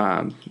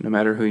 no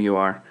matter who you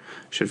are,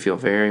 should feel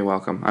very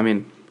welcome. I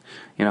mean,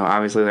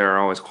 obviously there are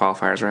always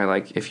qualifiers, right?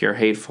 Like if you're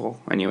hateful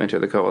and you enter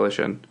the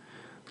coalition,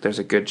 there's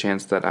a good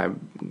chance that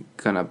I'm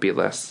gonna be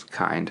less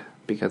kind,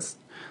 because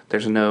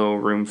there's no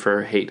room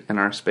for hate in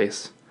our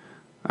space,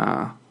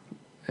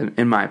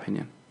 in my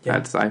opinion.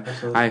 Yeah,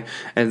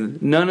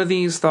 and none of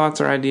these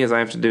thoughts or ideas, I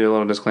have to do a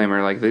little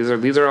disclaimer. Like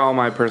these are all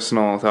my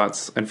personal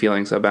thoughts and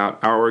feelings about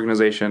our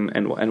organization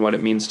and what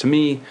it means to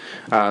me.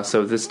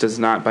 So this does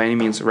not by any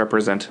means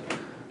represent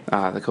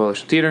the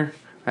Coalition Theater,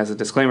 as a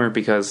disclaimer,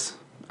 because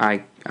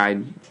I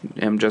am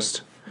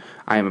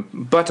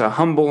but a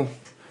humble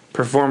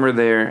performer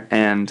there,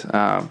 and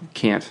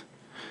can't,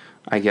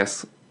 I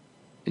guess.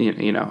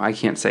 I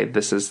can't say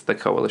this is the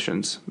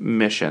Coalition's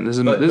mission. This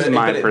is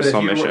my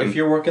personal mission. If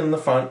you're working in the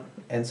front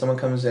and someone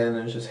comes in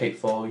and is just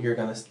hateful, you're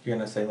gonna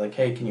say like,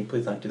 "Hey, can you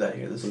please not do that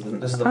here? This is the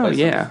place." Oh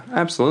yeah,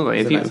 absolutely.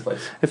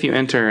 If you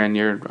enter and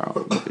you're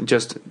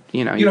just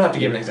you don't have to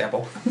give an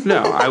example.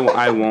 No,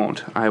 I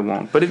won't.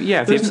 But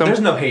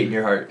there's no hate in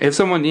your heart. If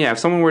someone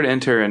were to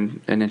enter and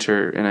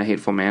enter in a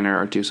hateful manner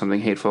or do something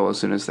hateful as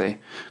soon as they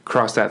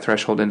cross that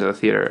threshold into the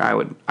theater, I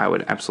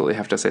would absolutely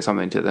have to say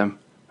something to them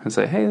and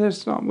say, "Hey,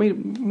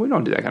 we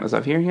don't do that kind of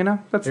stuff here.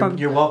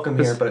 You're welcome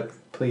here, but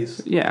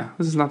please." Yeah,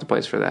 this is not the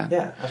place for that.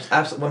 Yeah,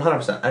 absolutely,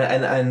 100%.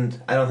 And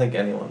I don't think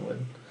anyone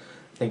would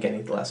think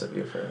any less of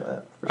you for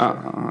that. For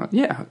sure.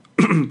 Yeah,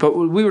 but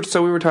we were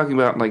talking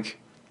about like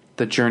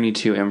the journey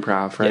to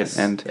improv, right? Yes.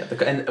 And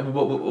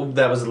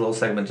that was a little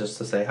segment just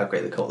to say how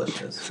great the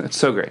Coalition is. It's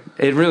so great.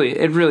 It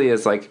really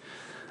is like.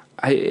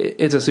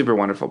 It's a super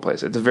wonderful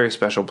place. It's a very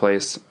special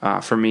place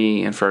for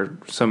me and for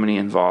so many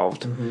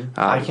involved. Mm-hmm.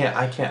 I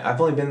can't. I've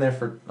only been there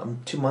for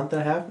 2 months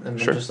and a half, and I'm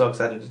just so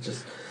excited to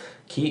just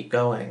keep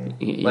going.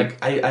 Like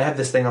I have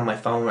this thing on my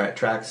phone where it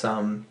tracks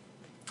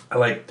I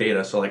like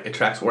data, so like it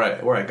tracks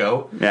where I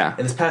go. Yeah.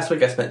 And this past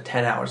week I spent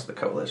 10 hours at the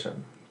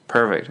coalition.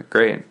 Perfect.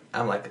 Great.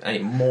 I'm like, I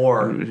need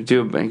more.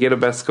 Get a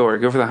best score.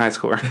 Go for the high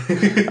score.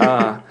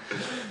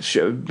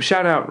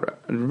 Shout out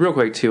real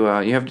quick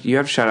to you have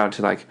to shout out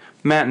to like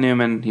Matt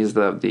Newman. He's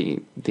the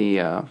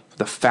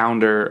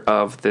founder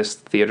of this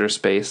theater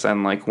space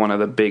and like one of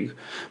the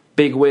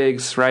big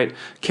wigs, right?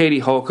 Katie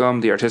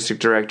Holcomb, the artistic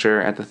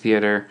director at the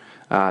theater.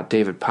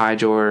 David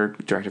Pijor,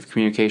 director of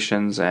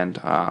communications and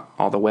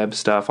all the web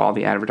stuff, all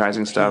the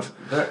advertising stuff.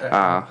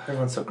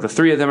 Everyone's so great. The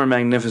three of them are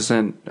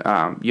magnificent.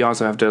 You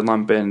also have to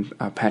lump in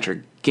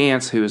Patrick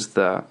Gantz, who's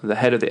the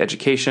head of the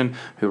education,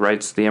 who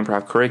writes the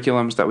improv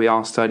curriculums that we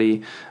all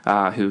study,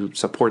 who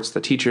supports the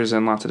teachers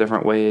in lots of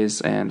different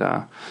ways and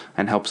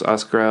helps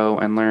us grow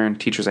and learn,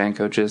 teachers and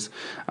coaches.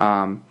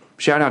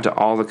 Shout out to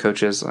all the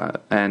coaches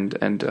and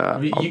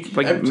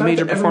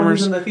major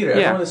performers in the theater.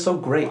 Yeah, everyone is so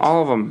great.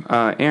 All of them.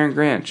 Aaron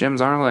Grant, Jim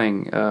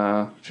Zarling,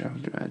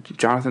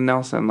 Jonathan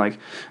Nelson. Like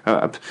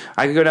I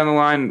could go down the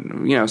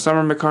line.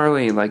 Summer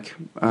McCarley. Like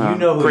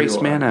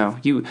Grace Mano.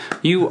 You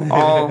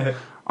all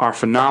are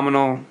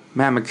phenomenal.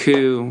 Matt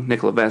McCoo,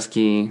 Nick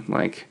Levesky,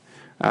 like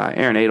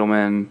Aaron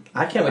Edelman.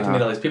 I can't wait to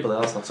meet all these people. They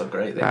all sound so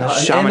great. And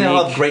Shamanique, they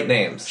all have great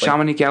names.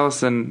 Shamanique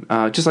Ellison.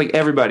 Just like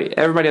everybody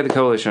at the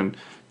coalition.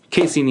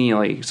 Casey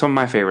Neely, some of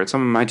my favorites,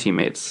 some of my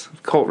teammates,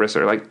 Colt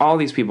Risser, like all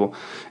these people.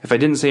 If I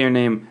didn't say your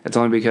name, it's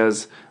only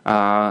because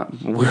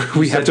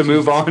we have to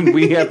move on.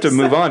 We have to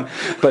move on.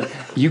 But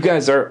you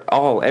guys are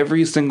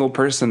every single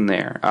person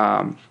there.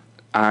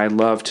 I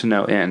love to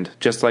no end.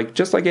 Just like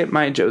at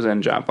my Joe's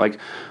End job. Like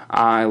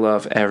I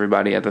love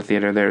everybody at the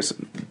theater. There's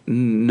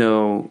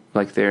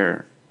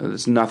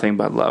there's nothing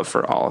but love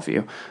for all of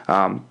you.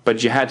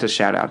 But you had to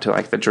shout out to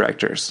like the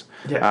directors.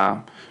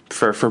 Yeah.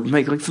 For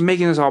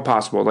making this all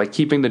possible, like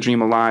keeping the dream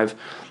alive.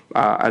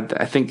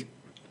 I think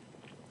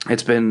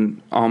it's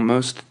been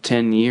almost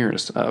 10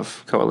 years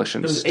of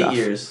coalition stuff. It was 8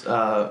 years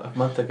a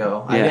month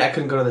ago. Yeah. I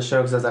couldn't go to the show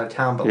because I was out of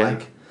town,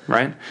 but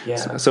right?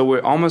 Yeah. So we're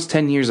almost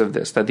 10 years of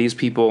this, that these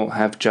people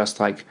have just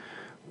like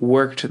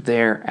worked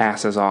their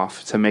asses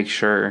off to make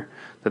sure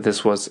that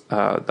this was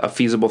a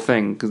feasible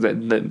thing. Because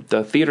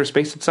the theater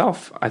space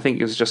itself, I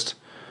think, is just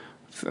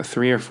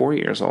 3 or 4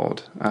 years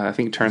old. I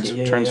think it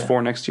turns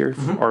 4 next year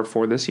or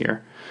 4 this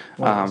year.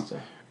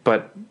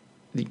 But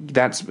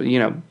that's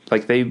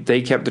like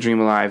they kept the dream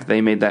alive.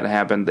 They made that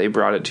happen. They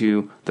brought it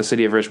to the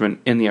city of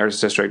Richmond in the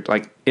arts district.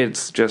 Like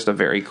it's just a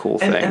very cool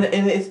thing. And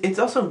it's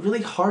also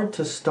really hard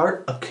to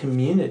start a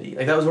community.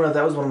 Like that was one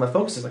of my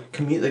focuses. Like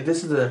like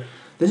this is a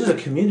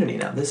community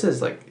now. This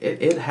is like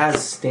it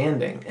has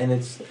standing, and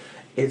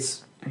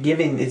it's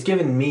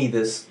given me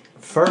this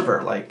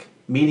fervor, like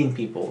meeting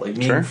people, like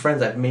meeting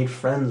friends. I've made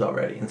friends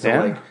already, and so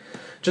like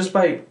just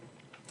by,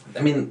 I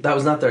mean, that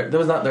was not their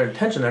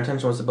intention. Their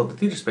intention was to build the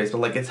theater space, but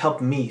like it's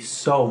helped me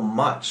so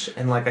much,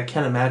 and like I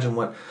can't imagine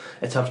what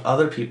it's helped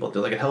other people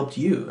do. Like it helped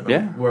you,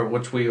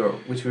 which we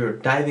were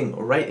diving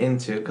right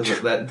into because you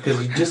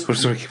just we're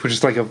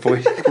just like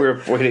we're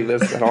avoiding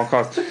this at all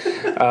costs.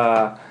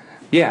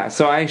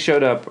 So I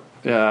showed up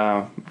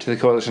to the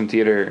Coalition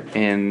Theater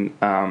in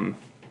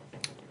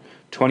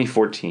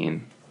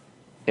 2014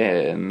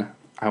 in,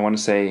 I want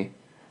to say,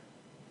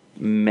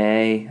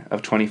 May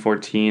of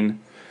 2014.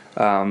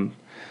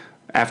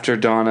 After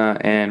Donna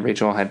and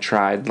Rachel had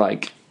tried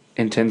like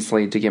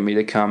intensely to get me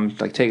to come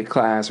like take a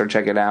class or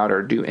check it out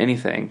or do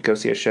anything, go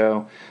see a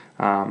show,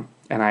 and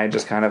I had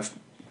just kind of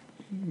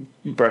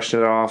brushed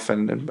it off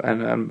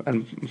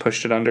and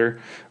pushed it under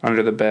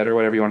the bed or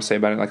whatever you want to say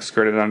about it, like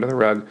skirted it under the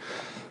rug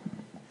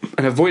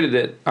and avoided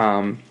it.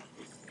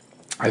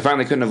 I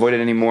finally couldn't avoid it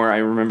anymore. I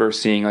remember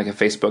seeing like a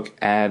Facebook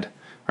ad,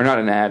 or not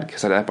an ad,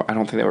 because I don't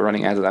think they were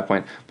running ads at that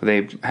point, but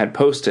they had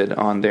posted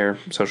on their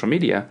social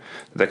media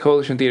that the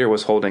Coalition Theater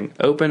was holding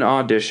open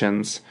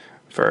auditions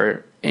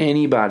for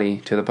anybody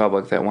to the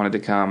public that wanted to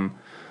come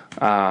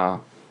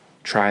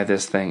try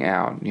this thing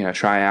out,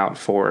 try out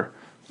for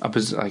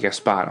a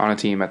spot on a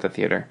team at the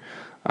theater.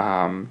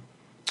 And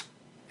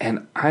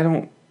I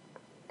don't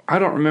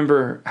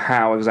remember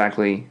how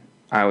exactly.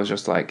 I was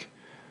just like,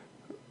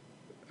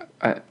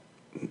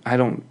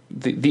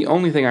 the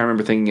only thing I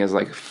remember thinking is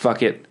like,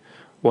 fuck it.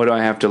 What do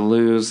I have to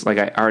lose? Like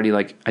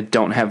I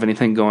don't have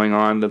anything going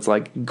on that's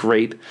like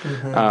great.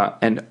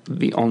 And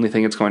the only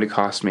thing it's going to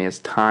cost me is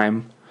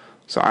time.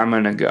 So I'm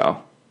going to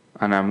go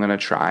and I'm going to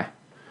try.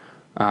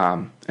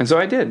 And so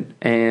I did.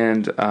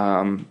 And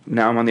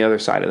now I'm on the other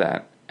side of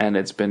that. And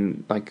it's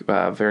been like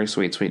a very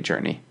sweet, sweet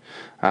journey.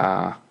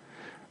 I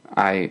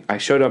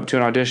showed up to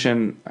an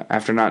audition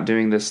after not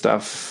doing this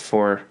stuff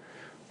for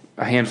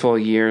a handful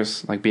of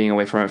years, like being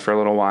away from it for a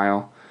little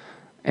while.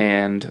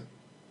 And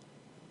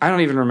I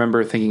don't even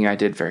remember thinking I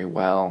did very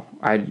well.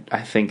 I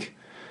think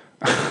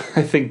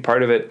I think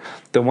part of it,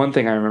 the one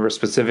thing I remember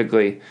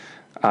specifically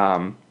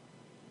from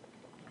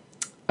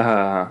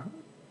the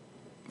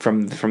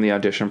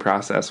audition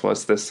process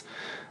was this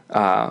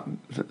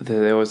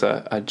there was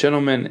a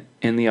gentleman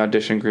in the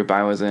audition group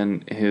I was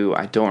in who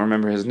I don't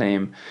remember his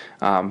name,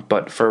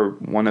 but for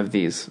one of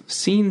these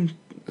scene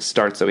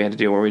starts that we had to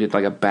do where we did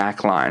like a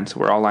back line, so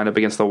we're all lined up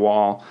against the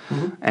wall,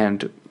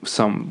 and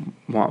some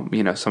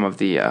of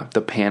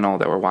the panel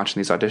that were watching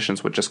these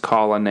auditions would just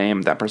call a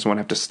name. That person would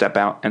have to step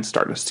out and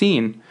start a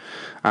scene.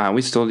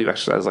 We still do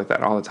exercises like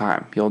that all the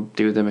time. You'll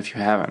do them if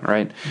you haven't,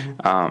 right?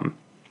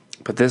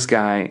 But this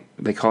guy,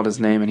 they called his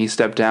name and he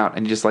stepped out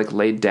and he just like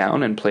laid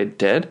down and played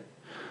dead.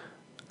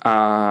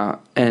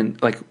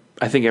 And like,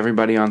 I think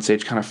everybody on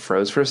stage kind of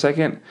froze for a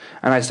second,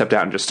 and I stepped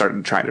out and just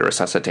started trying to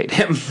resuscitate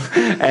him.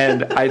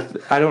 And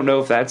I don't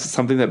know if that's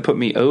something that put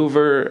me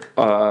over,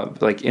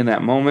 like in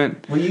that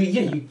moment. Well,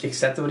 you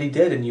accepted what he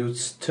did and you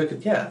took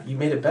it. Yeah, you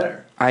made it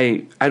better.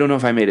 I don't know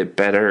if I made it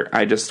better.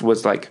 I just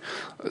was like,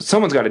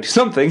 someone's got to do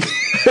something.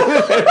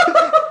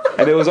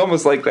 And it was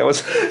almost like that was.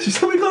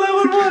 Somebody call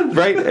 911.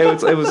 Right. It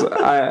was.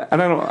 I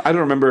don't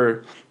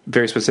remember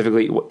very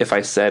specifically if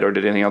I said or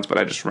did anything else, but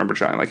I just remember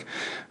trying like,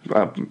 do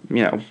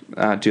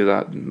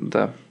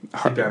the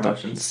CPR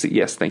motions.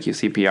 Yes, thank you,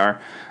 CPR,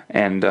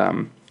 and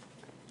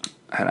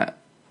I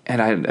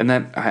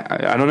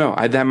don't know.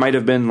 That might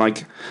have been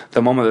like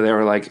the moment that they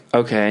were like,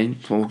 okay,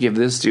 we'll give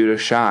this dude a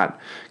shot,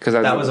 because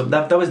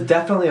that was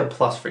definitely a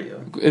plus for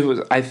you. It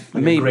was.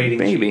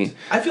 Maybe. Sheet.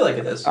 I feel like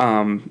it is.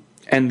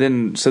 And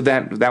then so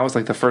that was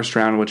like the first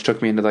round, which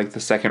took me into like the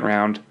second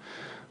round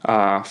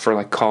for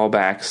like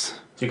callbacks.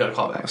 So you got a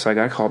callback. So I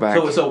got a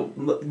callback. So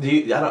do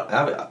you?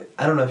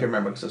 I don't know if you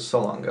remember because it was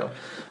so long ago,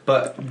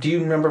 but do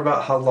you remember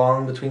about how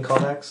long between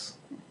callbacks?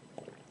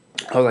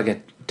 Oh, like a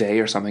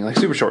day or something, like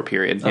super short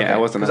period. Okay. Yeah, it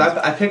wasn't. Because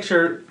I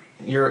picture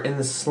you're in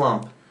this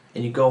slump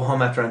and you go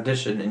home after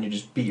audition and you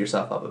just beat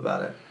yourself up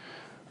about it.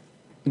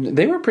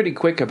 They were pretty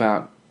quick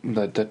about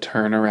the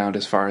turnaround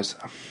as far as.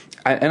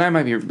 I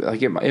might be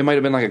like it might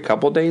have been like a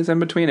couple days in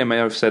between. It might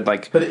have said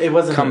like, but it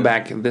wasn't come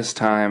back this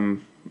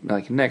time,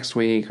 like next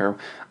week, or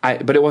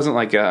but it wasn't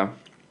like a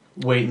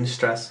wait and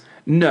stress.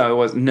 No, it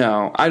was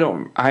no.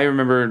 I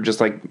remember just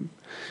like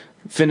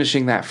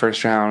finishing that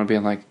first round and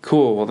being like,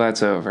 cool, well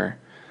that's over,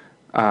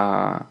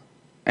 and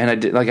I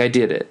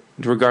did it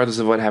regardless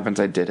of what happens.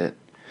 I did it,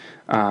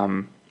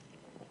 and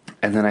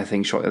then I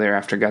think shortly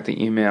thereafter got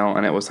the email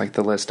and it was like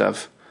the list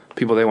of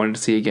people they wanted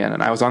to see again,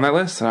 and I was on that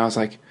list and I was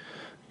like,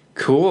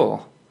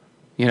 cool,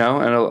 and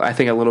I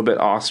think a little bit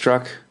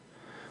awestruck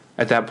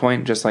at that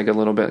point, just like a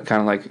little bit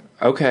kind of like,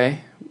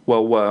 okay,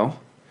 well, whoa,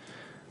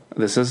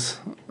 this is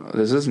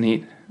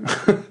neat. And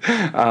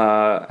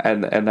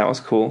that was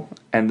cool.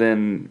 And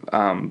then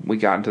we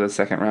got into the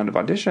second round of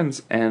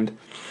auditions, and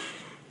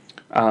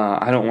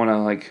I don't want to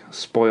like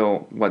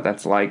spoil what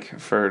that's like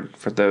for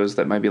those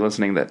that might be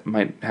listening that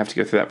might have to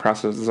go through that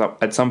process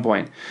at some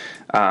point.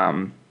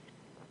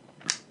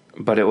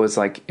 But it was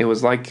like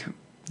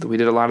we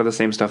did a lot of the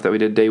same stuff that we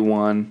did day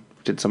one.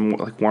 We did some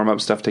like warm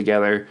up stuff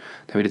together.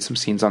 Then we did some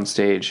scenes on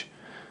stage,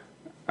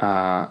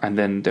 and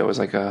then there was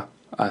like a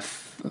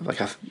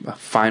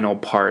final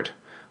part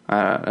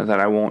that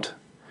I won't.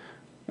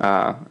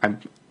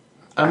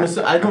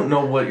 I don't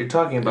know what you're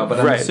talking about, but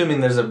I'm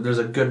assuming there's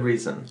a good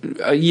reason.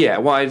 Yeah,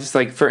 well, I just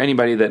like for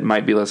anybody that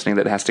might be listening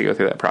that has to go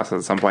through that process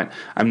at some point,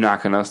 I'm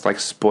not gonna like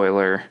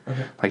spoiler,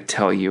 like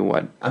tell you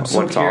what it's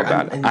all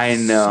about. I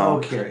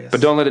know, so curious,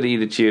 but don't let it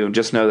eat at you.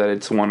 Just know that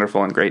it's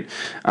wonderful and great,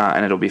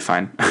 and it'll be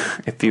fine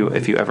if you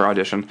ever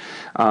audition.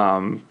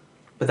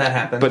 But that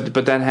happened.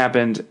 But that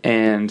happened,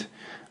 and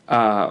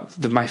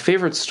my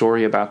favorite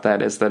story about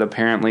that is that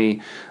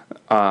apparently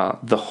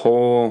the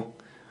whole.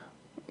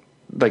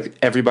 Like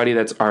everybody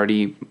that's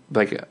already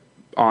like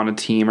on a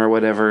team or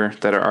whatever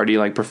that are already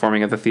like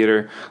performing at the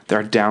theater,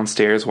 they're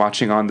downstairs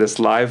watching on this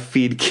live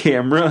feed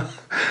camera,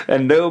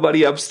 and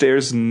nobody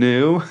upstairs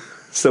knew.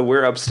 So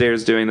we're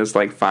upstairs doing this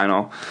like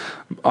final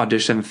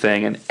audition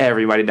thing, and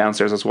everybody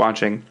downstairs is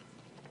watching.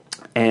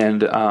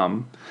 And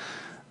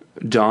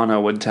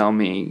Donna would tell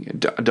me,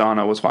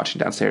 Donna was watching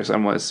downstairs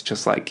and was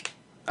just like,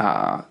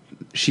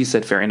 she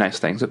said very nice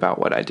things about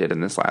what I did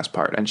in this last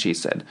part. And she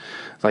said,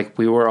 like,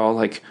 we were all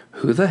like,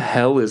 who the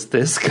hell is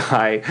this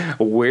guy?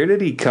 Where did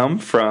he come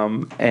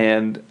from?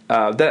 And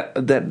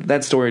that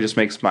story just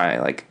makes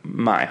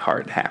my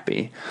heart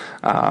happy.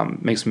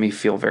 Makes me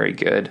feel very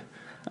good.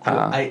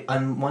 I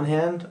on one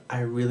hand,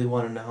 I really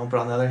want to know, but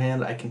on the other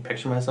hand, I can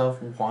picture myself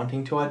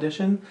wanting to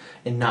audition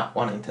and not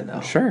wanting to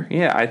know. Sure,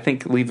 yeah. I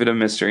think leave it a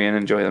mystery and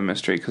enjoy the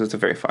mystery because it's a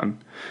very fun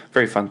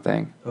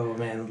thing. Oh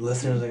man,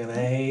 listeners are gonna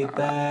hate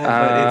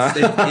that,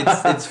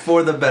 but it's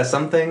for the best.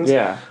 Some things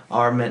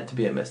are meant to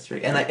be a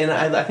mystery, and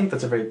I think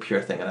that's a very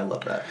pure thing, and I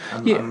love that.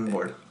 I'm on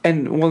board.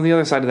 And well, the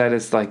other side of that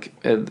is like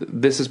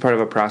this is part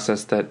of a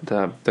process that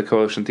the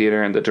Coalition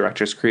Theater and the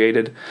directors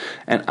created,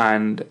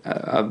 and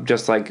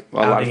just like a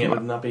lot of it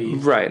would not be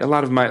right. A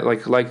lot of my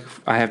like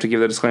I have to give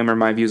the disclaimer.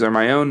 My views are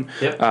my own.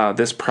 Yep.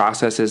 This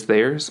process is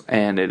theirs,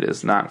 and it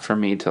is not for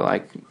me to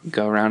like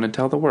go around and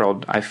tell the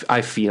world.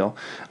 I feel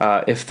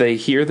if they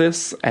hear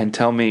this and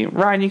tell me,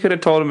 Ryan, you could have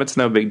told him it's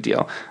no big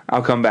deal.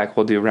 I'll come back.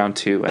 We'll do round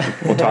 2 and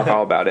we'll talk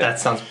all about it. That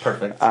sounds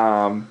perfect.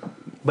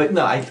 But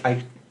no,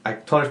 I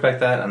totally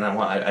respect that, and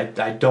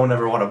I don't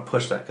ever want to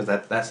push that because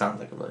that sounds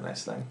like a really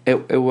nice thing.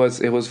 It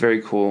was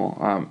very cool,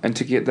 and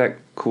to get that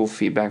cool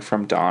feedback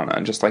from Donna,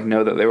 and just like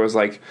know that there was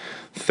like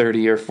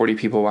 30 or 40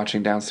 people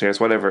watching downstairs,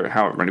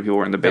 however many people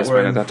were in the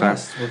basement at that time.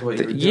 With what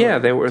you were doing. Yeah,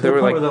 they were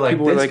like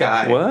people were like,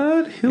 guy.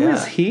 "What? Who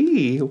is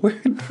he?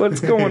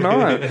 What's going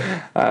on?"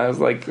 I was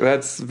like,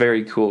 "That's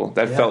very cool.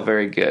 That felt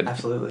very good."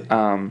 Absolutely.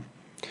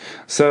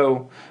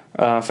 So.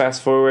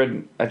 Fast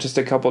forward just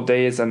a couple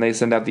days, and they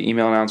send out the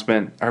email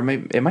announcement, or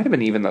maybe it might have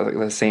been even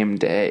the same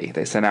day.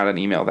 They sent out an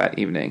email that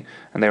evening,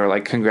 and they were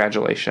like,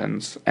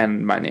 "Congratulations!"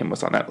 And my name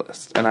was on that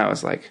list, and I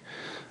was like,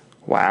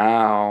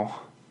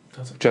 "Wow!"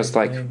 Just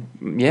like,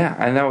 yeah,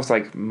 and that was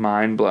like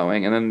mind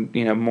blowing. And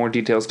then more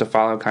details to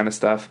follow, kind of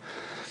stuff,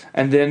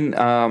 and then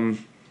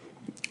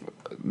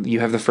you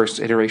have the first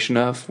iteration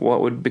of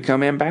what would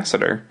become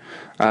ambassador.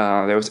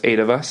 There was 8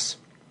 of us.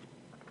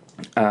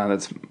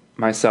 That's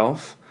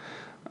myself.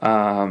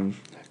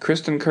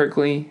 Kristen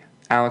Kirkley,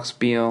 Alex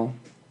Beal,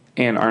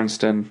 Ann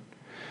Arnston,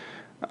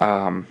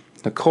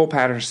 Nicole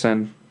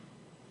Patterson,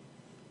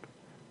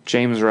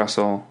 James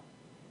Russell,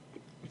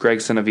 Greg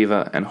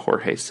Sinaviva, and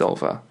Jorge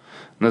Silva.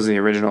 And those are the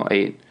original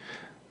 8.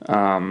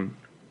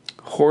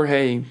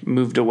 Jorge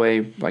moved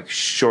away like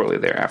shortly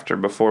thereafter,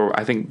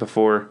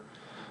 before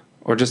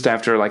or just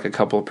after like a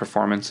couple of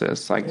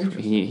performances. Like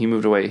he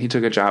moved away. He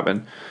took a job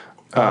in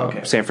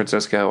San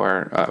Francisco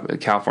or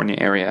California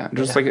area.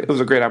 Just like it was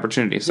a great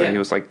opportunity. So he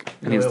was like,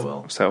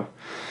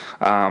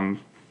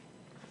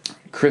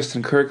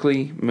 Kristen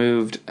Kirkley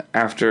moved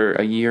after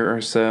a year or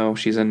so.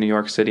 She's in New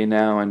York City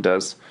now and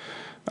does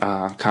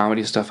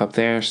comedy stuff up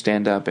there,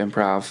 stand up,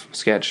 improv,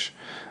 sketch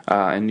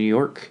in New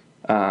York.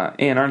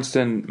 Ann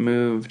Arnston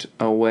moved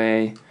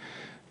away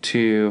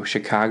to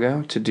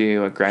Chicago to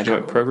do a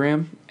graduate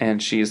program,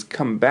 and she's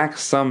come back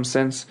some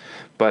since,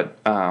 but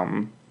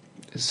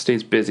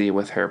stays busy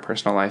with her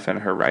personal life and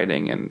her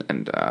writing,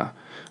 and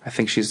I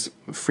think she's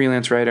a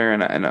freelance writer,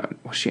 and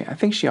I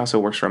think she also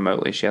works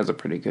remotely. She has a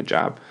pretty good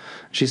job.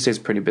 She stays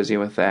pretty busy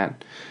with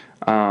that.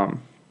 So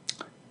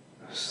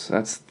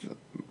that's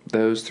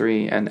those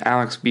 3, and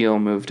Alex Beal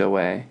moved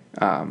away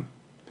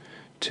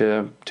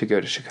to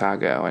go to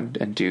Chicago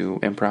and do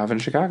improv in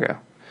Chicago,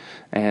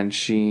 and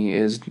she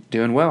is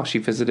doing well. She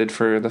visited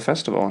for the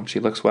festival, and she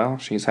looks well.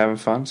 She's having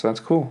fun, so that's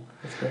cool.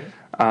 That's great.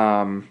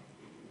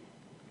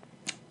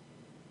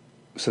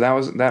 So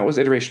that was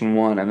iteration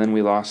 1, and then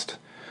we lost,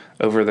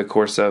 over the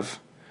course of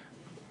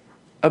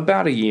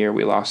about a year,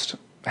 we lost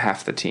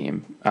half the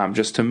team,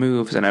 just to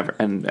moves and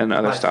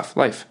other stuff.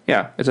 Life,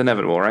 yeah, it's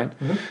inevitable, right?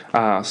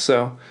 Mm-hmm.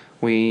 So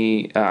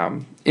we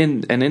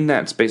in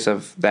that space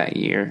of that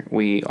year,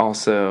 we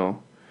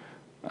also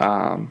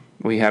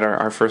we had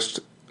our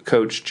first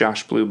coach,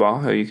 Josh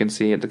Blueball, who you can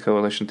see at the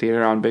Coalition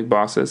Theater on Big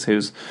Bosses,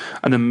 who's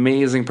an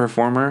amazing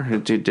performer who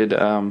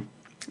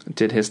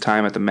did his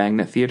time at the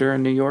Magnet Theater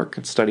in New York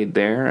and studied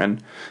there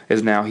and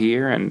is now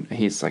here, and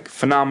he's like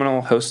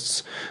phenomenal,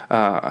 hosts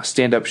a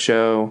stand-up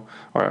show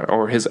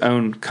or his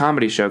own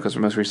comedy show, because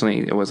most recently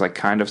it was like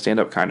kind of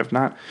stand-up, kind of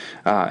not,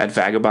 at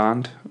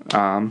Vagabond.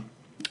 But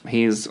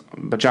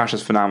Josh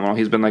is phenomenal.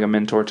 He's been like a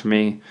mentor to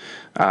me.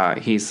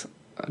 He's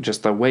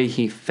just, the way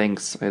he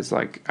thinks is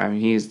like, I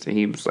mean,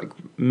 he was like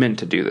meant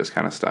to do this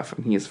kind of stuff,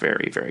 and he's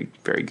very, very,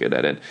 very good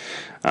at it.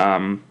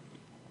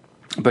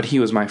 But he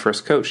was my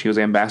first coach. He was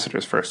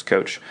Ambassador's first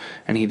coach,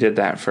 and he did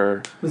that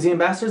for... Was the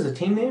Ambassador's a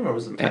team name, or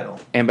was it a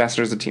title?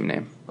 Ambassador's a team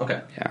name.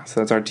 Okay. Yeah,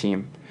 so that's our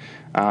team.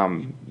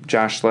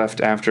 Josh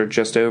left after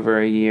just over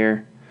a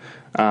year,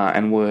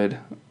 and would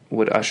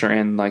usher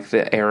in like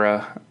the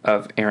era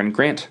of Aaron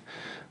Grant,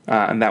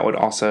 and that would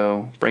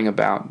also bring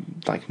about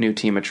like new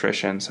team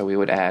attrition. So we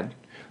would add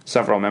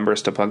several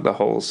members to plug the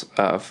holes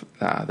of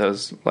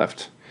those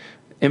left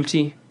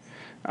empty.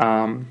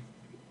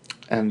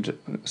 And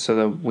so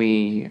that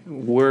we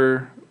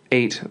were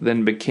 8,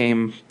 then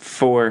became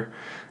 4,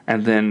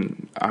 and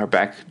then are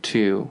back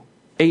to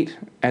 8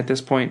 at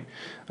this point.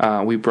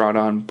 We brought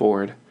on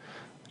board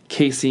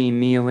Casey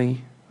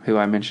Neely, who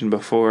I mentioned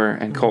before,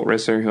 and Colt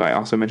Risser, who I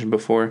also mentioned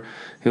before,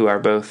 who are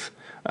both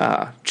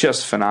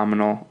just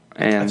phenomenal.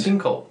 And I've seen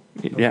Colt.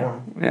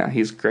 Yeah,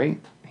 he's great.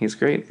 He's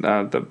great. We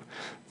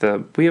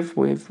have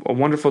a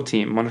wonderful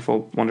team,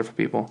 wonderful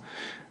people.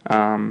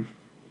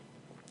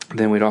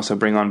 Then we'd also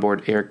bring on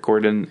board Eric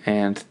Gordon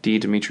and Dee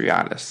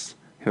Demetriadis,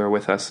 who are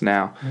with us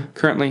now. Mm-hmm.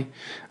 Currently,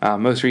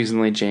 most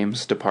recently,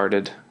 James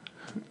departed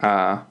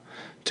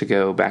to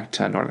go back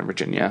to Northern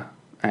Virginia,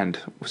 and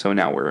so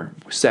now we're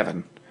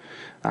 7.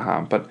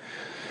 But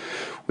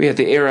we had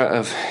the era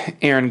of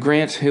Aaron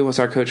Grant, who was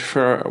our coach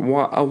for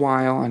a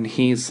while, and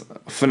he's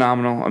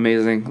phenomenal,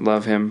 amazing,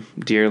 love him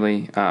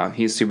dearly.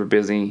 He's super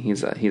busy.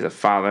 He's a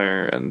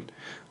father and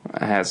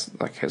has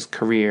like his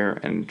career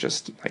and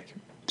just like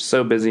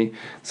so busy.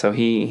 So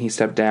he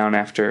stepped down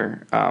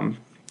after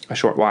a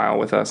short while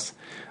with us,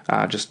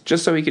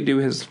 just so he could do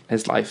his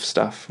life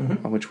stuff,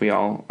 mm-hmm. which we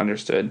all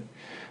understood.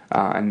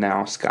 And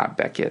now Scott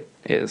Beckett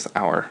is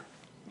our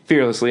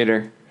fearless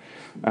leader.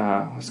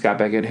 Scott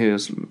Beckett,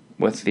 who's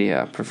with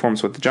the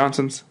Performance with the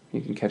Johnsons.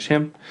 You can catch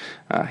him.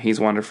 He's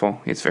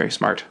wonderful. He's very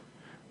smart.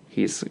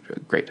 He's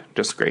great,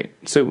 just great.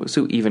 So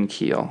even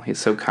keel. He's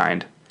so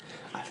kind.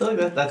 I feel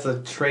like that's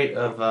a trait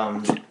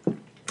of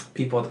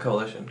people at the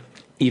coalition.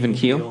 Even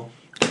keel?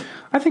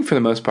 I think for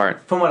the most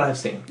part. From what I've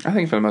seen. I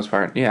think for the most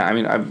part, yeah. I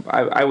mean,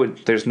 I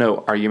would. There's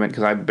no argument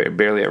because I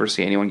barely ever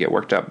see anyone get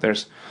worked up.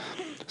 There's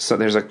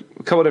a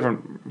couple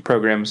different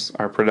programs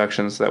or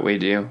productions that we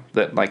do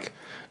that like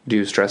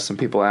do stress some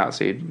people out.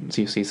 So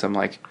you see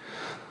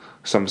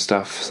some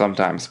stuff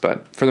sometimes,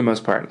 but for the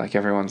most part, like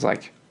everyone's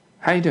like,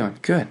 "How you doing?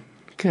 Good.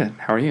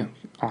 How are you?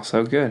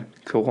 Also good.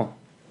 Cool.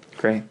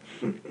 Great."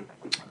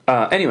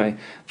 Anyway,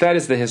 that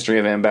is the history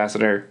of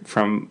Ambassador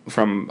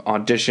from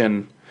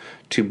audition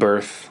to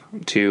birth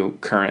to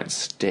current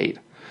state.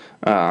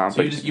 So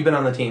you've been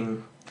on the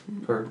team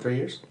for 3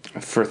 years?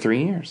 For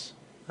 3 years.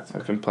 That's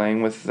I've been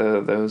playing with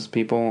those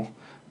people.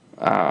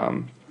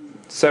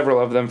 Several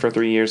of them for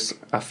 3 years.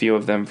 A few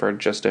of them for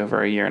just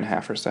over a year and a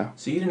half or so.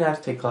 So you didn't have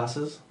to take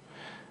classes?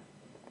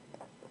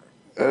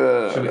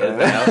 Should we edit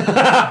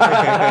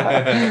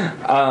that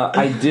out?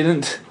 I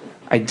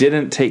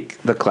didn't take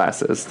the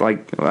classes.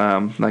 Like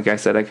I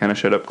said, I kind of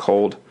showed up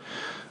cold.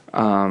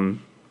 Part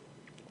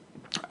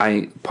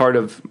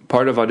of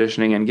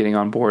auditioning and getting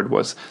on board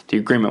was the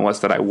agreement was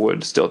that I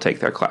would still take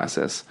their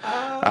classes.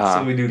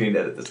 So we do need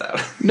to edit this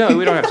out. No,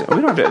 we don't have to.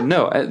 We don't have to.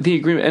 No, the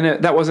agreement,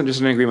 and that wasn't just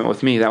an agreement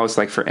with me. That was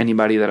like for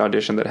anybody that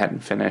auditioned that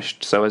hadn't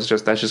finished. So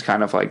that's just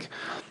kind of like,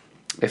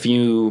 if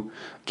you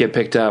get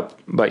picked up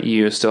but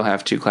you still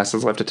have 2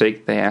 classes left to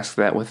take, they ask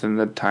that within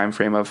the time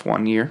frame of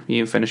 1 year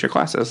you finish your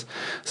classes.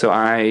 So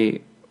I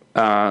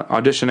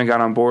auditioned and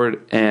got on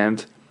board,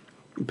 and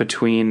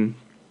between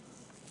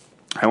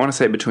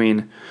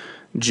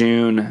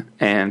June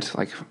and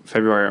like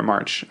February or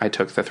March, I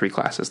took the 3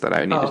 classes that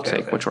I needed to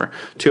take, which were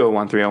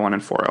 201, 301,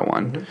 and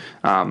 401.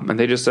 And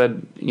they just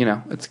said,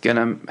 it's going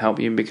to help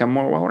you become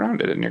more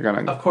well-rounded, and you're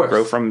going to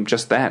grow from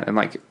just that. And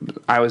like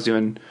I was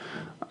doing,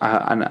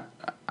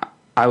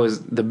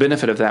 the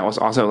benefit of that was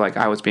also like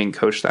I was being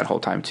coached that whole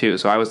time too.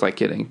 So I was like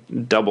getting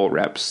double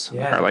reps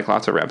or like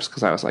lots of reps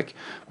because I was like,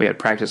 we had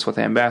practice with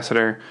the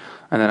Ambassador,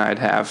 and then I'd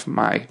have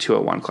my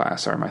 201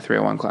 class or my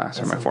 301 class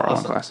or my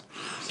 401 class.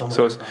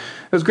 So it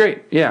was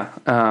great. Yeah.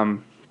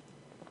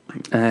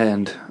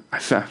 And I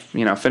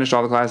finished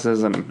all the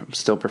classes, and I'm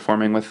still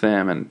performing with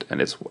them, and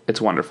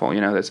it's wonderful.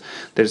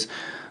 There's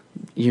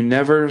you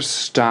never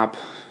stop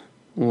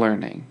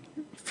learning,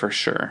 for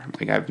sure.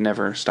 Like I've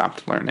never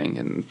stopped learning,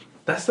 and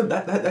that's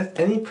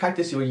any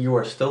practice where you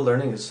are still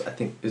learning I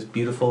think is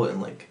beautiful,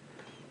 and like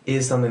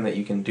is something that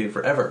you can do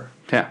forever.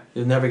 Yeah.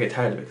 You'll never get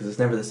tired of it because it's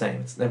never the same.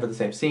 It's never the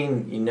same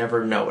scene. You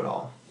never know it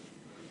all.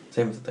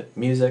 Same with like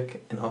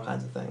music and all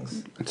kinds of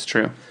things. It's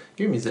true.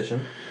 You're a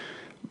musician.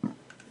 A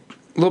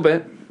little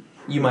bit.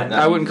 You might not.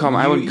 I wouldn't call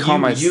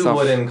myself. You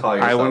wouldn't call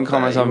yourself. I wouldn't call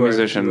myself a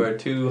musician. You are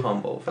too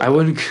humble. I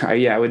wouldn't.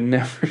 I would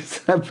never.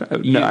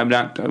 No, I'm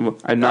not.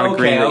 I'm not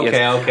agreeing that.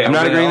 Yes, okay. I'm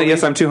not agreeing that.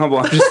 Yes, I'm too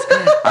humble.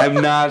 I'm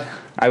not.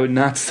 I would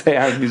not say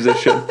I'm a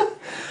musician.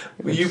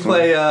 You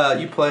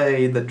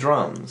play the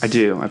drums. I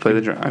do. I play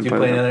the drums. Do you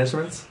play any other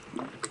instruments?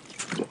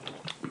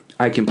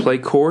 I can play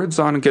chords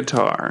on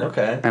guitar.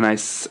 Okay. And I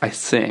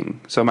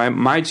sing. So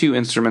my 2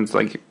 instruments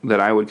like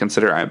that I would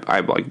consider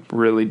I'm like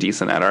really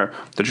decent at are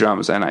the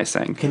drums and I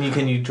sing. Can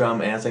you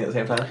drum and sing at the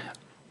same time?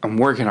 I'm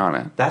working on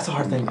it. That's a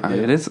hard thing to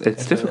do.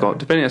 It's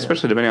difficult,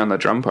 especially depending on the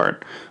drum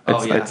part.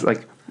 It's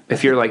like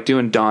if you're like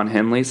doing Don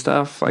Henley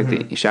stuff, like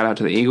the shout out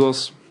to the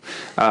Eagles.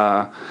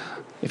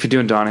 If you're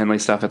doing Don Henley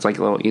stuff, it's like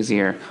a little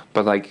easier.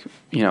 But like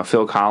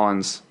Phil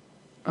Collins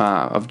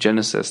of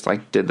Genesis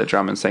like did the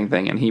drum and sing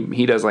thing, and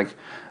he does like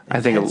I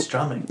think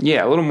drumming.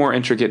 Yeah, a little more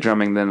intricate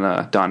drumming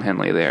than Don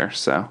Henley there.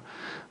 So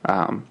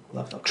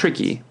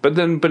tricky, but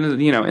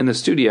in the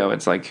studio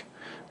it's like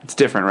it's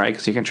different, right?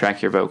 Because you can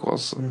track your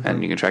vocals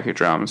and you can track your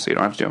drums, so you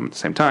don't have to do them at the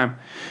same time.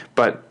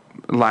 But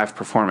live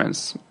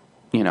performance,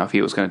 if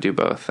he was going to do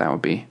both, that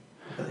would be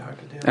really hard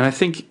to do. And I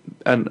think,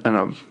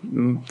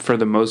 for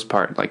the most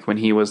part, like when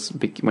he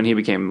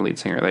became lead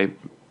singer, they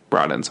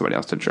brought in somebody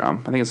else to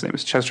drum. I think his name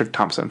is Chester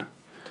Thompson.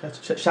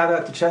 Shout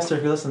out to Chester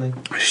if you're listening.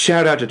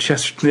 Shout out to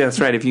Chester. Yeah, that's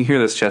right. If you hear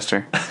this,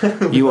 Chester,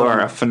 you are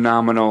a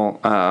phenomenal.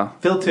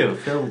 Phil too.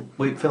 Phil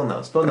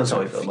knows. Phil knows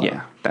how we feel about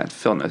him. Yeah,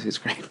 Phil knows he's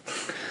great.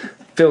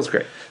 Phil's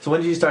great. So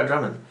when did you start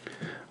drumming?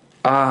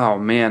 Oh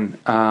man,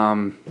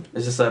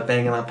 is this a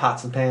banging on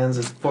pots and pans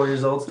at 4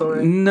 years old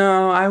story?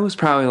 No, I was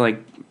probably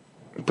like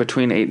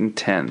between 8 and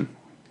 10.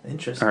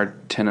 Interesting. Or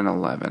 10 and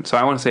 11. So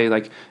I want to say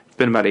like it's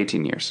been about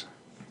 18 years.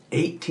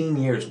 18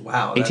 years.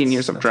 Wow. 18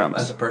 years of drums.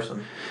 That's a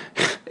person.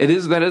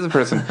 That is a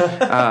person.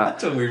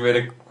 That's a weird way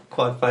to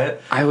quantify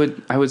it.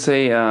 I would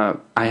say I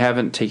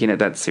haven't taken it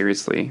that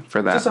seriously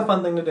for that. Just a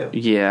fun thing to do.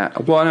 Yeah.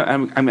 Well,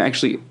 I'm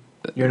actually.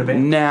 You're in a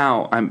band?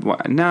 Now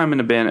I'm in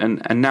a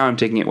band, and now I'm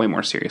taking it way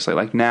more seriously.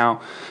 Like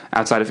now,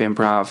 outside of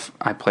improv,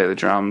 I play the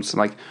drums.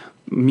 Like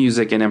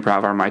music and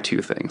improv are my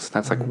 2 things.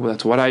 That's like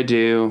that's what I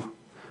do.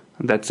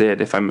 That's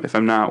it. If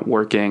I'm not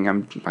working,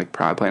 I'm like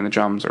probably playing the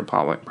drums or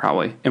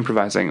probably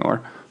improvising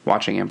or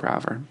watching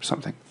improv or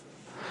something.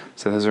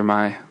 So those are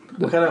my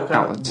What kind of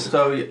outlets.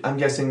 so I'm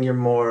guessing you're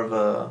more of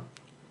a,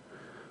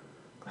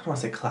 I don't want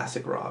to say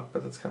classic rock,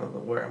 but that's kind of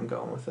where I'm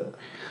going with it.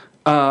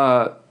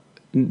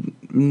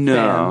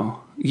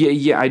 No.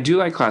 Yeah, I do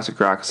like classic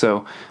rock.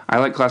 So I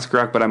like classic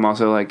rock, but I'm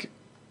also like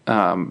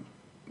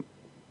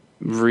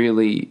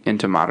really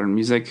into modern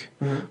music.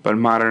 Mm-hmm. But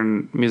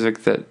modern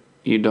music that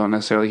you don't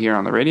necessarily hear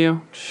on the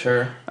radio.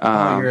 Sure.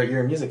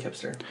 You're a music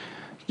hipster.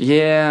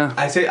 Yeah.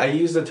 I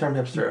use the term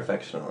hipster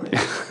affectionately.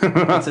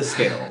 It's a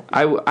scale.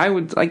 I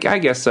would like, I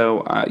guess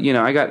so.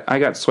 I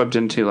got swept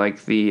into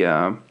like the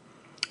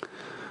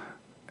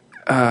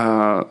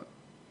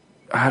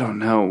I don't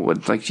know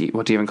what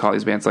to even call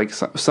these bands. Like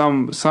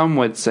some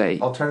would say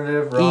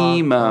Alternative rock,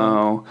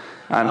 emo,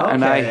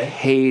 and I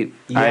hate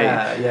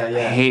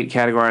hate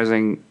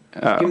categorizing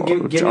give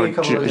me a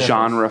couple of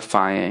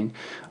genrefying.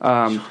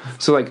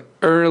 So like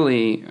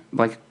early,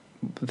 like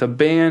the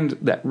band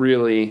that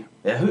really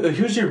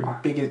who's your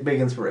big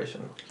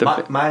inspiration?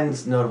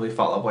 Mine's notably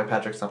Fall Out Boy,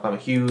 Patrick Stump. I'm a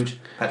huge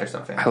Patrick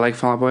Stump fan. I like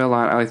Fall Out Boy a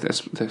lot. I like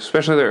this,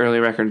 especially the early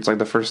records. Like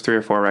the first 3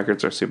 or 4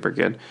 records are super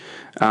good.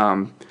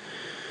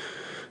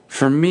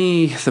 For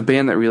me, the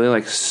band that really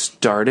like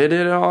started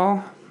it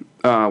all.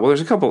 Well, there's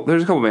a couple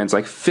bands.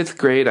 Like 5th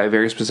grade, I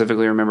very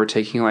specifically remember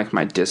taking like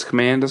my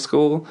Discman to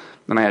school,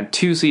 and I had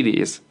 2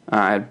 CDs.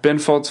 I had Ben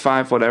Folds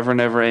 5, Whatever,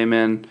 Never,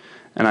 Amen,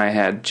 and I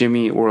had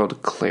Jimmy Eat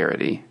World,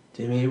 Clarity.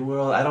 Jimmy Eat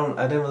World. I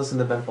didn't listen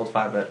to Ben Folds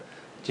 5, but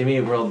Jimmy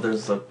Eat World.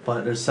 There's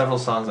several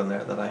songs in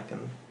there that I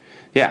can.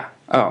 Yeah.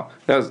 Oh,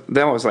 that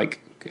was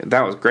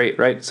great,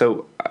 right?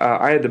 So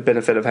I had the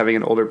benefit of having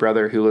an older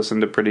brother who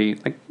listened to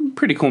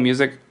pretty cool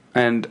music.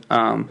 And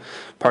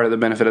part of the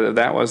benefit of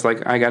that was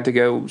like I got to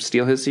go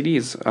steal his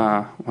CDs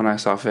when I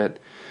saw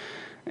fit,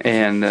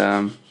 and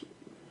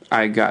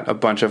I got a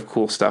bunch of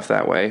cool stuff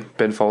that way.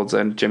 Ben Folds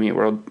and Jimmy Eat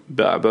World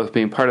both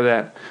being part of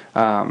that.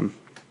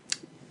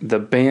 The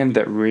band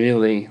that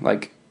really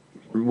like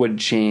would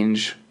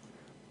change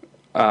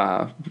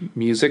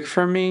music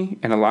for me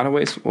in a lot of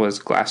ways was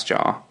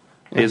Glassjaw.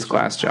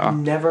 Glassjaw. I've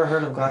never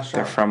heard of Glassjaw.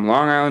 They're from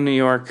Long Island, New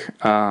York.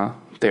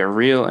 They're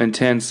real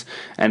intense,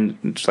 and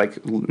just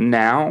like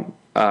now,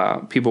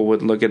 people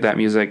would look at that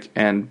music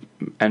and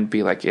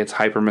be like, it's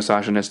hyper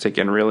misogynistic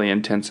and really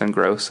intense and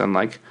gross and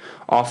like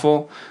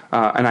awful.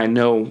 And I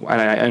know, and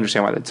I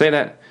understand why they'd say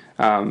that,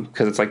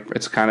 because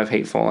it's kind of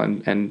hateful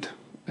and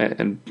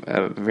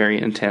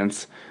very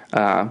intense.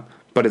 But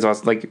it's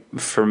also like,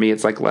 for me,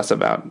 it's like less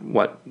about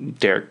what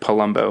Derek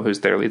Palumbo, who's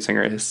their lead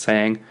singer, is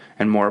saying,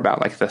 and more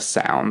about like the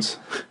sounds.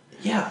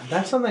 Yeah,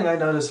 that's something I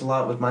notice a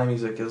lot with my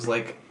music is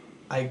like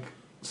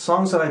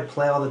songs that I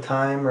play all the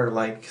time or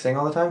like sing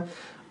all the time,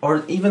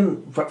 or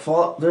even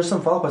there's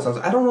some Fall Out Boy songs.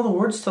 I don't know the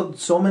words to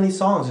so many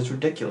songs. It's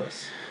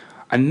ridiculous.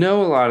 I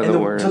know a lot of the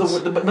words.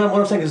 But what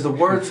I'm saying is the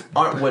words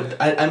aren't what...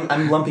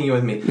 I'm lumping you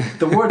with me.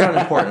 The words aren't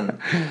important.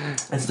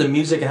 It's the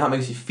music and how it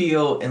makes you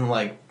feel, and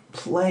like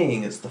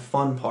playing is the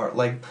fun part.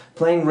 Like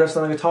playing riffs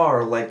on the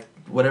guitar, or like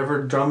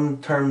whatever drum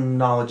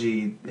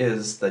terminology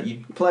is that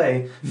you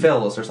play,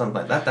 fills or something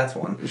like that. That's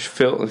one.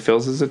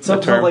 Fills is a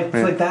term. So like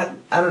that,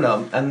 I don't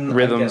know. And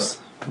rhythms.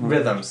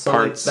 So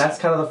like, that's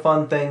kind of the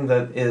fun thing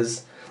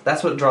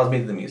that's what draws me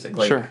to the music.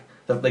 Like, sure.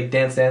 Like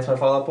Dance Dance by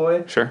Fall Out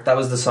Boy. Sure. That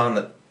was the song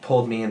that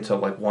pulled me into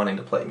like wanting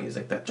to play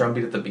music. That drum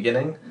beat at the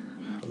beginning,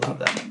 I love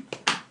that.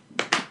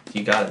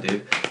 You got it,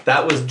 dude.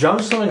 That was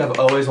drums something I've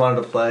always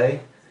wanted to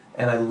play,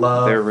 and I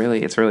love.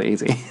 It's really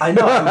easy. I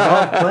know, I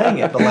love playing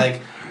it, but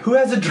like, who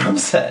has a drum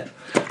set?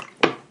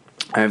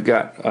 I've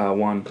got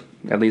one,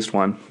 at least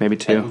one, maybe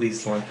 2. At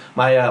least one.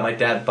 My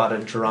dad bought a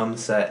drum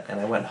set, and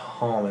I went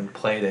home and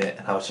played it,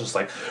 and I was just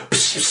like,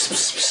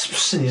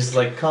 and he's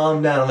like,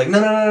 calm down. I'm like,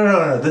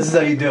 no, this is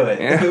how you do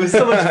it. Yeah. It was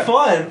so much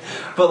fun,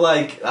 but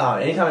like,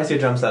 anytime I see a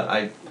drum set,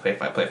 I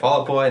play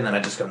Fall Out Boy, and then I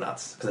just go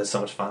nuts because it's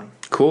so much fun.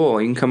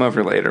 Cool. You can come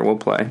over later. We'll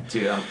play.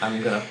 Dude,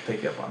 I'm gonna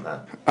pick you up on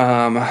that.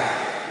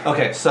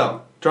 Okay,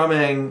 so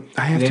drumming.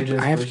 I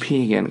have to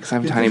pee again because I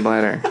have a tiny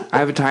bladder. I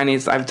have the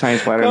tiniest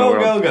bladder in the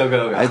world.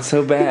 Go. It's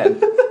so bad.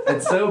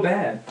 It's so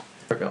bad.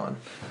 We're going.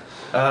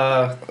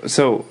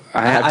 So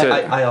I have to.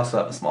 I also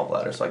have a small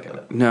bladder, so I get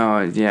it. No,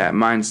 yeah,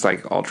 mine's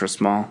like ultra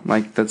small.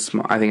 Like that's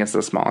small. I think it's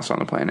the smallest on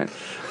the planet.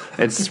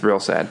 It's real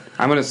sad.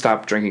 I'm gonna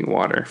stop drinking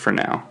water for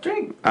now.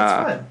 Drink.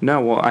 That's fine. No,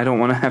 well, I don't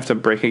want to have to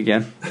break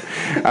again.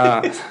 It's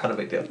not a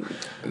big deal.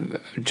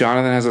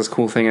 Jonathan has this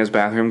cool thing in his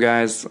bathroom,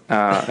 guys.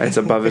 It's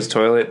above his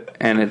toilet,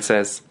 and it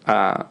says,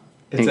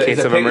 in case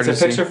of emergency.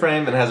 It's a picture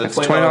frame and it has a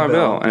 $20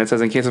 bill, and it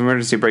says, in case of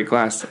emergency, break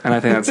glass. And I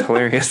think that's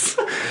hilarious.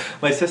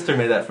 My sister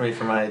made that for me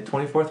for my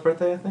 24th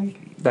birthday, I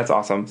think. That's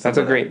awesome. That's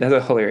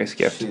a hilarious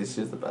gift. She's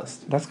the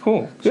best. That's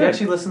cool. She Good.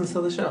 actually listens to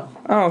the show.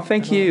 Oh,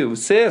 thank you,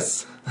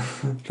 sis.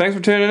 Thanks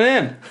for tuning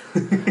in.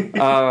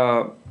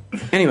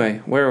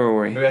 Anyway, where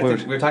were we? We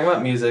were talking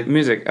about music.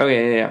 Music. Oh,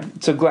 yeah.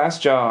 So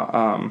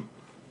Glassjaw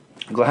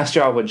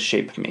would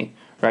shape me,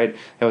 right?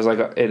 It was like,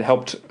 it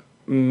helped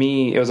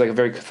me. It was like a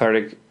very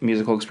cathartic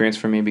musical experience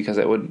for me because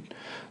it would,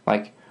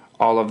 like,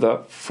 all of the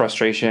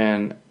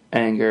frustration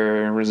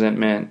anger,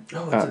 resentment.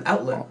 Oh, it's an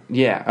outlet.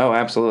 Yeah. Oh,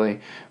 absolutely.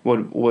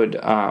 Would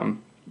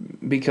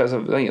because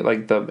of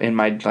in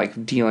my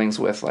like dealings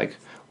with like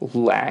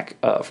lack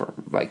of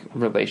like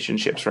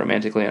relationships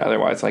romantically and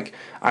otherwise, like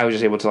I was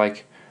just able to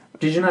like.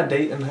 Did you not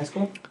date in high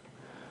school?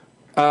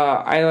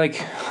 I like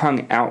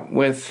hung out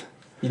with.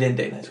 You didn't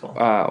date in high school.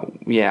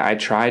 Yeah, I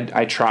tried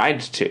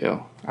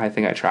to. I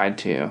think I tried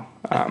to.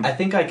 I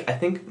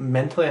think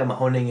mentally I'm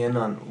honing in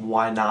on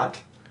why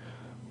not.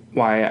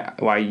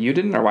 Why you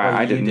didn't, or why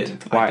I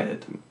didn't? I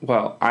did.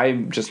 Well,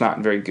 I'm just not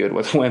very good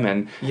with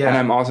women, and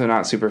I'm also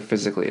not super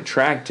physically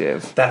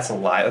attractive. That's a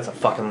lie. That's a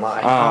fucking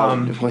lie.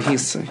 Well,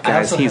 he's sweet.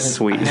 I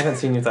haven't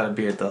seen you without a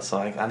beard though, so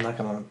I'm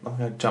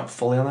gonna jump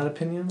fully on that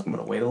opinion. I'm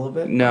gonna wait a little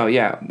bit. No,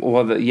 yeah,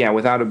 well,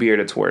 without a beard,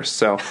 it's worse.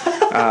 So,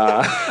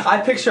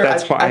 I picture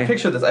this.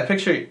 I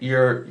picture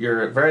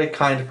you're a very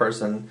kind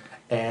person,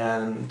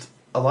 and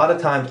a lot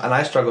of times, and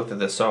I struggle through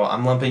this. So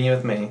I'm lumping you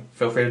with me.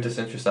 Feel free to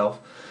distance yourself.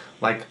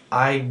 Like,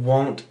 I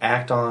won't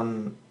act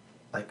on,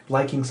 like,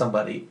 liking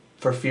somebody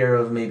for fear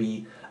of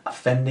maybe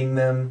offending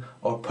them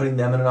or putting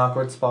them in an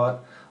awkward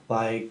spot.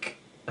 Like,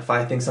 if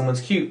I think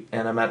someone's cute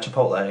and I'm at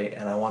Chipotle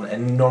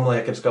and normally I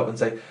could just go up and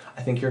say,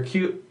 I think you're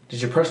cute.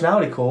 Is your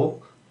personality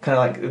cool? Kind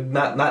of like,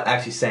 not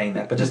actually saying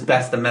that, but just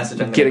that's the message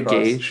I'm getting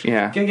across. Get a gauge,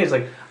 yeah. Get a gauge,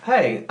 like,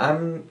 hey,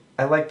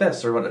 I like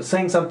this, or what,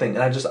 saying something,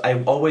 and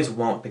I always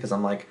won't, because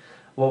I'm like,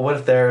 well, what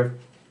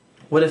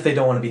if they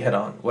don't want to be hit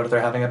on? What if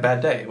they're having a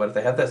bad day? What if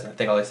they have this? And I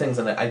think all these things,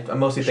 and I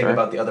mostly think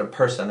about the other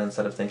person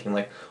instead of thinking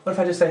like, what if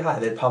I just say hi?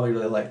 They'd probably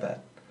really like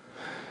that.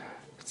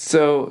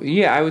 So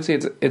yeah, I would say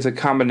it's a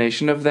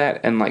combination of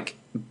that and like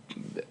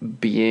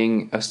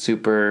being a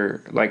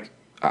super like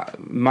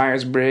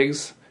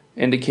Myers-Briggs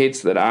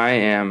indicates that I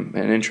am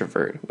an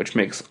introvert, which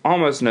makes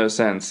almost no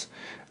sense,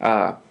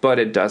 but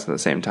it does at the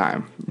same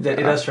time. It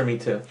does for me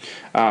too.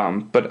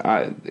 But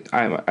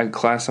I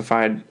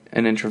classified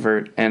an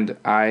introvert, and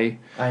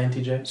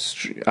INTJ?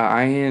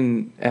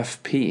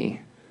 INFP.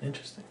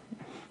 Interesting.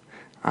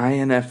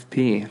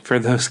 INFP, for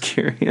those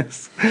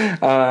curious.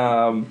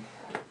 So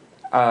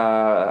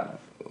I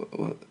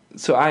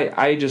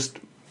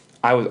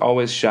was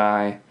always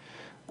shy,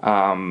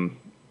 and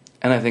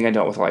I think I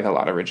dealt with like a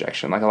lot of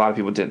rejection. Like a lot of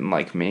people didn't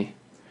like me.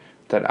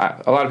 A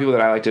lot of people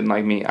that I liked didn't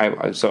like me.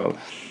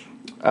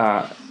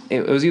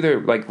 It was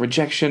either like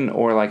rejection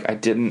or like I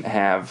didn't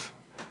have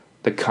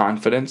the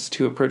confidence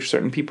to approach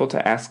certain people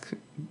to ask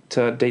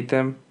to date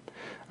them.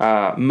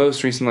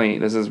 Most recently,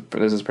 this is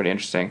pretty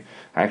interesting,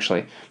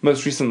 actually.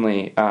 Most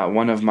recently,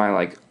 one of my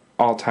like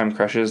all-time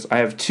crushes. I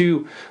have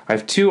two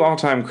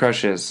all-time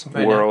crushes.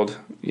 Right world.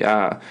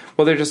 Yeah.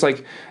 Well, they're just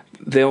like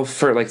they'll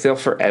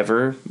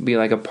forever be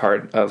like a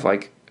part of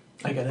like.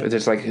 I get it.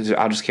 It's like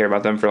I'll just care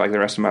about them for like the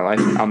rest of my life.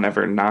 I'll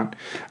never not.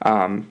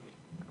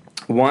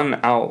 One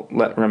I'll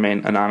let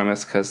remain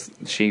anonymous because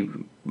she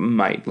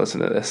might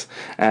listen to this.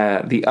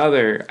 The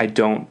other I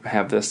don't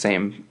have the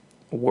same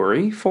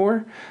worry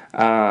for.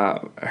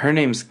 Her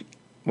name's,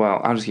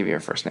 well, I'll just give you her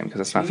first name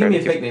because it's not fair.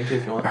 Give me a fake name too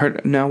if you want.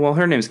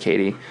 Her name's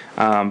Katie.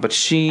 But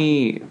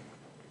she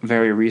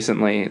very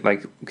recently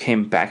like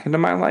came back into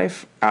my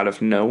life out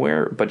of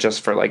nowhere, but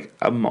just for like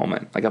a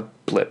moment, like a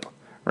blip.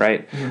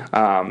 Right?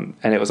 Mm-hmm.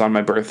 And it was on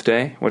my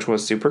birthday, which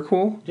was super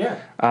cool. Yeah.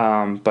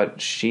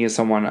 But she is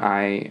someone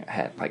I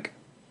had like,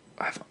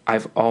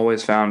 I've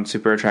always found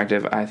super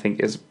attractive. I think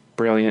is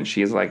brilliant.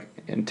 She's like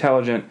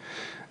intelligent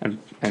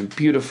and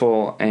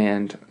beautiful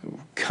and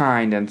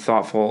kind and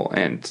thoughtful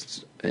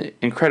and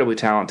incredibly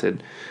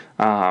talented.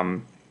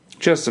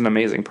 Just an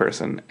amazing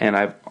person. And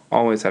I've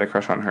always had a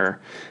crush on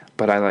her,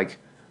 but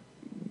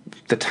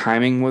the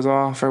timing was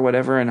off or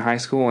whatever in high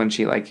school, and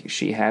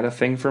she had a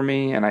thing for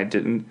me and I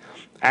didn't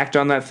act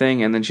on that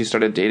thing, and then she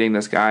started dating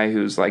this guy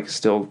who's like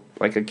still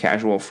like a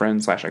casual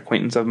friend /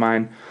 acquaintance of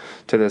mine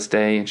to this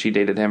day, and she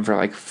dated him for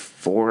like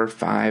 4 or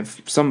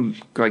 5, some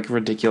like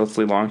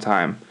ridiculously long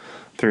time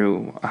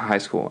through high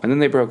school, and then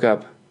they broke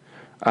up,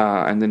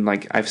 and then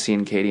like I've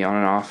seen Katie on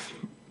and off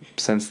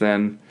since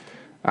then,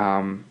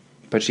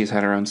 but she's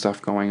had her own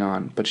stuff going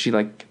on, but she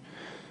like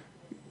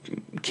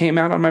came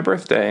out on my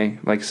birthday,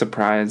 like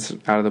surprise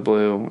out of the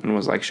blue, and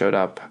was like showed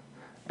up,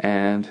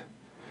 and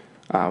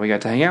we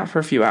got to hang out for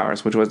a few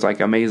hours, which was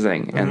like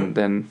amazing. Mm-hmm. And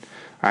then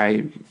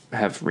I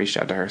have reached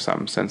out to her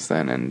some since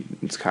then, and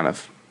it's kind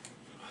of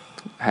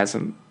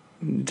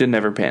didn't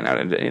ever pan out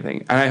into anything.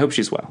 And I hope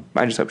she's well.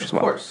 I just hope she's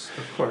well.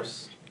 Of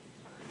course.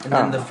 And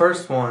then the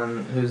first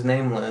one, who's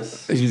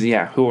nameless.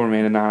 Yeah, who will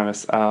remain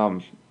anonymous.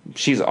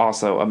 She's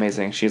also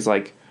amazing. She's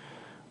like,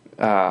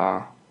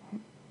 I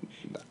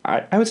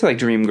would say like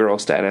dream girl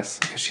status.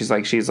 She's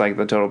like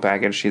the total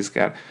package. She's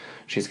got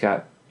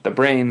the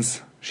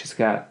brains. She's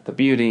got the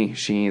beauty.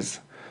 She's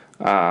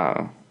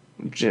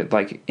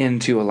like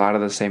into a lot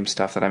of the same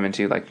stuff that I'm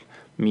into, like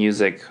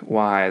music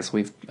wise.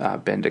 We've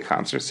been to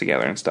concerts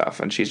together and stuff,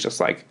 and she's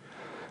just like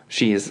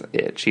she's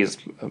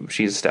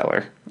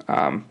stellar.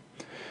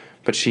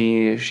 But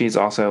she's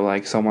also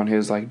like someone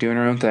who's like doing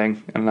her own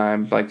thing, and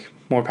I'm like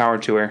more power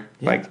to her.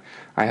 Yeah. Like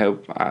I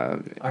hope.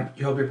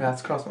 You hope your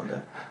paths cross one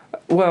day.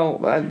 Well,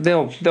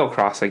 they'll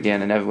cross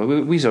again,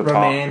 and we still talk.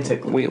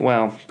 Romantically.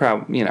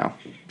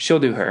 She'll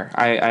do her.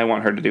 I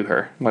want her to do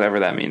her, whatever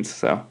that means.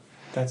 So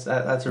that's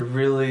a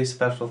really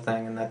special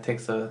thing, and that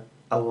takes a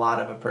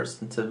lot of a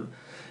person to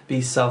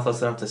be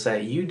selfless enough to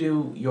say, you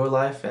do your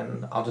life,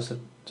 and I'll just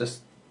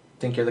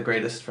think you're the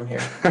greatest from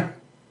here.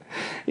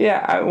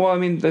 Yeah.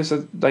 There's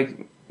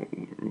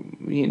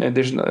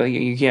there's no,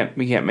 you can't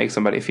make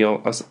somebody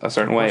feel a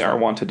certain way or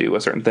want to do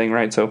a certain thing,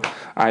 right? So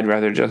I'd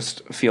rather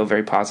just feel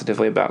very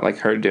positively about like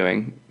her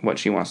doing what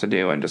she wants to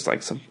do, and just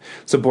like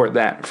support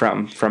that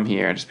from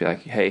here, and just be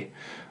like, hey,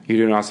 you're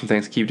doing awesome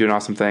things, keep doing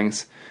awesome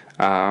things,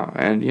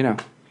 and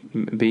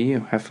be you,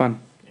 have fun.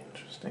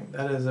 Interesting.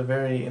 That is a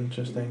very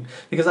interesting,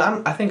 because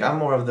I think I'm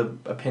more of the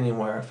opinion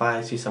where if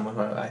I see someone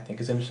who I think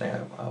is interesting,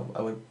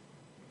 I would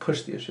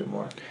push the issue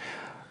more.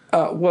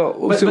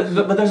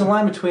 But there's a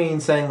line between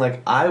saying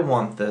like, I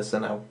want this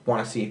and I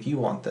want to see if you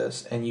want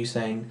this, and you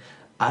saying,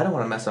 I don't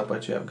want to mess up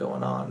what you have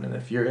going on, and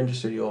if you're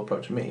interested, you'll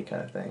approach me,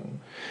 kind of thing.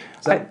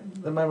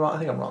 Am I wrong? I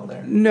think I'm wrong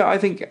there. No, I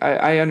think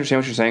I understand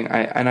what you're saying.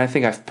 I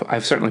think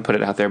I've certainly put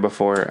it out there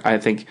before. I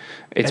think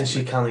it's, and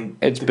she kind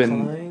of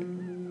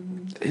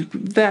declined?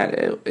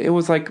 It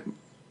was like,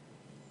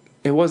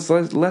 it was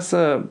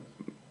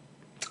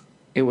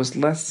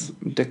less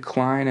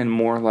decline and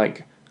more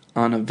like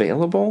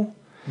unavailable.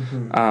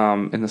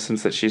 Mm-hmm. In the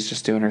sense that she's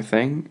just doing her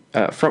thing.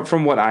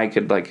 From what I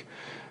could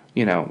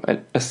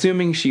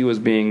assuming she was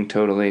being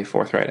totally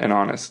forthright and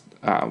honest,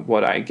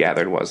 what I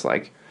gathered was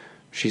like,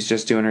 she's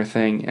just doing her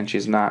thing and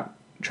she's not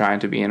trying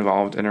to be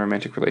involved in a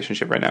romantic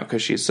relationship right now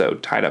because she's so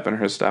tied up in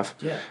her stuff.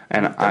 Yeah,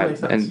 and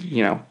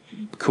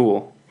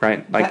cool,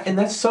 right? Like, and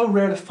that's so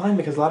rare to find,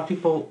 because a lot of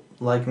people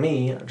like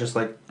me, just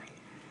like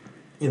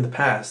in the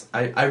past,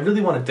 I really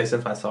want to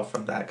distance myself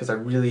from that, because I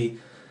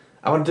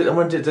want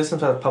to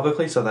distance myself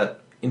publicly so that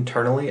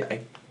internally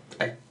I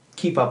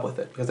keep up with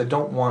it, because I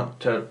don't want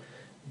to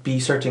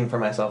be searching for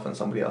myself in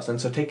somebody else. And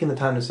so taking the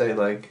time to say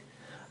like,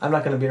 I'm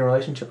not going to be in a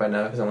relationship right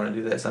now because I want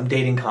to do this. I'm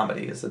dating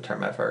comedy is the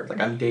term I've heard. Like,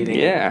 I'm dating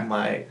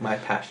my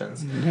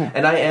passions. Yeah.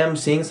 And I am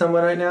seeing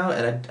someone right now,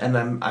 and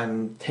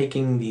I'm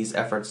taking these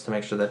efforts to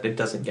make sure that it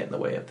doesn't get in the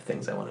way of the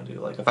things I want to do.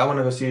 Like, if I want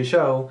to go see a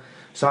show,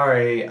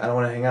 sorry, I don't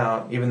want to hang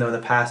out, even though in the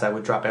past I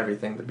would drop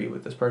everything to be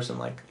with this person.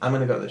 Like, I'm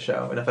going to go to the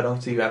show, and if I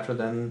don't see you after,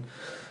 then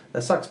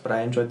that sucks, but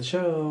I enjoyed the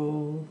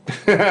show.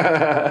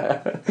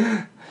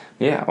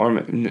 Yeah, or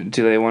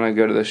do they want to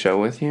go to the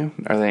show with you?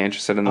 Are they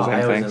interested in the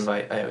same things?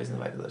 I always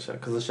invite to the show,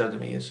 because the show to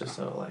me is just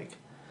so like,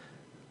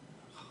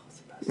 it's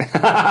the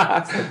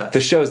best. It's the best.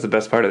 The show is the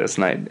best part of this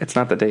night. It's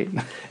not the date.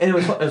 And it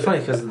was funny,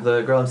 because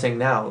the girl I'm seeing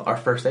now, our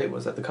first date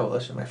was at the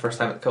Coalition. My first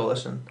time at the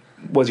Coalition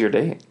was your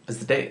date. Was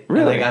the date.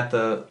 Really? And I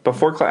got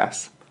before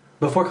class.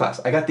 Before class,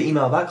 I got the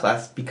email about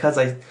class because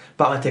I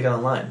bought my ticket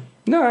online.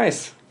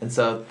 Nice. And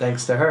so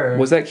thanks to her.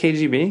 Was that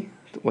KGB?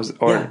 Yeah, it was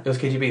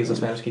KGB. It was a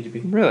Spanish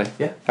KGB. Really?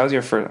 Yeah. That was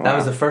your first. Wow. That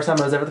was the first time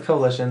I was ever at the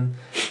Coalition,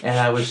 and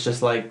I was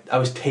just like, I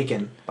was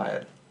taken by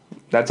it.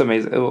 That's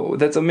amazing.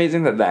 That's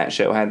amazing that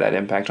show had that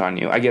impact on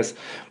you. I guess,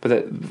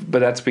 but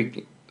that's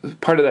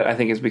part of that. I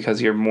think is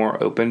because you're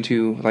more open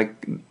to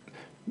like,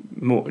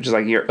 just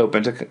like you're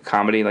open to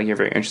comedy. Like, you're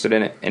very interested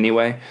in it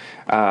anyway.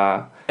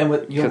 And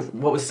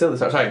what was still this?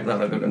 Sorry,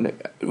 no.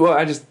 Well,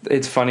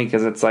 it's funny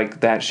because it's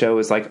like that show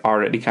is like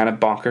already kind of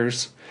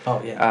bonkers. Oh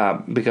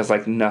yeah. Because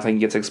like nothing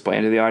gets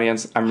explained to the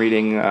audience. I'm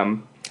reading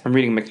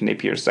Mick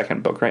Napier's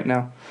second book right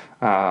now,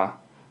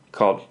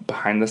 called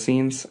Behind the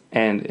Scenes,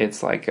 and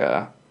it's like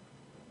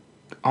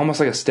almost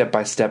like a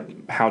step-by-step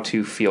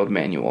how-to field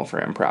manual for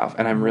improv,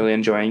 and I'm really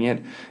enjoying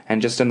it.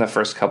 And just in the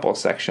first couple of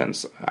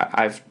sections,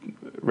 I've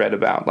read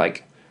about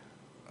like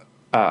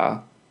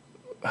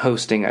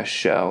hosting a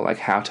show, like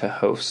how to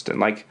host and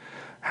like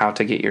how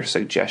to get your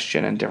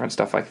suggestion and different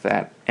stuff like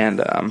that.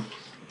 And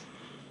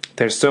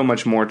there's so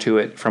much more to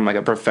it from like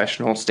a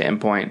professional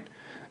standpoint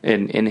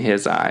in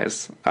his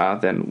eyes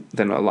than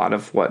a lot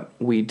of what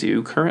we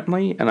do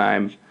currently. And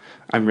I'm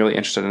really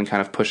interested in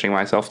kind of pushing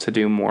myself to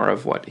do more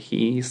of what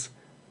he's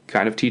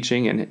kind of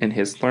teaching in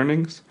his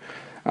learnings.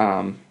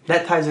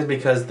 That ties in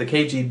because the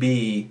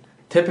KGB,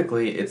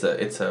 typically it's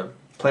a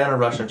play on a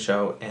Russian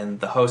show, and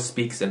the host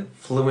speaks in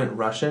fluent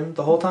Russian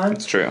the whole time.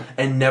 It's true.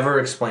 And never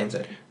explains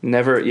it.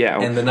 Never, yeah.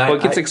 And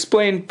it gets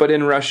explained, but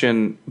in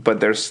Russian, but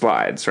there's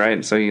slides,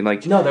 right? So you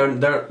like... No,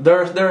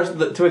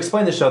 to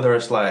explain the show, there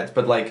are slides,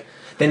 but like,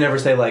 they never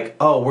say like,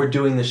 oh, we're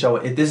doing the show.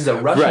 This is a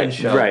Russian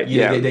show. Right,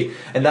 yeah.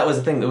 And that was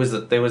the thing. It was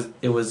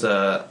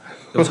hosted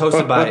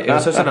by,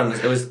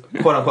 it was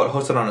quote unquote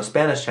hosted on a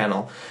Spanish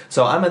channel.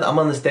 So I'm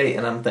on this date,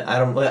 and I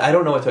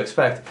don't know what to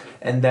expect.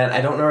 And then I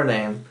don't know her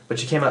name, but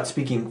she came out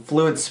speaking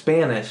fluent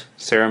Spanish.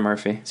 Sarah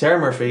Murphy,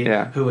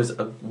 yeah, who is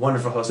a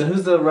wonderful host. And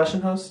who's the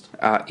Russian host?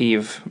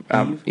 Eve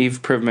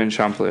Privman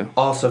Champlu.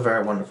 Also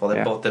very wonderful.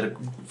 They both did a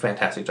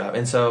fantastic job.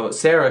 And so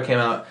Sarah came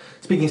out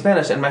speaking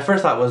Spanish, and my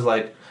first thought was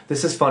like,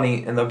 this is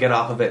funny, and they'll get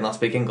off of it, and I'll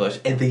speak English.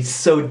 And they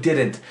so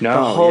didn't. No,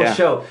 the whole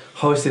show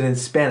hosted in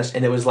Spanish,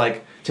 and it was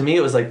like, to me,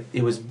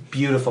 it was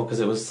beautiful, because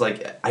it was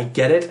like, I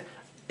get it.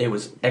 It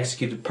was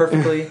executed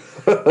perfectly.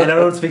 And I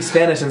don't speak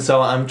Spanish, and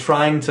so I'm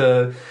trying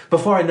to,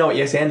 before I know what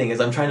yes anding is,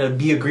 I'm trying to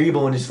be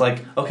agreeable and just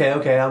like, okay,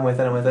 I'm with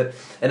it.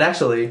 And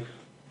actually,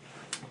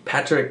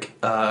 Patrick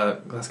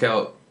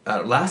Glasgow,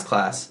 last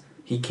class,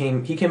 he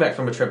came back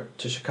from a trip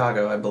to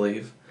Chicago, I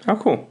believe. Oh,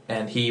 cool.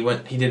 And he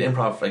did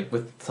improv like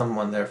with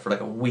someone there for like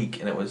a week,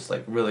 and it was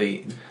like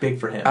really big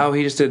for him. Oh,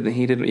 he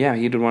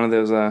did one of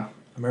those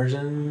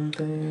immersion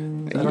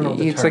things. I don't know what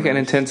the it's term like an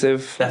is.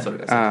 intensive. That's what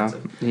it is.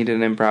 Intensive. He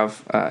did an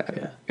improv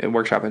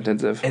workshop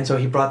intensive. And so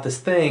he brought this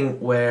thing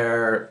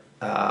where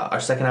our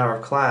second hour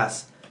of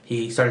class,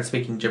 he started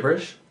speaking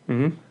gibberish.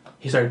 Mm-hmm.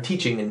 He started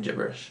teaching in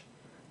gibberish,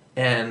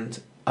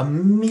 and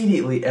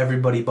immediately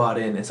everybody bought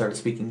in and started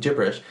speaking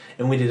gibberish.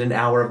 And we did an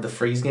hour of the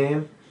freeze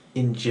game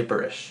in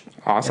gibberish.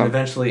 Awesome. And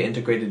eventually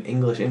integrated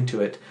English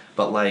into it.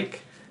 But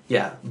like,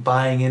 yeah,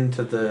 buying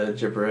into the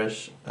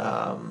gibberish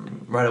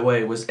right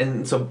away was,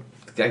 and so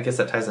I guess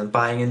that ties in,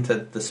 buying into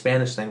the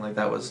Spanish thing, like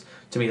that was,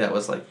 to me, that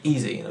was like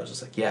easy. And I was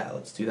just like, yeah,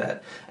 let's do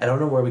that. I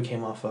don't know where we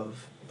came off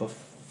of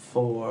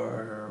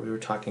before. We were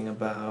talking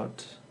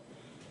about,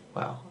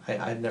 wow,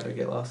 I'd never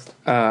get lost.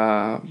 We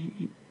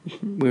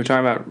were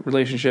talking about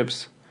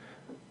relationships.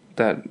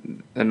 That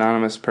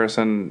anonymous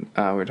person,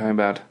 we were talking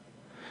about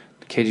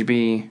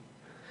KGB,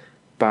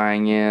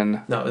 buying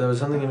in. No, there was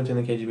something in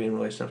between the KGB and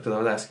relationships, because I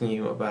was asking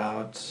you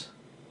about,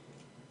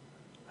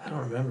 I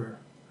don't remember.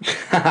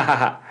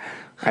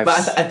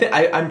 But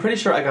I'm pretty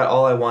sure I got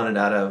all I wanted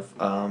out of.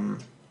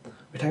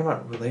 We're talking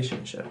about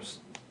relationships.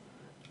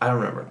 I don't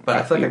remember, but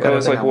I feel like I got. It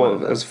was like,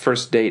 well, it was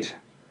first date.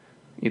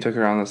 You took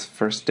her on this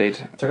first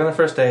date. Took her on the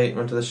first date,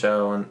 went to the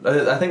show, and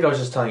I think I was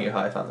just telling you how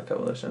I found the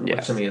coalition, Yes.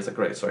 which to me is a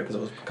great story because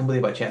it was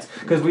completely by chance.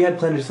 Because we had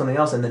planned to do something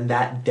else, and then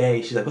that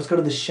day she's like, "Let's go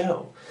to the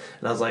show,"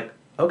 and I was like,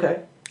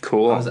 "Okay."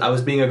 Cool. I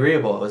was being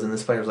agreeable. I was in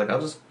this place. I was like,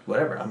 I'll just,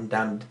 whatever. I'm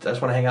down. I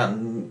just want to hang out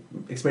and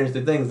experience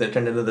new things. That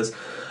turned into this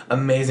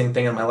amazing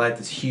thing in my life,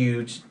 this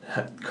huge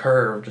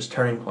curve, just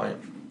turning point.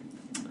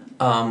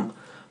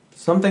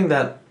 Something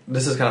that,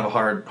 this is kind of a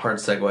hard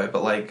segue,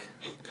 but like...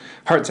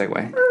 Hard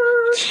segue.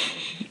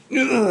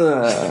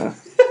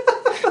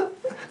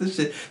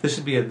 This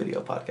should be a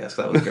video podcast.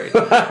 That was great.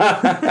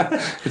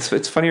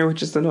 It's funnier with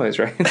just the noise,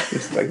 right?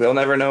 It's like they'll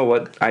never know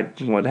what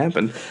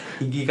happened.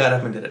 You got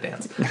up and did a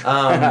dance.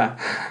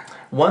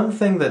 One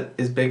thing that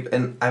is big,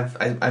 and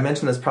I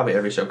mention this probably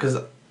every show, because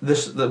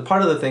the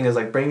part of the thing is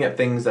like bringing up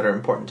things that are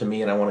important to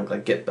me, and I want to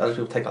like get other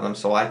people to take on them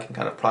so I can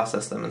kind of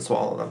process them and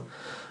swallow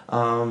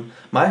them.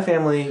 My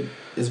family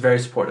is very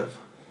supportive,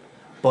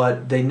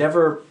 but they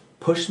never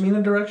pushed me in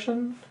a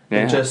direction.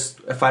 Yeah. Just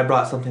if I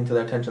brought something to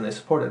their attention, they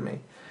supported me.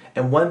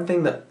 And one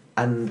thing that,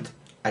 and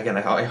again,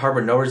 I harbor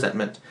no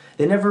resentment,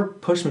 they never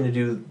pushed me to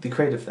do the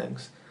creative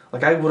things.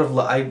 Like I would have,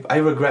 I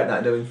regret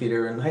not doing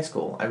theater in high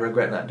school. I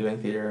regret not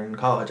doing theater in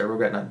college. I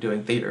regret not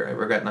doing theater. I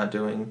regret not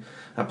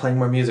playing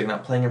more music,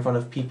 not playing in front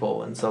of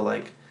people. And so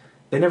like,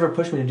 they never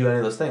pushed me to do any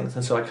of those things.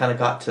 And so I kind of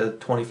got to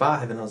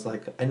 25 and I was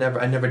like, I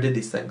never did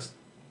these things.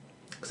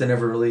 Because I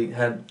never really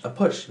had a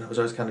push. And it was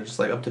always kind of just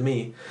like up to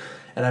me.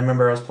 And I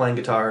remember I was playing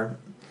guitar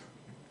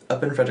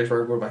up in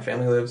Fredericksburg where my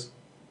family lives.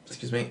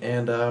 Excuse me.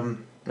 And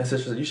my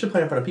sister said, you should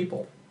play in front of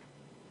people.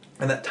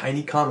 And that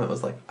tiny comment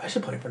was like, I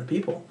should play in front of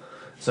people.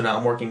 So now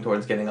I'm working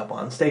towards getting up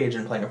on stage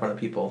and playing in front of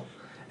people.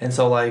 And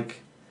so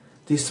like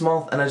these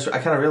small, and I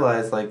kind of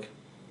realized like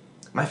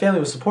my family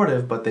was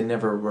supportive, but they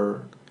never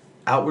were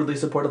outwardly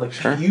supportive. Like,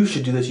 sure, you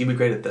should do this. You'd be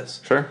great at this.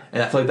 Sure.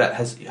 And I feel like that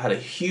has had a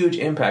huge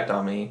impact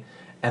on me.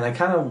 And I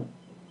kind of,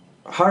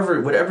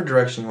 however, whatever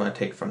direction you want to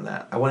take from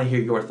that, I want to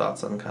hear your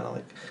thoughts on kind of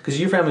like, because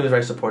your family was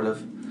very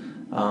supportive.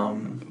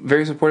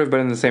 Very supportive, but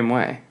in the same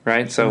way,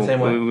 right? So in the same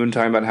way. We've been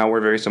talking about how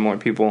we're very similar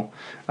people,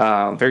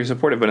 very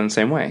supportive, but in the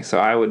same way. So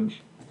I would,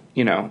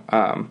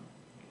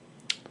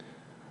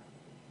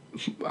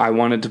 I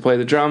wanted to play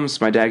the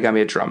drums. My dad got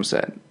me a drum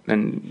set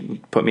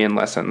and put me in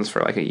lessons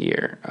for like a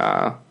year.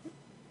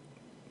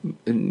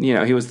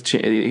 He was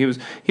kind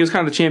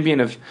of the champion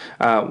of.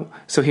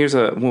 So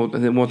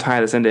we'll tie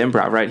this into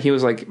improv, right? He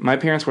was like, my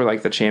parents were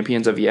like the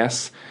champions of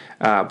yes,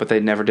 but they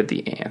never did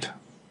the and.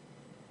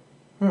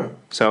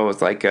 So it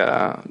was like,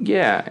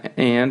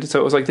 and so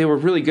it was like they were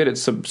really good at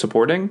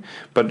supporting,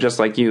 but just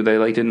like you, they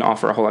like didn't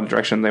offer a whole lot of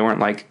direction. They weren't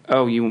like,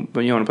 oh, you want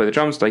to play the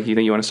drums? Like, you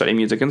think you want to study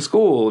music in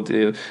school?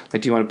 Do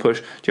you want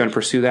to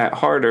pursue that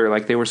harder?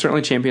 Like, they were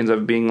certainly champions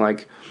of being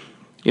like,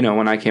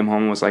 when I came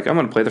home and was like, I'm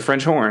going to play the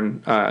French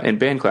horn in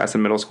band class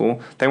in middle school.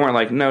 They weren't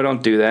like, no,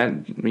 don't do that.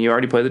 You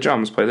already play the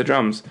drums. Play the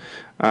drums.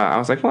 I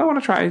was like, well, I want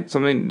to try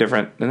something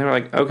different. And they were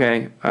like,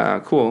 okay,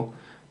 cool.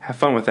 Have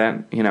fun with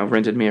that.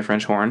 Rented me a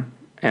French horn.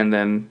 And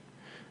then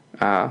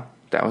that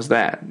was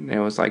that. It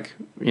was like,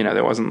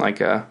 there wasn't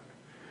like a...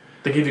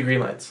 They gave you green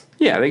lights.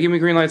 Yeah, they gave me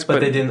green lights. But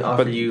they didn't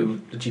offer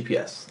you the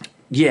GPS.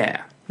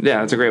 Yeah.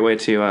 Yeah, that's a great way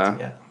to...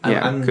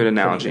 I'm good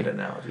analogy. Good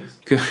analogies.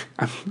 Good.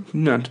 I'm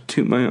not to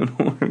toot my own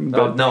horn.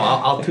 But no,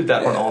 I'll toot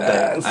that horn all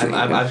day.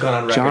 I've gone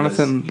on record.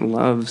 Jonathan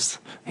loves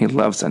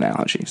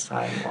analogies.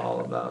 I'm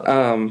all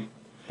about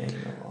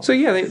So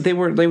yeah, they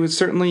were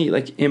certainly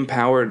like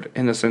empowered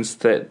in the sense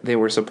that they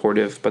were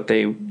supportive, but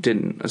they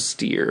didn't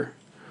steer.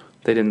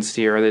 They didn't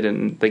steer. They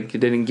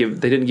didn't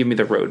give me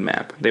the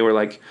roadmap. They were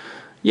like,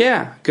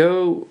 yeah,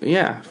 go.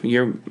 Yeah,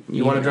 you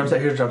want a drum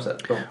set? Here's a drum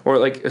set. Go. Or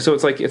like, so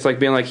it's like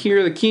being like, here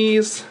are the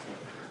keys.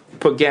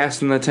 Put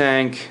gas in the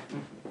tank.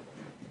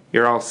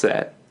 You're all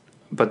set,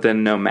 but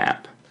then no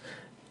map.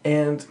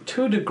 And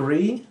to a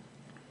degree,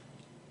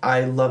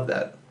 I love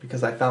that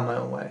because I found my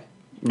own way.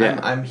 Yeah.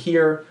 I'm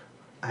here.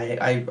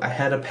 I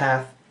had a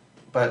path,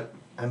 but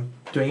I'm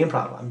doing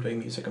improv. I'm doing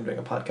music. I'm doing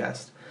a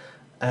podcast.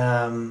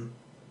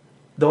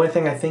 The only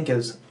thing I think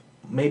is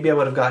maybe I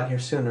would have gotten here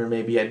sooner.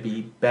 Maybe I'd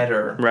be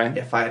better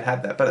if I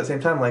had that. But at the same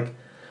time, like,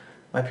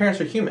 my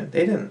parents are human.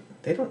 They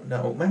don't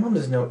know. My mom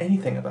doesn't know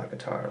anything about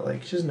guitar.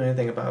 Like, she doesn't know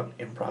anything about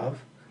improv.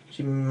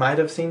 She might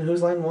have seen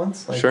Whose Line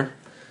once. Like, sure.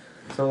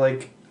 So,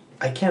 like,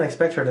 I can't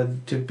expect her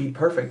to be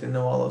perfect and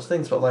know all those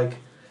things. But, like,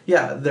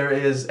 yeah, there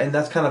is, and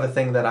that's kind of a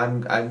thing that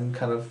I'm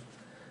kind of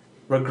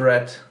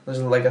regret. There's,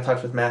 like, I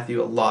talked with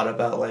Matthew a lot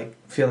about, like,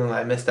 feeling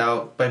like I missed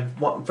out by,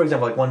 for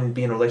example, like, wanting to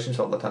be in a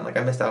relationship all the time. Like,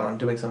 I missed out on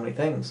doing so many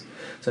things.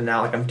 So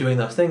now, like, I'm doing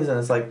those things, and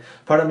it's like,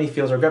 part of me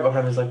feels regret, but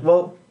part of me is like,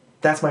 well,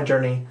 that's my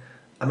journey.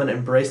 I'm going to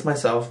embrace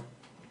myself.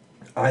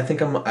 I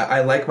think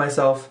I like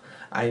myself.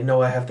 I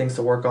know I have things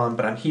to work on,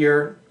 but I'm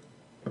here.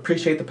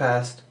 Appreciate the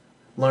past.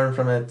 Learn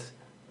from it.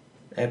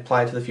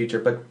 Apply it to the future.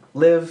 But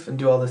live and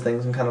do all these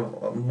things and kind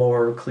of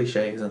more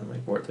cliches and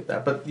like words like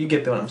that. But you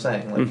get what I'm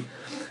saying. Like,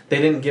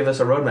 they didn't give us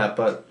a roadmap,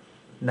 but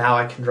now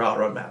I can draw a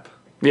roadmap.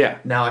 Yeah.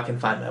 Now I can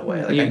find my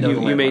way. Like,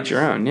 you made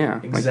your own, yeah.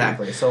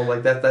 Exactly. Like, so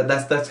like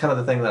that's kind of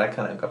the thing that I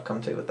kind of have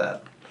come to with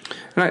that.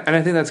 And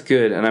I think that's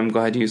good, and I'm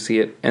glad you see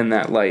it in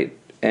that light.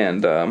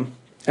 And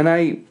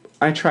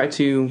I try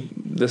to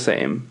the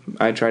same.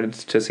 I try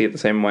to see it the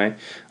same way.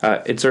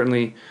 It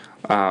certainly,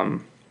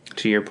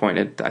 to your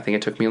point, I think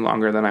it took me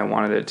longer than I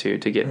wanted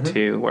it to get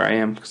to where I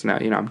am. Because now,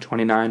 I'm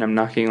 29. I'm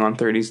knocking on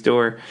 30's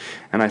door,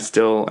 and I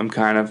still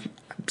am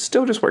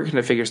still just working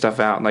to figure stuff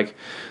out. Like,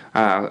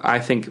 I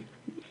think,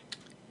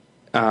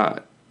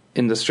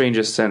 in the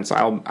strangest sense,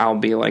 I'll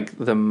be like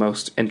the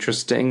most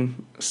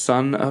interesting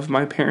son of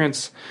my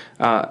parents.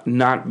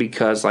 Not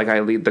because like I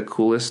lead the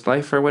coolest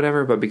life or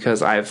whatever, but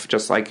because I've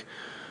just like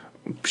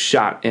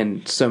shot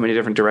in so many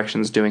different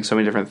directions, doing so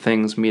many different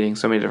things, meeting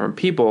so many different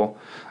people.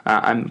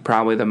 I'm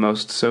probably the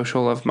most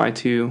social of my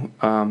two.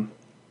 I'm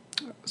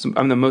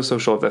the most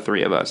social of the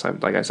three of us.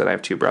 Like I said, I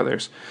have two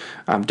brothers.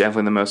 I'm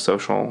definitely the most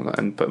social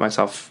and put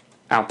myself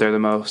out there the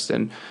most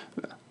and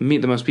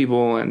meet the most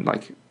people and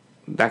like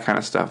that kind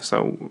of stuff.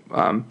 So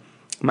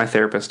my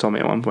therapist told me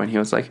at one point, he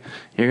was like,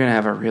 you're going to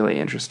have a really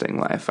interesting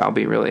life. I'll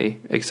be really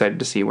excited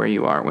to see where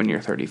you are when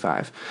you're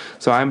 35.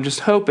 So I'm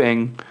just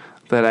hoping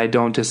that I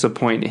don't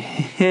disappoint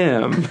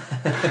him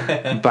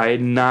by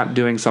not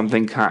doing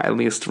something at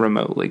least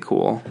remotely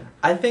cool.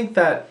 I think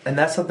that, and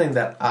that's something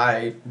that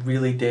I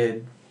really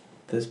did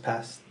this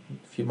past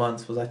few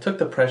months, was I took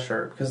the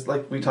pressure, because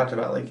like we talked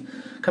about, like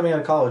coming out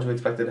of college, we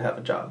expected to have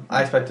a job.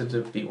 I expected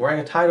to be wearing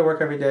a tie to work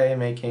every day,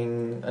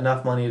 making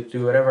enough money to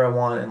do whatever I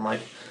want, and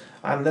like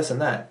I'm this and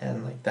that,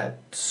 and like that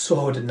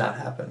so did not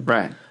happen.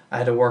 Right. I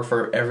had to work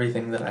for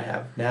everything that I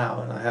have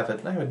now, and I have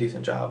a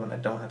decent job, and I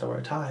don't have to wear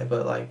a tie,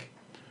 but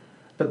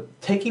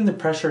taking the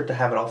pressure to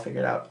have it all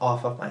figured out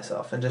off of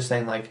myself and just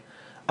saying like,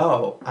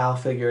 oh, I'll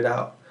figure it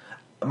out.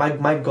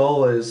 My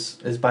goal is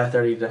by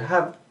 30 to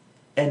have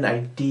an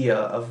idea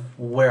of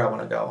where I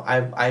want to go. I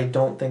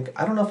don't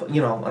know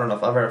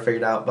if I've ever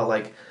figured out, but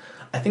like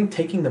I think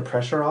taking the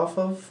pressure off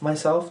of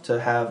myself to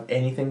have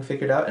anything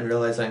figured out and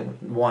realizing,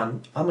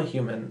 one, I'm a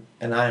human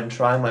and I am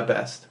trying my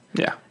best.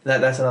 Yeah.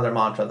 That's another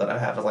mantra that I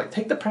have, is like,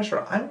 take the pressure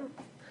off.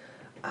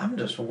 I'm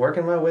just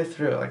working my way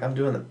through. Like, I'm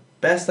doing the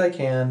best I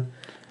can.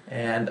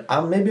 And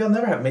maybe I'll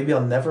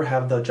never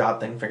have the job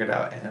thing figured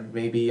out, and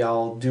maybe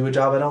I'll do a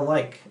job I don't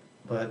like.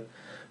 But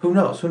who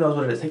knows? Who knows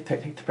what it is?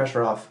 Take the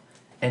pressure off,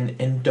 and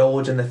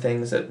indulge in the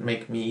things that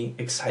make me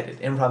excited.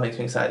 Improv makes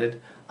me excited.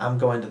 I'm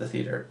going to the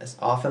theater as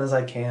often as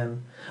I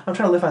can. I'm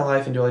trying to live my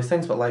life and do all these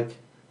things, but like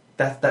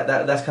that's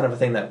kind of a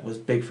thing that was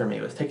big for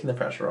me, was taking the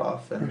pressure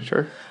off. And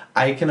sure.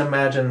 I can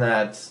imagine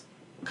that,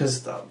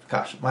 because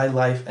my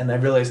life, and I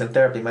realize in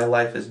therapy, my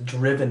life is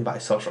driven by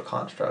social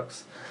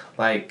constructs,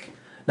 like.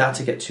 Not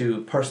to get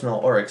too personal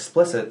or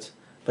explicit,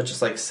 but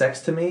just like sex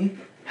to me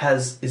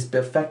is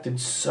affected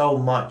so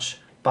much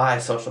by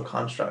social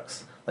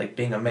constructs, like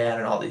being a man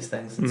and all these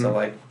things. And so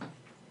like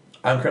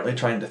I'm currently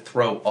trying to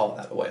throw all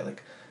that away.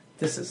 Like,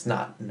 this is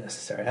not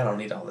necessary. I don't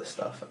need all this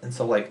stuff. And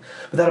so like,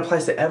 but that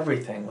applies to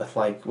everything with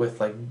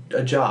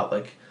a job.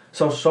 Like,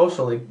 so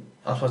socially,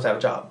 I'm supposed to have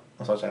a job.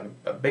 I'm supposed to have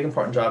a big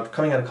important job.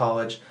 Coming out of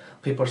college,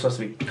 people are supposed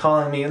to be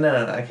calling me, and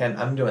no, I can't.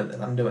 I'm doing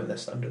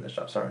this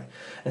job. Sorry,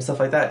 and stuff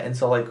like that. And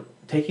so like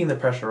taking the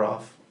pressure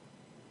off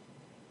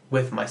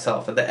with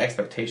myself and the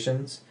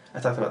expectations. I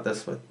talked about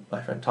this with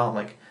my friend Tom.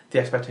 Like, the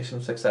expectation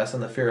of success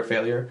and the fear of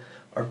failure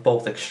are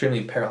both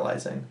extremely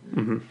paralyzing.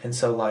 Mm-hmm. And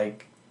so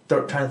like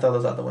trying to throw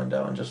those out the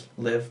window and just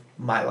live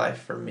my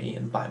life for me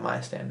and by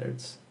my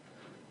standards.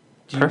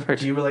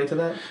 Perfect. Do you relate to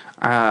that?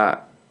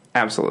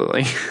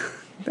 Absolutely.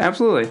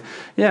 Absolutely.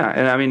 Yeah.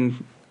 And I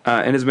mean,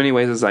 in as many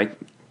ways as I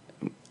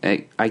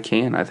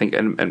can, I think,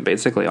 and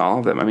basically all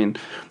of them. I mean,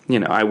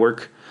 I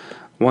work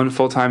one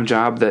full-time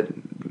job that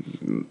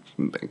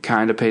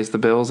kind of pays the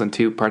bills and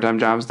two part-time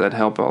jobs that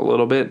help a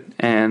little bit,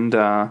 and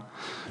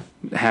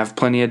have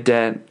plenty of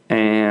debt,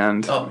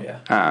 and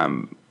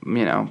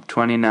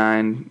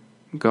 29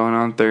 going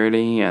on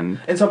 30, and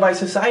so by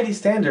society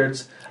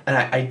standards, and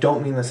I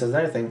don't mean this as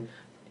anything,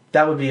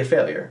 that would be a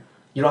failure.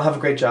 You don't have a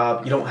great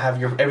job, you don't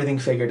have everything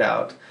figured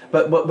out.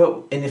 But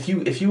and if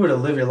you were to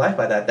live your life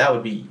by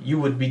that you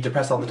would be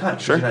depressed all the time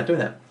because Sure. you're not doing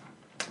that.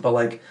 But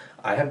like,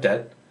 I have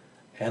debt,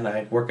 and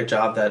I work a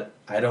job that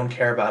I don't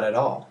care about at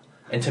all.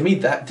 And to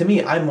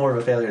me, I'm more of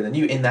a failure than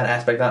you in that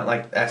aspect. Not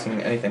like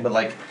asking anything, but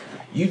like,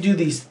 you do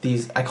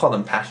these I call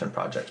them passion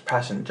projects,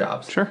 passion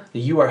jobs. Sure.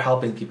 You are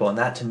helping people, and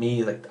that to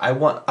me, like, I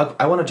want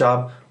a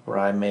job where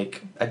I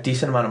make a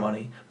decent amount of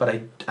money, but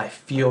I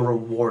feel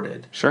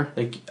rewarded. Sure.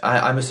 Like,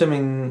 I'm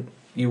assuming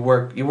you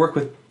work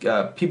with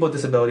people with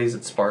disabilities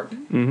at Spark,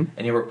 mm-hmm.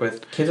 and you work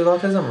with kids with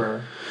autism,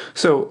 or?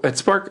 So at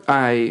Spark,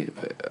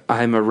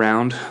 I'm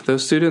around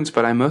those students,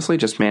 but I mostly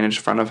just manage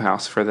front of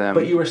house for them.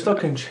 But you are still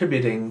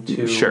contributing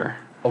to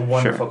a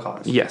wonderful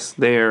cause. Yes,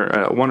 they are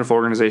a wonderful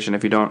organization.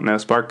 If you don't know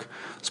Spark,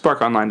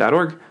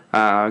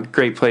 sparkonline.org.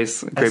 Great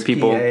place, great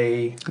people.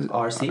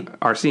 SPARC?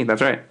 RC,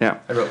 that's right. Yeah.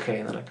 I wrote K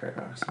and then I correct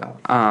R. So.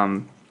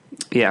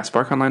 Yeah,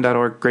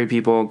 sparkonline.org. Great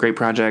people, great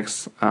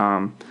projects.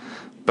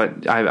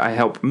 But I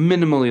help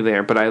minimally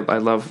there. But I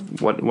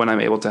love when I'm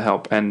able to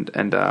help, and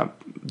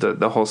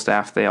the whole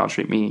staff, they all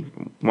treat me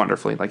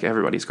wonderfully. Like,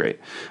 everybody's great.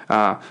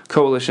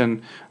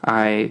 Coalition,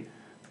 I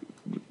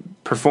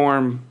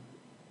perform,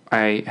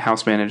 I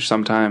house manage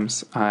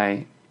sometimes,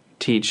 I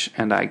teach,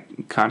 and I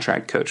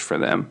contract coach for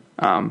them.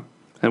 And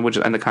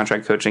the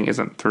contract coaching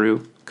isn't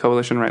through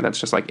Coalition, right? That's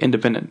just like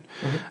independent.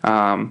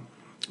 Mm-hmm.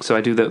 So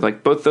I do that.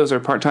 Like, both those are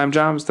part-time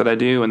jobs that I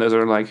do, and those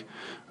are like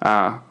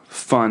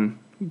fun,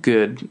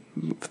 good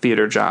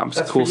theater jobs.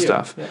 That's cool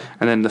stuff. Yeah.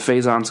 And then the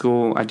Phase-On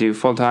School I do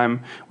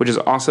full-time, which is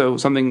also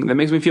something that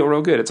makes me feel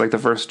real good. It's like the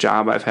first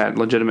job I've had,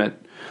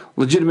 legitimate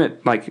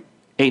like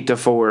 8 to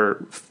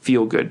 4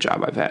 feel good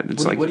job I've had.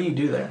 It's what do you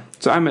do there?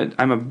 So I'm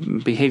a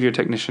behavior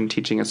technician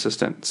teaching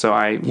assistant. So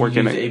I work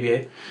in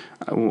ABA.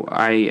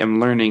 I am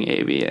learning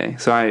ABA.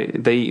 So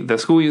the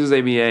school uses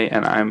ABA,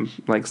 and I'm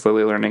like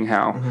slowly learning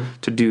how mm-hmm.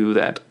 to do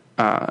that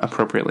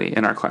appropriately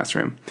in our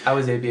classroom. I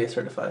was ABA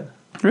certified.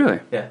 Really?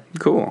 Yeah.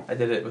 Cool. I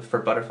did it for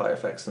butterfly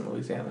effects in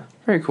Louisiana.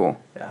 Very cool.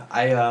 Yeah.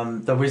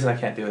 The reason I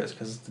can't do it is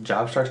because the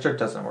job structure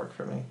doesn't work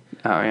for me.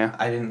 Oh yeah.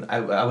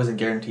 I wasn't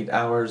guaranteed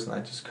hours, and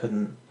I just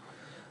couldn't.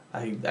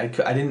 I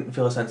didn't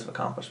feel a sense of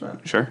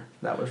accomplishment. Sure.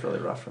 That was really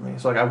rough for me.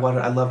 So like,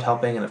 I loved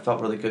helping, and it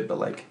felt really good, but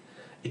like,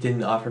 it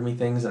didn't offer me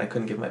things, and I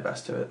couldn't give my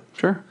best to it.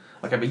 Sure.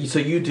 Okay, but so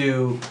you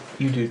do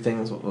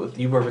things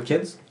you work with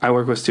kids? I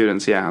work with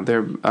students. Yeah,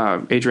 they're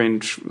age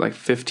range like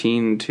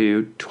 15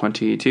 to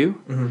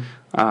 22. Mm-hmm.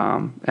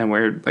 And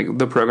where like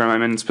the program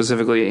I'm in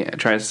specifically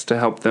tries to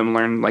help them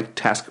learn like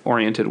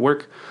task-oriented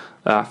work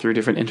through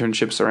different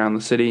internships around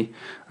the city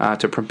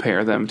to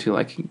prepare them to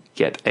like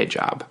get a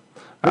job.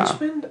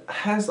 Richmond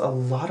has a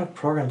lot of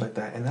programs like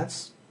that, and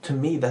to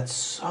me that's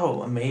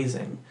so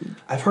amazing.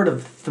 I've heard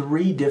of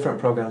 3 different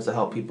programs that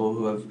help people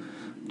who have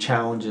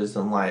challenges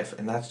in life,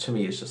 and that to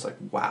me is just like,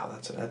 wow,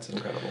 that's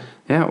incredible.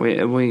 Yeah,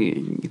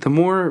 the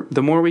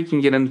more we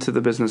can get into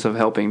the business of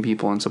helping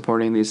people and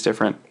supporting these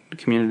different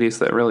communities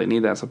that really need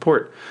that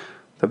support,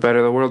 the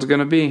better the world's going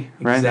to be,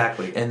 right?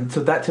 Exactly. And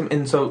so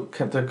to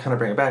kind of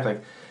bring it back,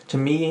 like, to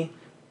me,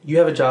 you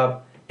have a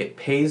job, it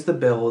pays the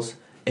bills,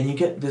 and you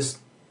get this.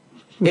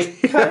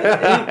 It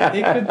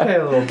could pay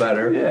a little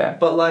better, yeah.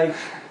 But like,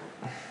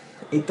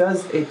 it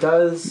does.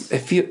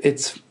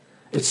 It's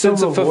so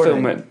sense of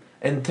fulfillment.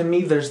 And to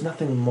me, there's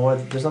nothing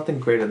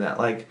greater than that.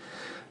 Like,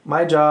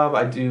 my job,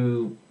 I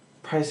do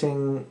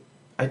pricing,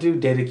 I do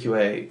data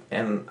QA,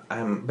 and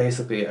I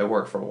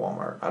work for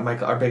Walmart.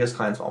 Our biggest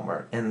client's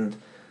Walmart, and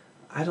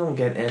I don't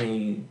get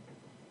any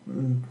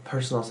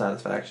personal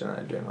satisfaction out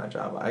of doing my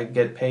job. I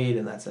get paid,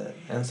 and that's it.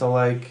 And so,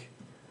 like,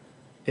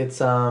 it's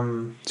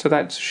So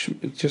that's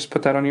just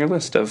put that on your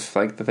list of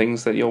like the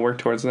things that you'll work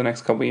towards in the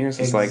next couple of years.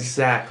 It's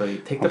exactly.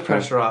 Take the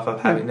pressure off of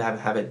having to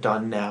have it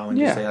done now, and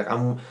just say like,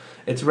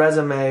 it's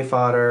resume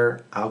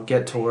fodder. I'll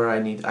get to where I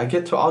need. I'll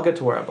get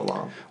to where I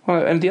belong.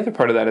 Well, and the other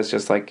part of that is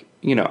just like,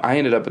 I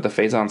ended up at the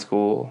Phase-On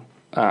School,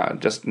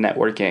 just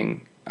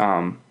networking,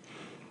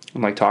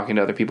 like talking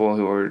to other people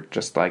who were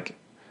just like,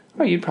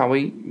 oh, you'd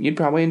probably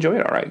enjoy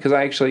it all right. Because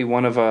I actually,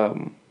 one of a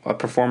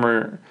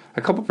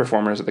couple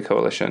performers at the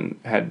Coalition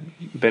had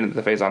been at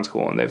the Phase-On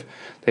School, and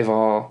they've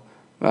all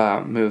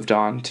moved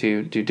on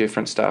to do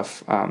different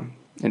stuff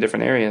in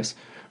different areas,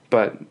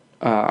 but.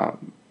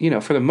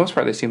 For the most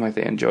part, they seemed like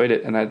they enjoyed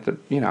it, and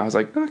I was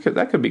like,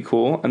 that could be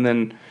cool. And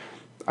then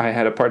I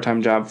had a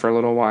part-time job for a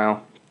little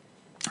while,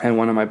 and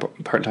one of my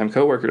part-time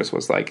coworkers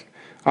was like,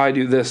 oh, I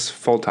do this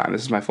full-time.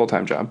 This is my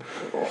full-time job.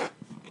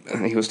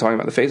 he was talking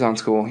about the Phase-On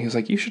school. He was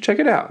like, you should check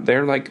it out.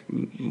 They're like,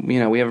 we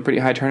have a pretty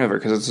high turnover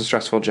because it's a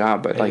stressful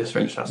job, but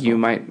you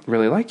might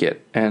really like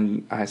it.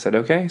 And I said,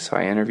 okay. So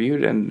I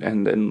interviewed and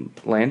then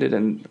landed,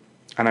 and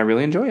I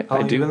really enjoy it. How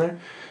long have you been there?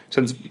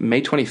 Since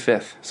May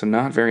 25th, so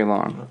not very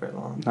long.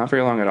 Not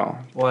very long at all.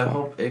 Well, I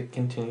hope it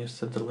continues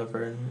to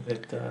deliver and you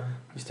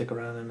stick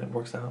around and it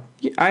works out.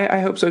 Yeah,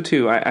 I hope so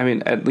too. I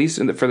mean, at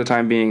least for the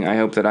time being, I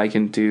hope that I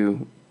can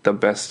do the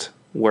best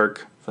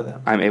work for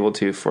them. I'm able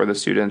to for the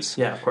students.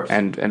 Yeah, of course.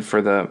 And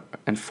for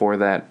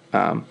that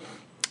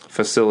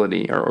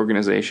facility or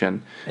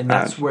organization. And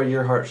that's where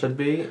your heart should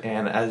be.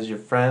 And as your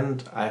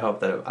friend, I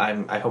hope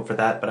for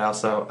that. But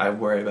I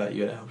worry about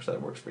you, and I hope that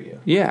it works for you.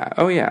 Yeah.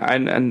 Oh yeah.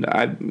 And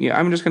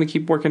I'm just going to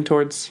keep working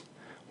towards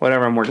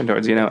whatever I'm working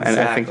towards. And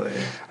exactly.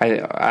 I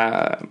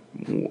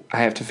think I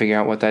have to figure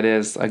out what that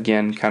is.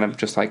 Again, kind of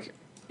just like.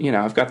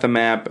 I've got the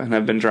map and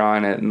I've been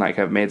drawing it and like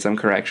I've made some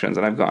corrections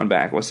and I've gone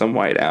back with some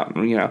white out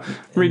and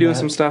redoing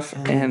some stuff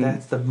and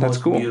that's the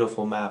most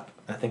beautiful map.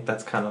 I think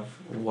that's kind of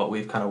what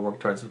we've kind of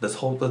worked towards. The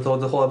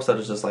whole episode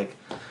is just like,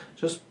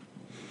 just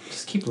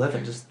keep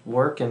living, just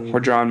work and we're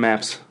drawing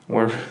maps.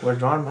 We're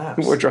drawing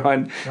maps. We're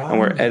drawing and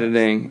we're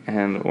editing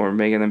and we're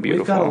making them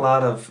beautiful. We've got a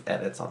lot of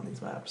edits on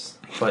these maps,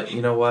 but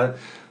you know what?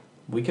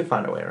 We can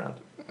find a way around.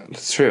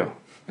 It's true.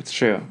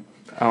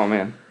 Oh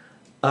man.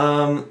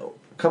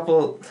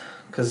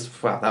 Because,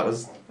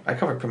 I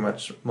covered pretty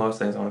much most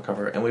things I want to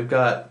cover, and we've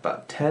got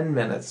about 10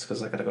 minutes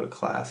because I got to go to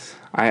class.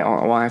 I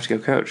have to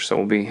go coach, so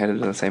we'll be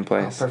headed to the same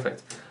place. Oh,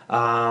 perfect.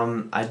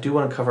 I do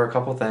want to cover a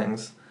couple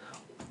things.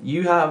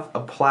 You have a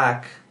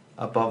plaque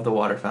above the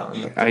water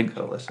fountain.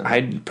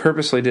 I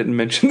purposely didn't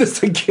mention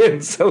this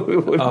again, so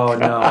it would. Oh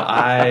no,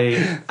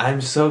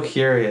 I'm so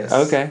curious.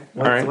 Okay,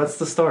 all right. What's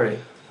the story?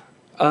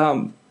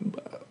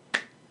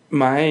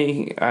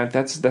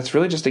 That's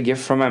really just a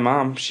gift from my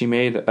mom. She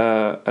made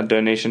a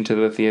donation to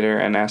the theater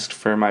and asked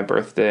for my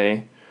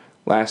birthday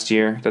last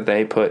year that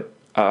they put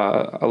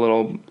a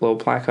little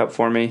plaque up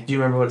for me. Do you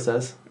remember what it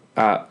says?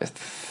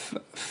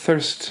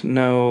 Thirst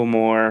no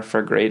more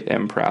for great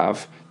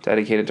improv,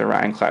 dedicated to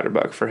Ryan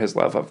Clatterbuck for his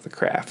love of the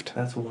craft.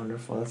 That's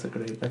wonderful. That's a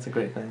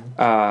great thing.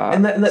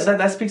 And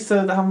that speaks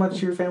to how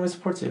much your family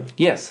supports you.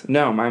 Yes.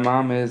 No, my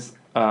mom is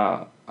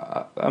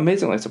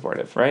amazingly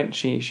supportive, right?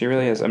 She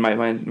really is, and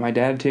my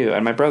dad too,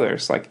 and my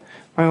brothers, like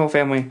my whole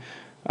family,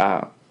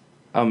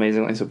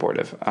 amazingly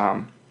supportive.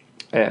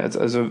 It's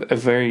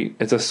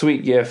a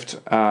sweet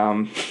gift.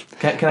 Can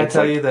I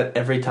tell you that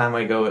every time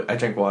I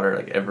drink water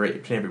like every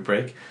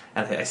break,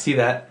 and I see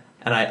that,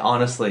 and I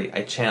honestly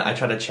I try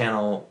to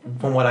channel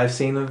from what I've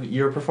seen of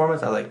your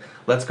performance. I like,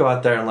 let's go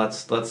out there and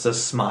let's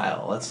just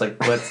smile.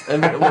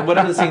 And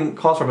whatever the scene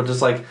calls for, but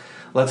just like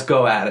let's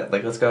go at it.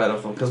 Like let's go at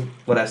it because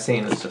what I've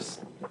seen is just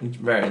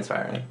very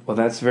inspiring. Well,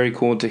 that's very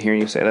cool to hear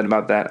you say that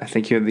about that. I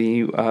think you're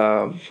the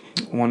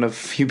one of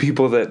few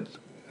people that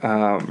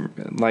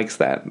likes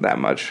that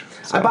much.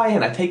 So. I buy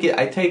in. I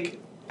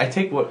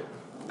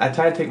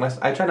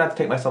try not to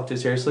take myself too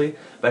seriously,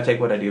 but I take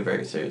what I do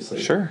very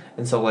seriously. Sure.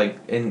 And so, like,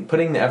 in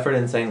putting the effort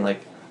in, saying,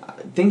 like,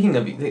 thinking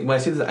of you, when I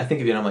see this, I think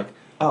of you, and I'm like,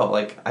 oh,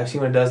 like, I've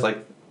seen what it does.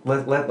 Like,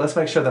 let's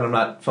make sure that I'm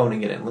not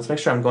phoning it in. Let's make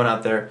sure I'm going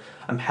out there,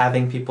 I'm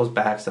having people's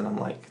backs, and I'm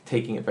like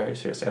taking it very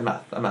seriously. I'm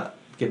not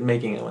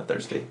making anyone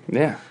thirsty.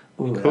 Yeah.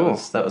 Ooh, cool.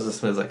 That was as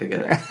smooth as I could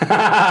get it.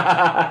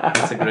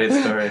 That's a great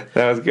story.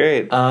 That was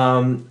great.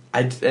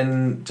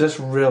 And just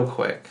real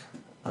quick,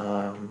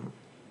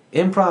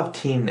 improv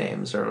team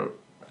names are.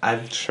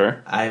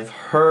 I've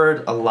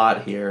heard a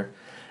lot here,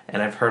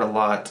 and I've heard a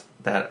lot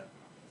that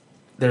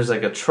there's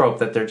like a trope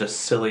that they're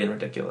just silly and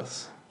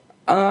ridiculous.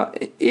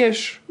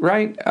 Ish,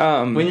 right?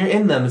 When you're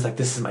in them, it's like,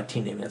 this is my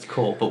team name, and it's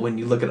cool. But when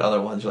you look at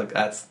other ones, you're like,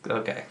 that's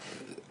okay.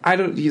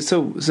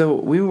 So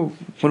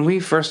when we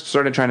first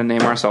started trying to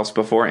name ourselves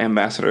before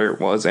Ambassador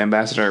was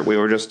Ambassador, we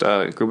were just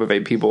a group of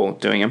 8 people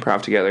doing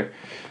improv together.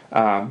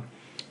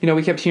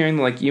 We kept hearing,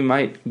 like, you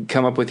might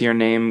come up with your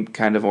name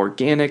kind of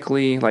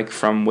organically, like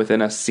from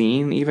within a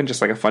scene, even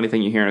just like a funny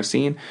thing you hear in a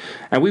scene.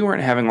 And we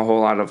weren't having a whole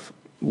lot of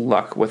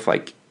luck with,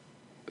 like,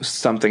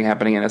 something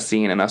happening in a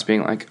scene and us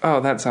being like,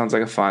 oh, that sounds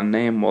like a fun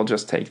name, we'll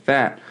just take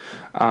that.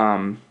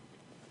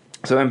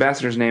 So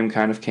Ambassador's name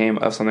kind of came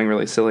of something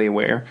really silly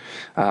where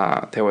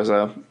there was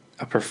a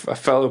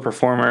fellow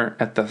performer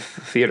at the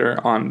theater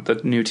on the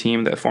new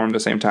team that formed the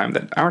same time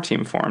that our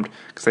team formed,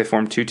 because they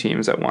formed 2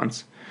 teams at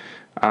once.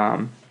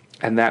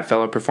 And that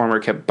fellow performer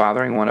kept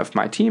bothering one of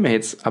my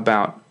teammates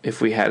about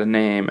if we had a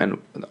name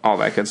and all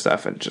that good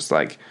stuff, and just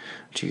like,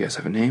 do you guys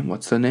have a name?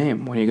 What's the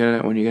name? When are you gonna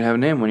have a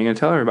name? When are you gonna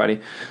tell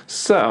everybody?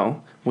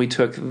 So we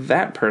took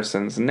that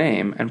person's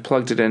name and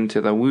plugged it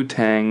into the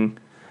Wu-Tang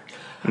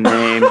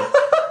name.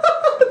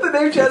 The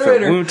name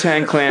generator. The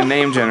Wu-Tang Clan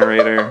name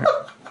generator,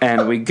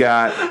 and we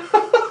got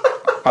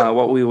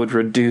what we would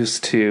reduce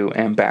to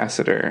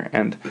Ambassador.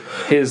 And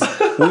his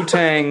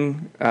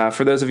Wu-Tang,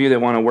 for those of you that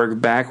want to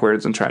work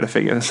backwards and try to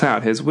figure this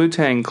out, his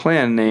Wu-Tang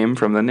Clan name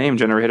from the name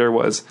generator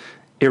was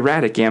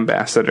Erratic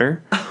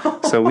Ambassador.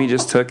 So we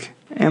just took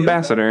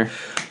Ambassador.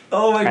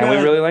 Oh my god! And we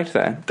really liked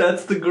that.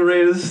 That's the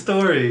greatest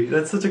story.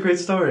 That's such a great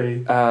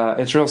story.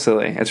 It's real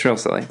silly.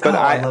 But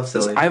I love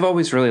silly. I've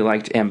always really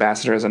liked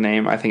Ambassador as a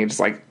name. I think it's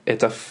like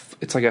it's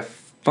like a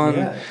fun.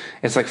 Yeah.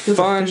 It's like Feels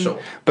fun, official.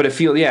 but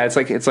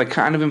it's like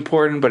kind of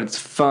important, but it's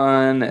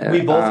fun. We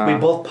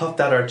both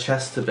puffed out our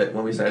chests a bit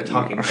when we started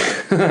talking about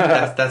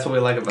it. That's what we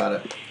like about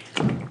it.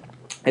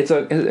 It's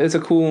a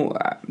cool.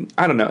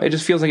 I don't know. It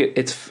just feels like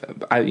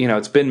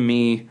it's been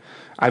me.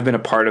 I've been a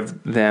part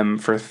of them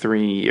for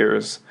 3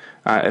 years.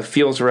 It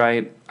feels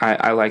right.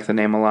 I like the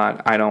name a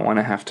lot. I don't want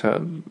to have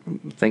to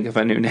think of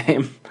a new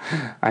name.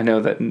 I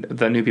know that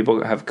the new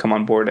people have come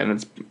on board,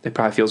 and it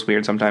probably feels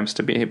weird sometimes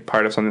to be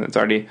part of something that's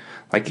already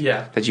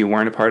that you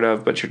weren't a part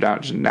of, but you're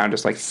now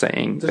just like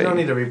saying. There's no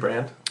need to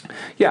rebrand.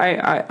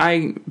 Yeah,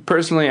 I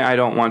personally I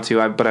don't want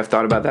to, but I've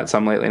thought about that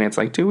some lately, and it's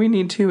like, do we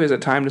need to? Is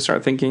it time to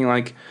start thinking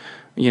like,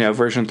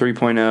 version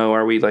 3.0?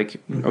 Are we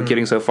like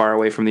getting so far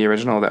away from the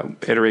original that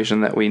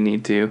iteration that we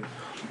need to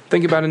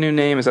think about a new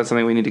name? Is that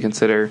something we need to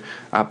consider?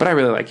 But I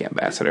really like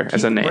Ambassador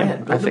as a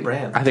name. I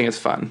think it's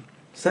fun.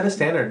 Set a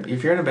standard.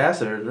 If you're an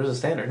ambassador, there's a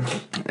standard.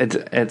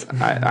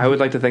 I would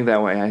like to think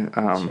that way.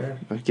 Sure.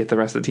 Get the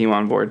rest of the team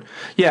on board.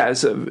 Yeah,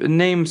 so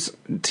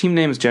team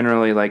names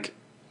generally like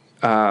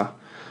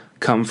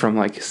come from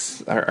like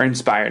are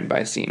inspired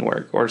by scene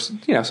work or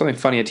something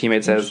funny a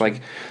teammate says.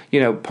 Like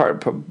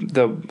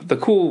the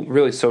cool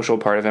really social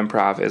part of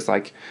improv is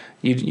like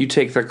you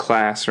take the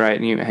class, right,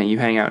 and you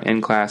hang out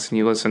in class and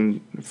you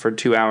listen for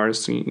 2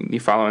 hours, you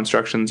follow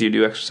instructions, you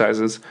do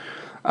exercises.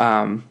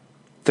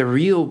 The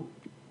real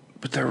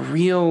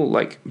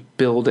like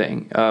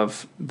building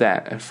of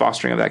that and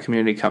fostering of that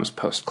community comes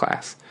post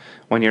class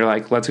when you're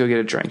like, let's go get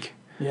a drink.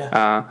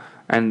 Yeah.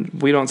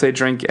 And we don't say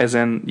drink as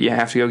in you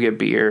have to go get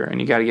beer and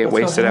you got to get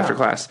wasted after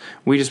class.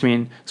 We just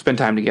mean spend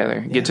time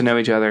together, get to know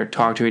each other,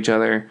 talk to each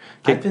other.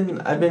 I've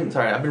been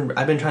trying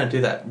to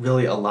do that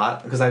really a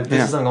lot because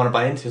this is something I want to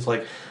buy into. It's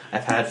like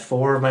I've had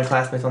 4 of my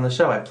classmates on the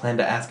show. I plan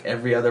to ask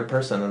every other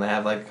person, and I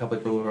have like a couple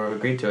of people who have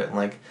agreed to it. And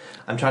like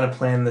I'm trying to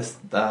plan this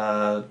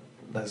time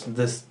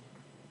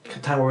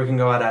where we can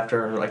go out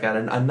after like at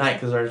a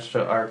night because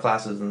our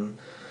classes and.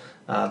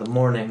 The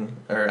morning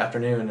or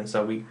afternoon, and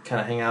so we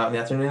kind of hang out in the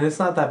afternoon, and it's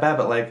not that bad,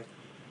 but like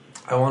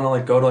I want to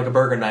like go to like a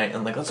burger night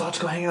and like let's all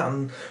just go hang out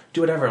and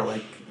do whatever.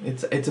 Like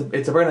it's a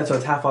burger night, so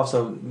it's half off,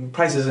 so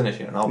price is an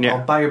issue, and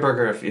I'll buy your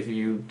burger if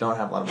you don't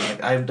have a lot of money.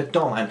 Like I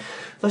don't mind.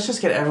 Let's just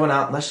get everyone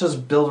out. Let's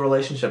just build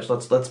relationships.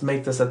 Let's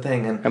make this a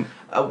thing. And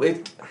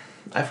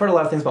I've heard a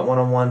lot of things about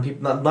one-on-one.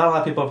 People, not a lot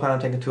of people are planning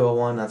on taking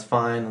 201. That's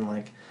fine, and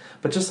like.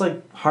 But just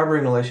like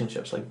harboring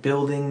relationships, like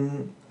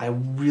building, I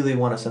really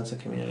want a sense of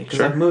community. Because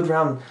I've moved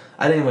around,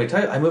 I didn't really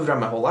tell you, I moved around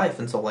my whole life.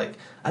 And so like,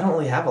 I don't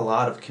really have a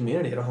lot of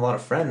community. I don't have a lot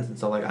of friends. And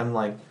so like, I'm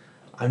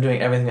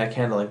doing everything I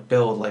can to like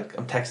build, like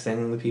I'm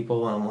texting the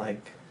people and I'm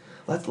like,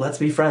 let's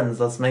be friends.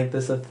 Let's make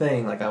this a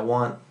thing. Like I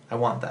want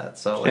that.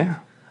 So like,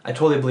 I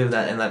totally believe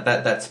that. And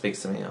that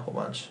speaks to me a whole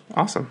bunch.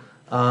 Awesome.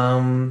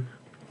 We're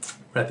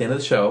at the end of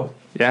the show.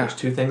 Yeah. There's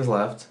 2 things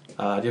left.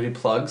 Do you have any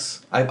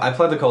plugs? I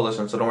plugged the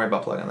coalition, so don't worry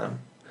about plugging them.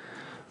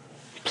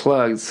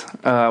 Plugs.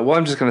 Well,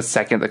 I'm just going to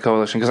second the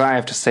coalition because I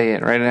have to say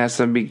it, right? It has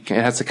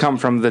to come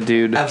from the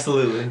dude,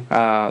 absolutely,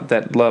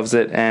 that loves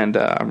it and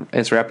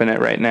is repping it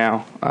right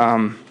now,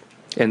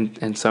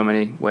 in so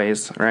many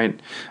ways, right?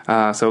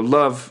 So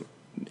love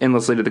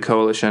endlessly to the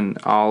coalition,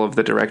 all of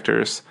the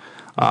directors,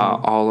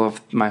 all of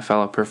my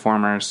fellow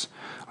performers,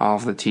 all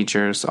of the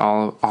teachers,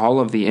 all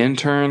of the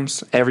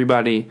interns,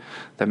 everybody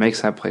that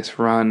makes that place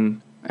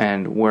run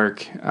and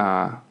work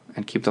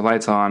and keep the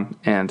lights on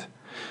and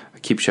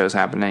keep shows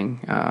happening,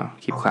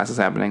 keep classes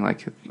happening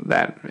like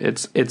that.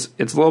 It's a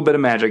little bit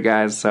of magic,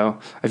 guys. So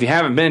if you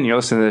haven't been, you're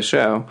listening to the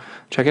show,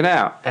 check it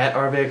out. At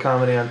RVA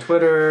Comedy on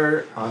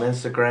Twitter, on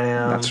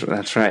Instagram.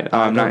 That's right.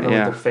 I don't know what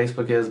their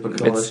Facebook is, but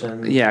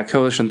Coalition.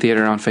 Coalition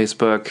Theater on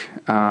Facebook.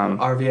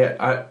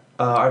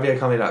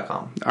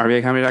 RVAcomedy.com.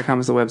 RVAcomedy.com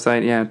is the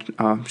website.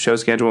 Yeah, show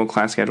schedule,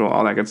 class schedule,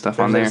 all that good stuff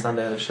on there.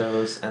 Sunday the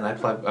shows, and I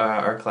plug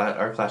our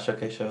class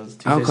showcase shows.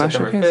 Tuesday, Class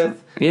September Showcase. 5th.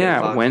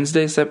 Yeah,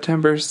 Wednesday,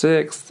 September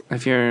 6th.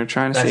 If you're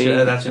trying to see,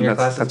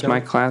 that's my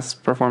class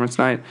performance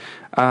night.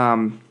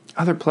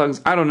 Other plugs,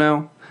 I don't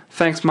know.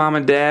 Thanks, Mom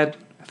and Dad.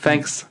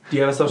 Thanks. Do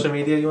you have a social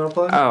media you want to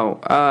plug?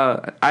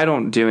 I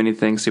don't do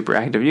anything super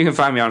active. You can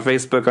find me on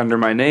Facebook under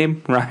my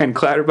name, Ryan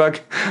Clatterbuck.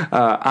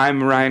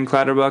 I'm Ryan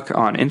Clatterbuck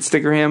on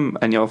Instagram,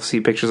 and you'll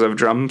see pictures of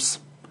drums.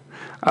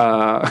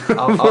 I'll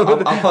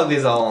plug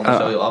these all on the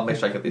show. I'll make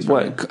sure I get these.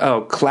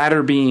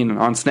 Clatterbean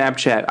on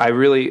Snapchat.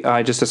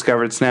 I just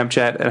discovered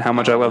Snapchat and how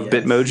much I love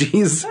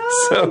Bitmojis.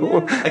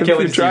 So if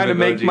you're trying to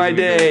make my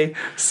day,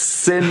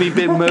 send me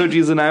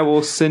Bitmojis, and I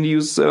will send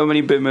you so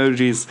many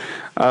Bitmojis.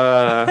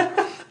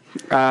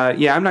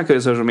 I'm not good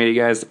at social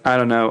media, guys. I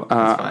don't know.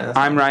 That's fine.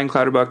 I'm Ryan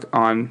Clatterbuck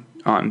on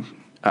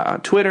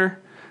Twitter,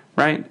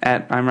 right?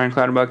 At I'm Ryan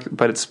Clatterbuck,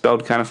 but it's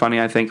spelled kind of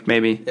funny, I think,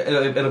 maybe.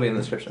 It'll be in the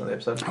description of the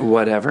episode.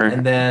 Whatever.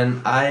 And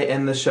then I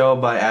end the show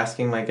by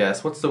asking my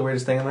guest, what's the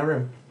weirdest thing in my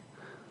room?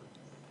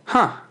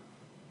 Huh.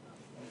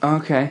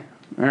 Okay.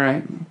 All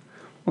right.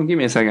 Well, Well, give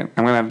me a second.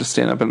 I'm gonna have to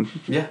stand up and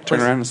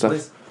turn around and stuff.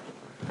 Please.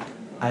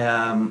 I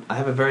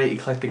have a very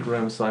eclectic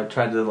room, so I've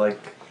tried to like.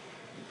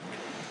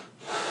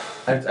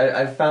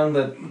 I've found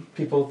that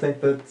people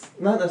think that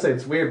not necessarily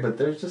it's weird, but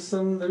there's just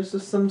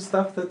some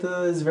stuff that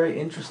is very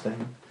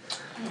interesting.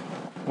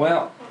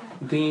 Well,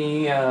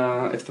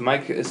 if the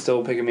mic is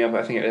still picking me up,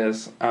 I think it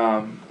is.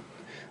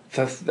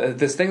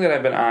 This thing that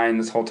I've been eyeing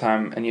this whole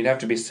time, and you'd have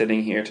to be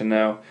sitting here to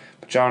know.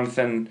 But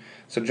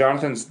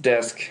Jonathan's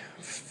desk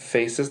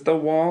faces the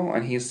wall,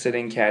 and he's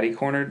sitting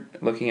catty-cornered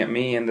looking at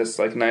me in this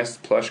like nice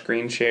plush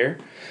green chair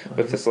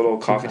with this little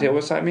coffee table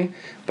beside me.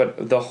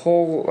 But the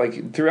whole,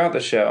 like, throughout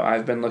the show,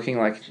 I've been looking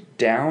like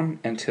down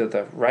and to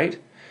the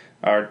right,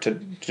 or to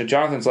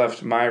Jonathan's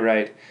left, my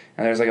right,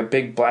 and there's like a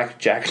big black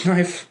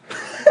jackknife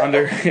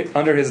under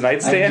his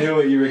nightstand. I knew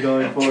what you were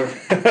going for.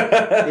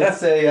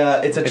 It's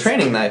a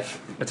training knife.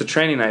 It's a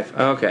training knife.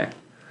 Oh, okay.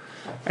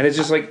 And it's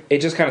just like,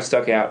 it just kind of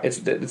stuck out.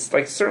 It's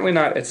like certainly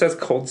not. It says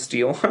cold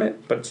steel on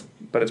it, but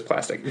it's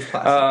plastic. It's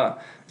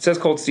plastic. It says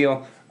cold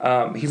steel.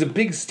 He's a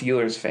big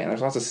Steelers fan. There's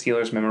lots of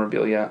Steelers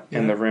memorabilia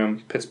in the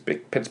room.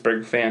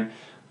 Pittsburgh fan.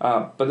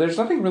 But there's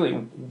nothing really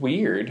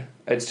weird.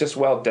 It's just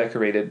well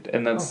decorated,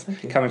 and that's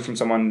coming from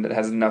someone that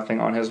has nothing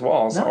on his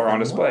walls or on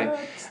display.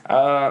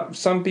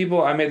 Some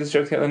people, I made this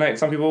joke the other night,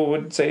 some people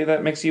would say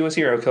that makes you a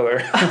serial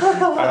killer.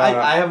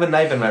 I have a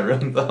knife in my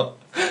room, though.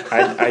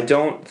 I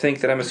don't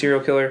think that I'm a serial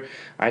killer.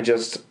 I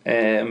just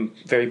am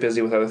very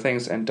busy with other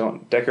things and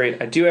don't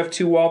decorate. I do have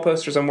 2 wall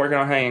posters I'm working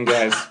on hanging,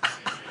 guys.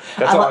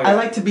 That's all I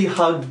like to be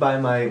hugged by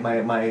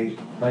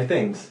my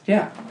things.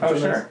 Yeah. Oh,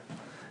 sure.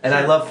 And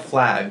I love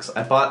flags.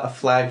 I bought a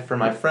flag for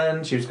my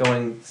friend. She was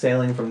going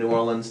sailing from New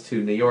Orleans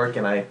to New York,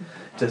 and I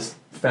just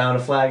found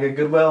a flag at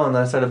Goodwill, and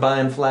I started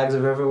buying flags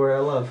of everywhere I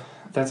love.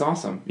 That's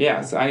awesome.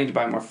 Yeah, so I need to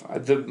buy more.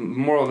 The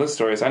moral of this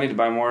story is I need to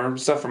buy more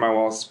stuff for my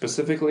walls,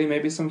 specifically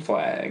maybe some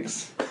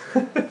flags.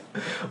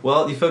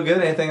 Well, you feel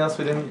good? Anything else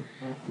we didn't?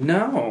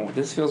 No,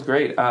 this feels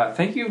great.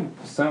 Thank you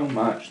so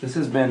much. This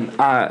has been,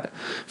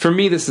 for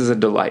me, this is a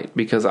delight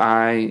because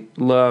I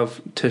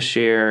love to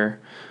share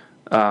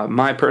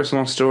my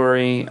personal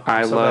story.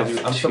 I'm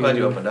so glad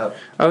you opened up.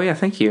 Oh yeah,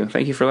 thank you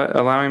for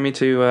allowing me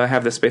to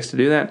have the space to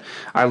do that.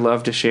 I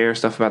love to share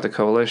stuff about the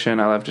coalition.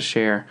 I just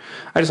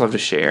love to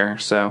share.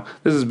 So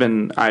this has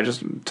been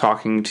just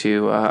talking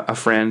to a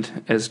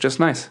friend is just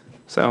nice.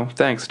 So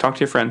thanks. Talk to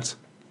your friends.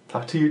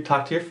 Talk to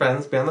your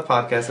friends. Be on the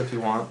podcast if you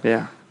want.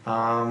 Yeah.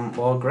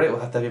 Well, great. We'll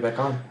have to have you back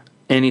on.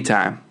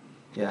 Anytime.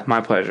 Yeah.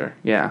 My pleasure.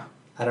 Yeah.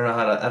 I don't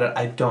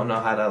know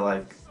how to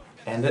like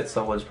end it,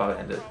 so we'll just probably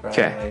end it. Right?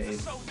 Okay.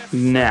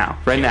 Now.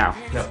 Right now.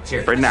 No,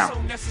 here. Right now.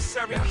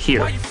 Yeah.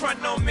 Here.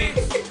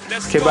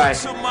 Okay, bye.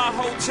 To my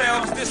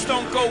hotel, this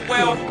don't go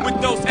well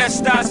with those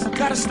S-dots.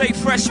 Gotta stay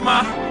fresh,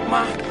 my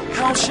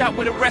house shot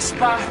with a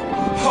respite.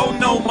 Oh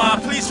no,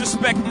 please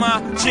respect my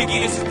jiggy.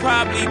 This is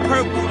probably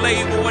purple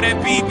label or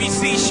that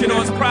BBC shit,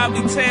 or it's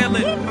probably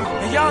tailored.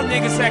 And y'all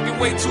niggas acting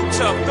way too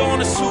tough. Throw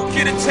on a suit,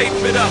 get it, tape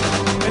it up,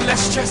 and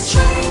let's just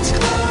change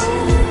clothes.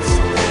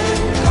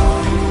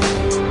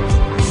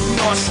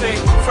 I stay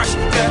fresh to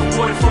death,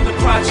 water from the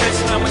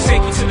projects, and I'ma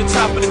take you to the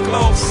top of the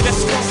globe.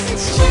 Let's go.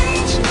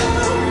 Exchange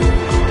now,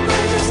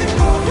 where does it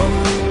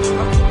go?